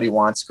happen. Everybody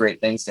wants great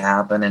things to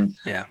happen and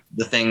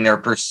the thing they're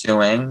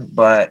pursuing.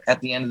 But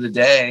at the end of the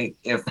day,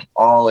 if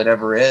all it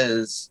ever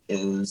is,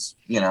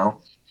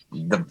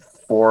 the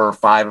 4 or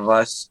 5 of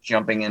us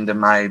jumping into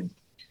my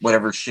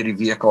whatever shitty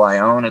vehicle I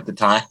own at the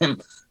time,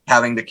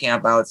 having to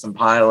camp out some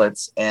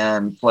pilots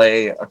and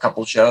play a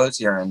couple shows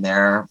here and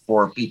there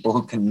for people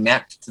who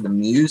connect to the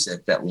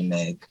music that we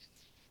make.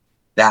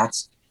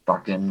 That's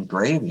fucking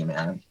gravy,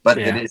 man. But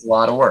it is a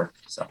lot of work.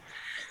 So,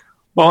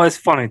 well, it's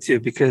funny too,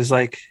 because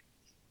like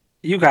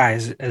you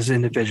guys as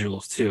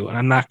individuals too, and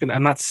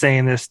I'm not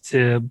saying this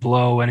to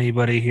blow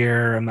anybody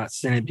here. I'm not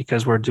saying it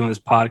because we're doing this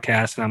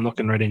podcast and I'm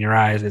looking right in your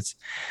eyes.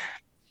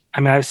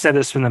 I've said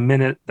this from the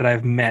minute that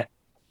I've met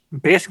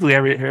basically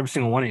every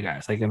single one of you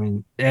guys. Like, I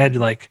mean, Ed,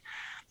 like,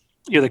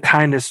 you're the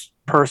kindest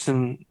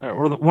person,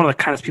 or one of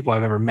the kindest people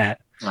I've ever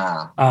met.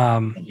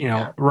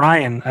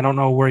 Ryan, I don't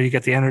know where you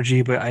get the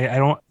energy, but I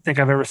don't think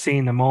I've ever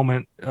seen a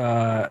moment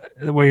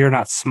where you're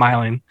not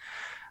smiling.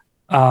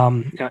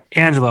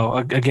 Angelo,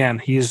 again,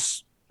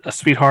 he's a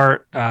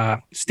sweetheart.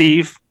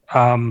 Steve,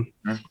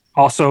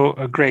 also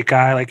a great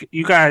guy. Like,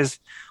 you guys,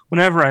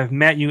 whenever I've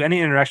met you,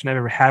 any interaction I've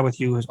ever had with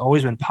you has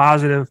always been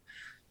positive,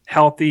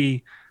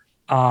 healthy,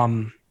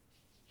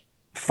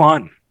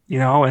 fun,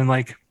 and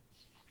like,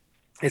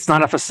 it's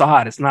not a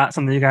facade. It's not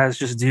something you guys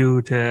just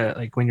do to,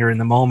 like, when you're in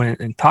the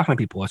moment and talking to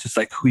people. It's just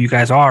like who you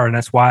guys are. And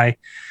that's why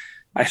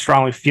I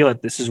strongly feel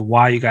that this is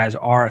why you guys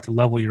are at the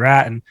level you're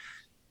at. And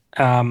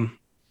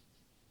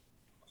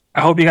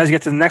I hope you guys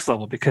get to the next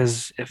level,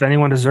 because if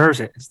anyone deserves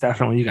it, it's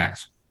definitely you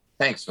guys.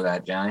 Thanks for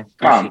that, Johnny.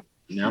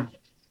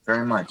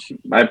 Very much.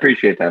 I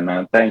appreciate that,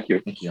 man. Thank you.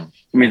 Thank you.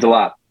 It means a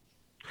lot.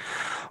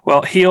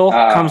 Well, Heel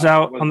comes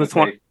out on the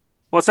 20th.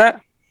 What's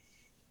that?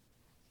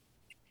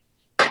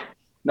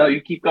 No, you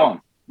keep going.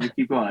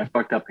 I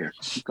fucked up here.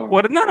 Keep going.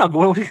 What? No. What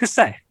were you gonna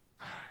say?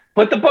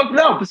 Put the book.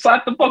 No,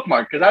 slap the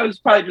bookmark, because I was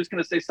probably just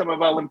gonna say something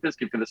about Limp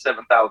Bizkit for the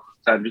 7,000th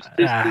time.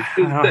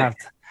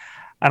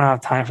 I don't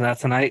have time for that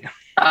tonight.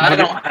 I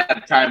don't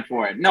have time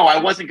for it. No,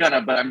 I wasn't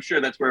gonna, but I'm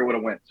sure that's where it would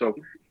have went. So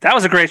that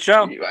was a great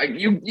show.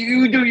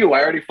 You do you.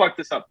 I already fucked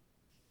this up.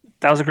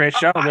 That was a great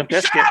show. Limp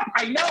Bizkit.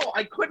 I know.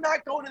 I could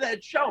not go to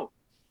that show.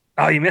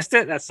 Oh, you missed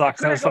it? That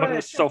sucks. That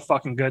was so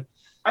fucking good.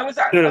 I was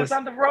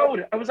on the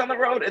road.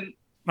 And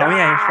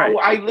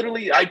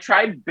I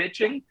tried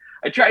bitching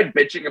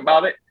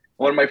about it.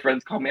 One of my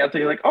friends called me out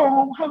there, like,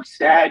 "Oh, how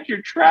sad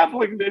you're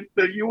traveling to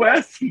the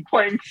U.S. and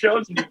playing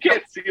shows and you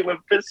can't see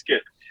Limp Bizkit."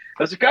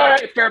 I was like, "All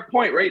right, fair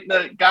point. Right,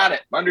 got it,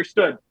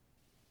 understood."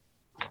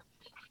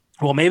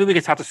 Well, maybe we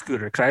could talk to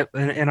Scooter, because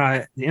in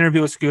the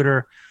interview with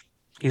Scooter,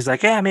 he's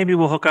like, "Yeah, maybe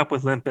we'll hook up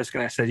with Limp Bizkit."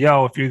 And I said,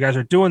 "Yo, if you guys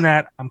are doing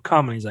that, I'm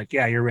coming." He's like,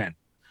 "Yeah, you're in."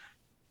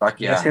 Fuck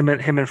yeah. Yes, him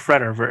and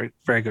Fred are very,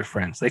 very good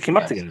friends. They came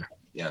up together.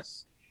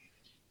 Yes.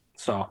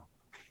 So,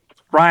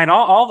 Ryan,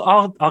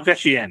 I'll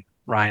get you in.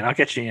 Ryan, I'll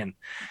get you in.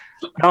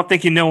 I don't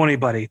think you know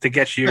anybody to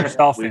get you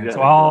yourself in,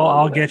 so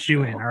I'll get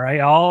you in. All right,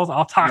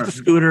 I'll talk to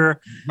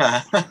Scooter.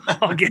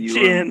 I'll get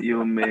you in.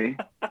 You and me.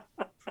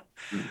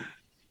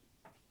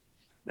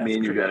 Me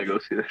and you gotta go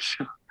see this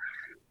show.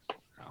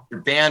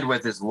 Your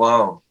bandwidth is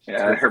low.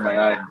 Yeah, I hurt my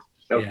eye.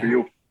 That was for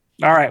you.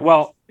 All right.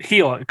 Well,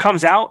 Heel, it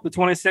comes out the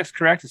 26th,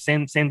 correct? The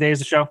same day as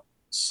the show.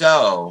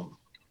 So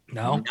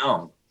no.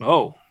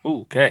 Oh,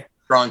 okay.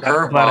 Throwing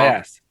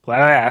curveballs.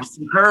 Glad I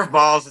asked.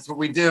 Curveballs. That's what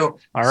we do.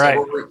 All right.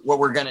 So what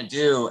we're gonna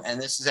do, and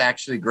this is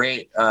actually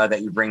great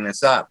that you bring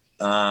this up.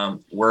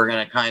 We're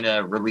gonna kind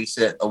of release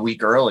it a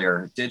week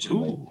earlier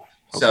digitally. Ooh,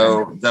 okay.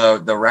 So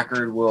the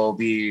record will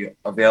be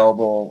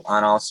available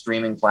on all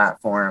streaming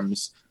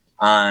platforms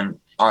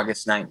on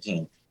August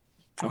 19th.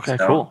 Okay,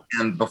 cool.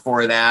 And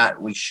before that,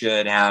 we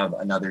should have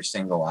another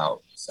single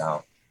out.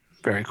 So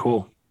very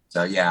cool.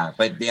 So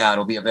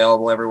it'll be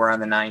available everywhere on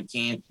the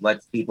 19th. Let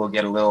people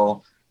get a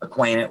little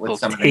acquainted with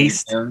some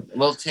taste. of the tunes. A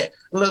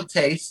little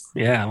taste.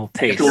 Yeah, a little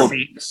taste.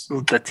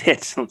 The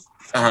tits. The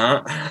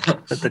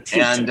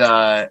tits.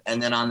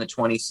 And then on the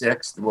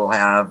 26th, we'll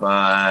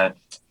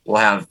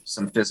have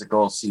some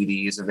physical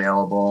CDs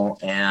available,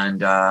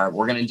 and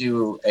we're gonna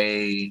do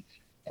a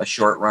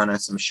short run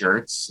of some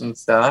shirts and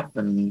stuff,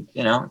 and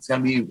it's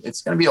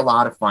gonna be a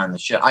lot of fun. The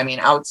show, I mean,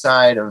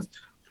 outside of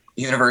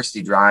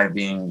University Drive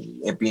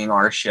being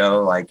our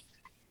show, like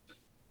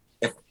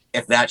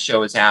if that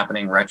show is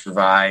happening,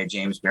 Retrovi,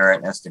 James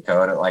Barrett, Nest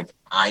Dakota, like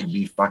I'd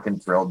be fucking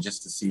thrilled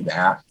just to see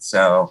that.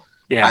 So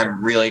yeah,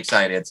 I'm really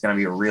excited. It's gonna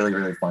be a really,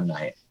 really fun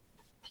night.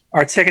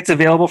 Are tickets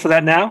available for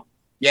that now?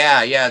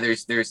 Yeah.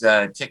 There's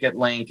a ticket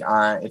link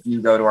if you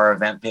go to our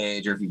event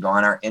page, or if you go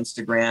on our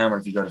Instagram, or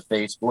if you go to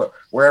Facebook,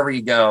 wherever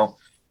you go,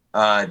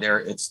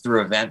 it's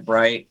through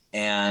Eventbrite,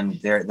 and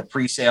the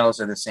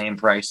pre-sales are the same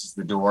price as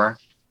the door.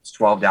 It's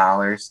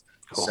 $12.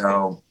 Cool.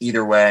 So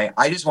either way,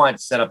 I just wanted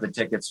to set up the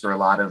tickets for a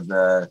lot of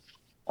the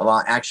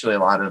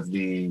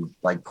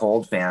like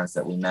cold fans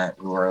that we met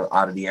who are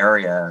out of the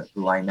area,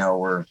 who I know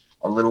were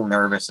a little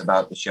nervous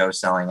about the show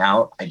selling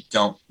out. I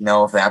don't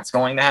know if that's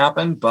going to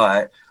happen,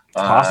 but it's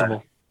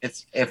possible.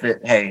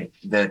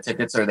 The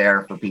tickets are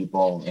there for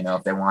people,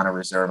 if they want to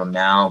reserve them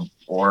now,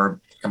 or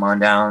come on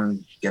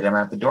down, get them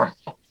at the door.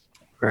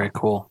 Very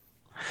cool.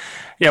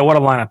 Yeah, what a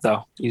lineup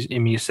though.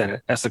 You said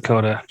it. Nest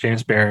Dakota,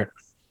 James Barrett,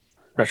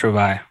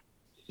 Retrovi,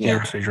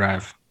 University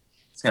Drive.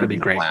 It's gonna be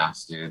great.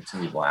 blast, dude. It's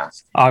gonna be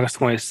blast. August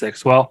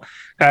 26th. Well,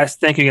 guys,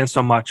 thank you again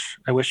so much.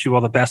 I wish you all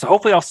the best.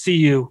 Hopefully, I'll see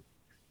you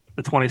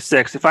the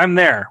 26th. If I'm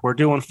there, we're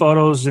doing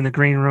photos in the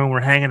green room.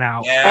 We're hanging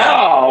out. Yeah.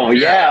 Oh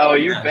yeah. Oh,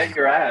 you bet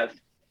your ass.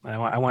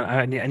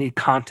 I need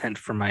content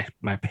for my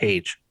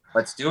page.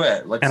 Let's do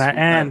it.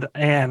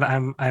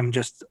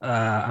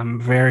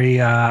 I'm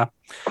very I'm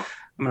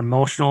an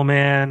emotional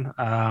man.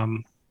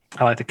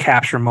 I like to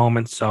capture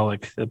moments, so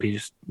like it'll be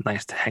just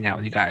nice to hang out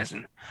with you guys.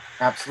 And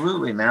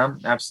absolutely, man.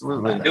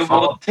 Absolutely. Dude,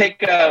 we'll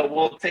take a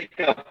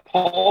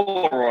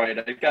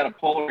Polaroid. I got a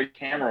Polaroid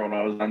camera when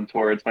I was on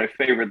tour. It's my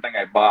favorite thing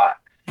I bought.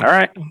 all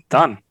right,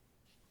 done.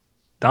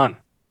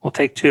 We'll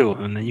take two,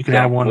 and then you can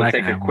have one. We'll I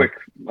take can a have quick,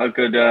 a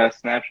good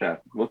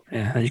snapshot.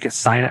 yeah, and you can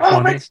sign it Oh,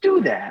 for me. let's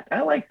do that.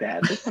 I like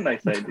that. That's a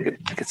nice idea.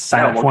 You can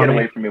sign it Won't for get me.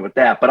 away from me with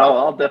that, but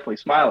I'll definitely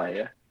smile at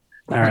you.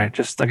 All right,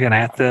 just again,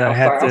 I'll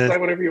say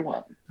whatever you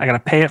want. I got to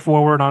pay it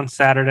forward on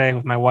Saturday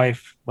with my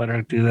wife. Let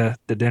her do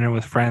the dinner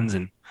with friends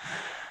and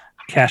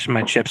cashing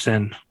my chips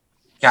in.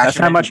 That's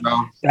how much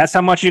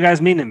you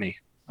guys mean to me.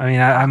 I mean,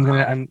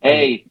 I'm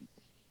serious.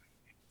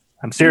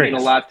 You mean a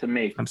lot to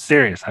me. I'm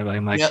serious.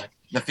 I'm like, yeah,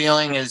 the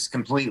feeling is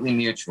completely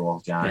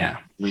mutual, John. Yeah,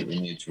 completely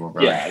mutual,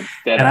 bro. Yeah, it's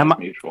dead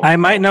mutual. I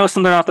might know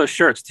something about those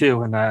shirts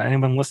too. And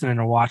anyone listening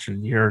or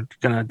watching, you're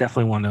gonna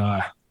definitely want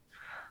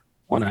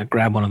to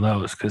grab one of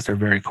those because they're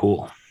very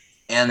cool.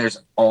 And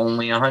there's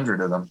only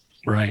 100 of them.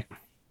 Right.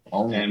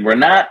 Only. And we're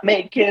not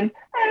making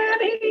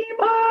any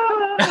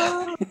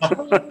more.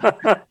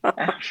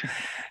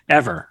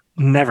 Ever.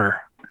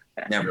 Never.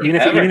 Never. Even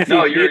if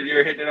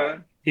you're hitting it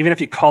on. Even if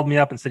you called me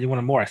up and said you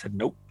wanted more, I said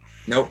nope.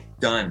 Nope.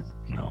 Done.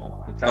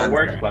 No. That's how it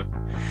works, bud.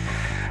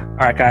 All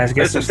right, guys.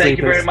 Get some Listen, thank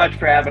sleep. you very much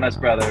for having us,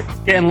 brother.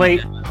 Getting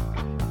late.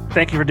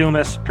 Thank you for doing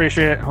this.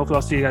 Appreciate it. Hopefully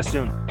I'll see you guys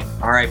soon.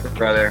 All right,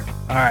 brother.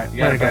 All right. You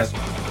got Later, it, guys.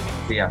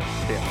 See ya.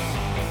 See ya.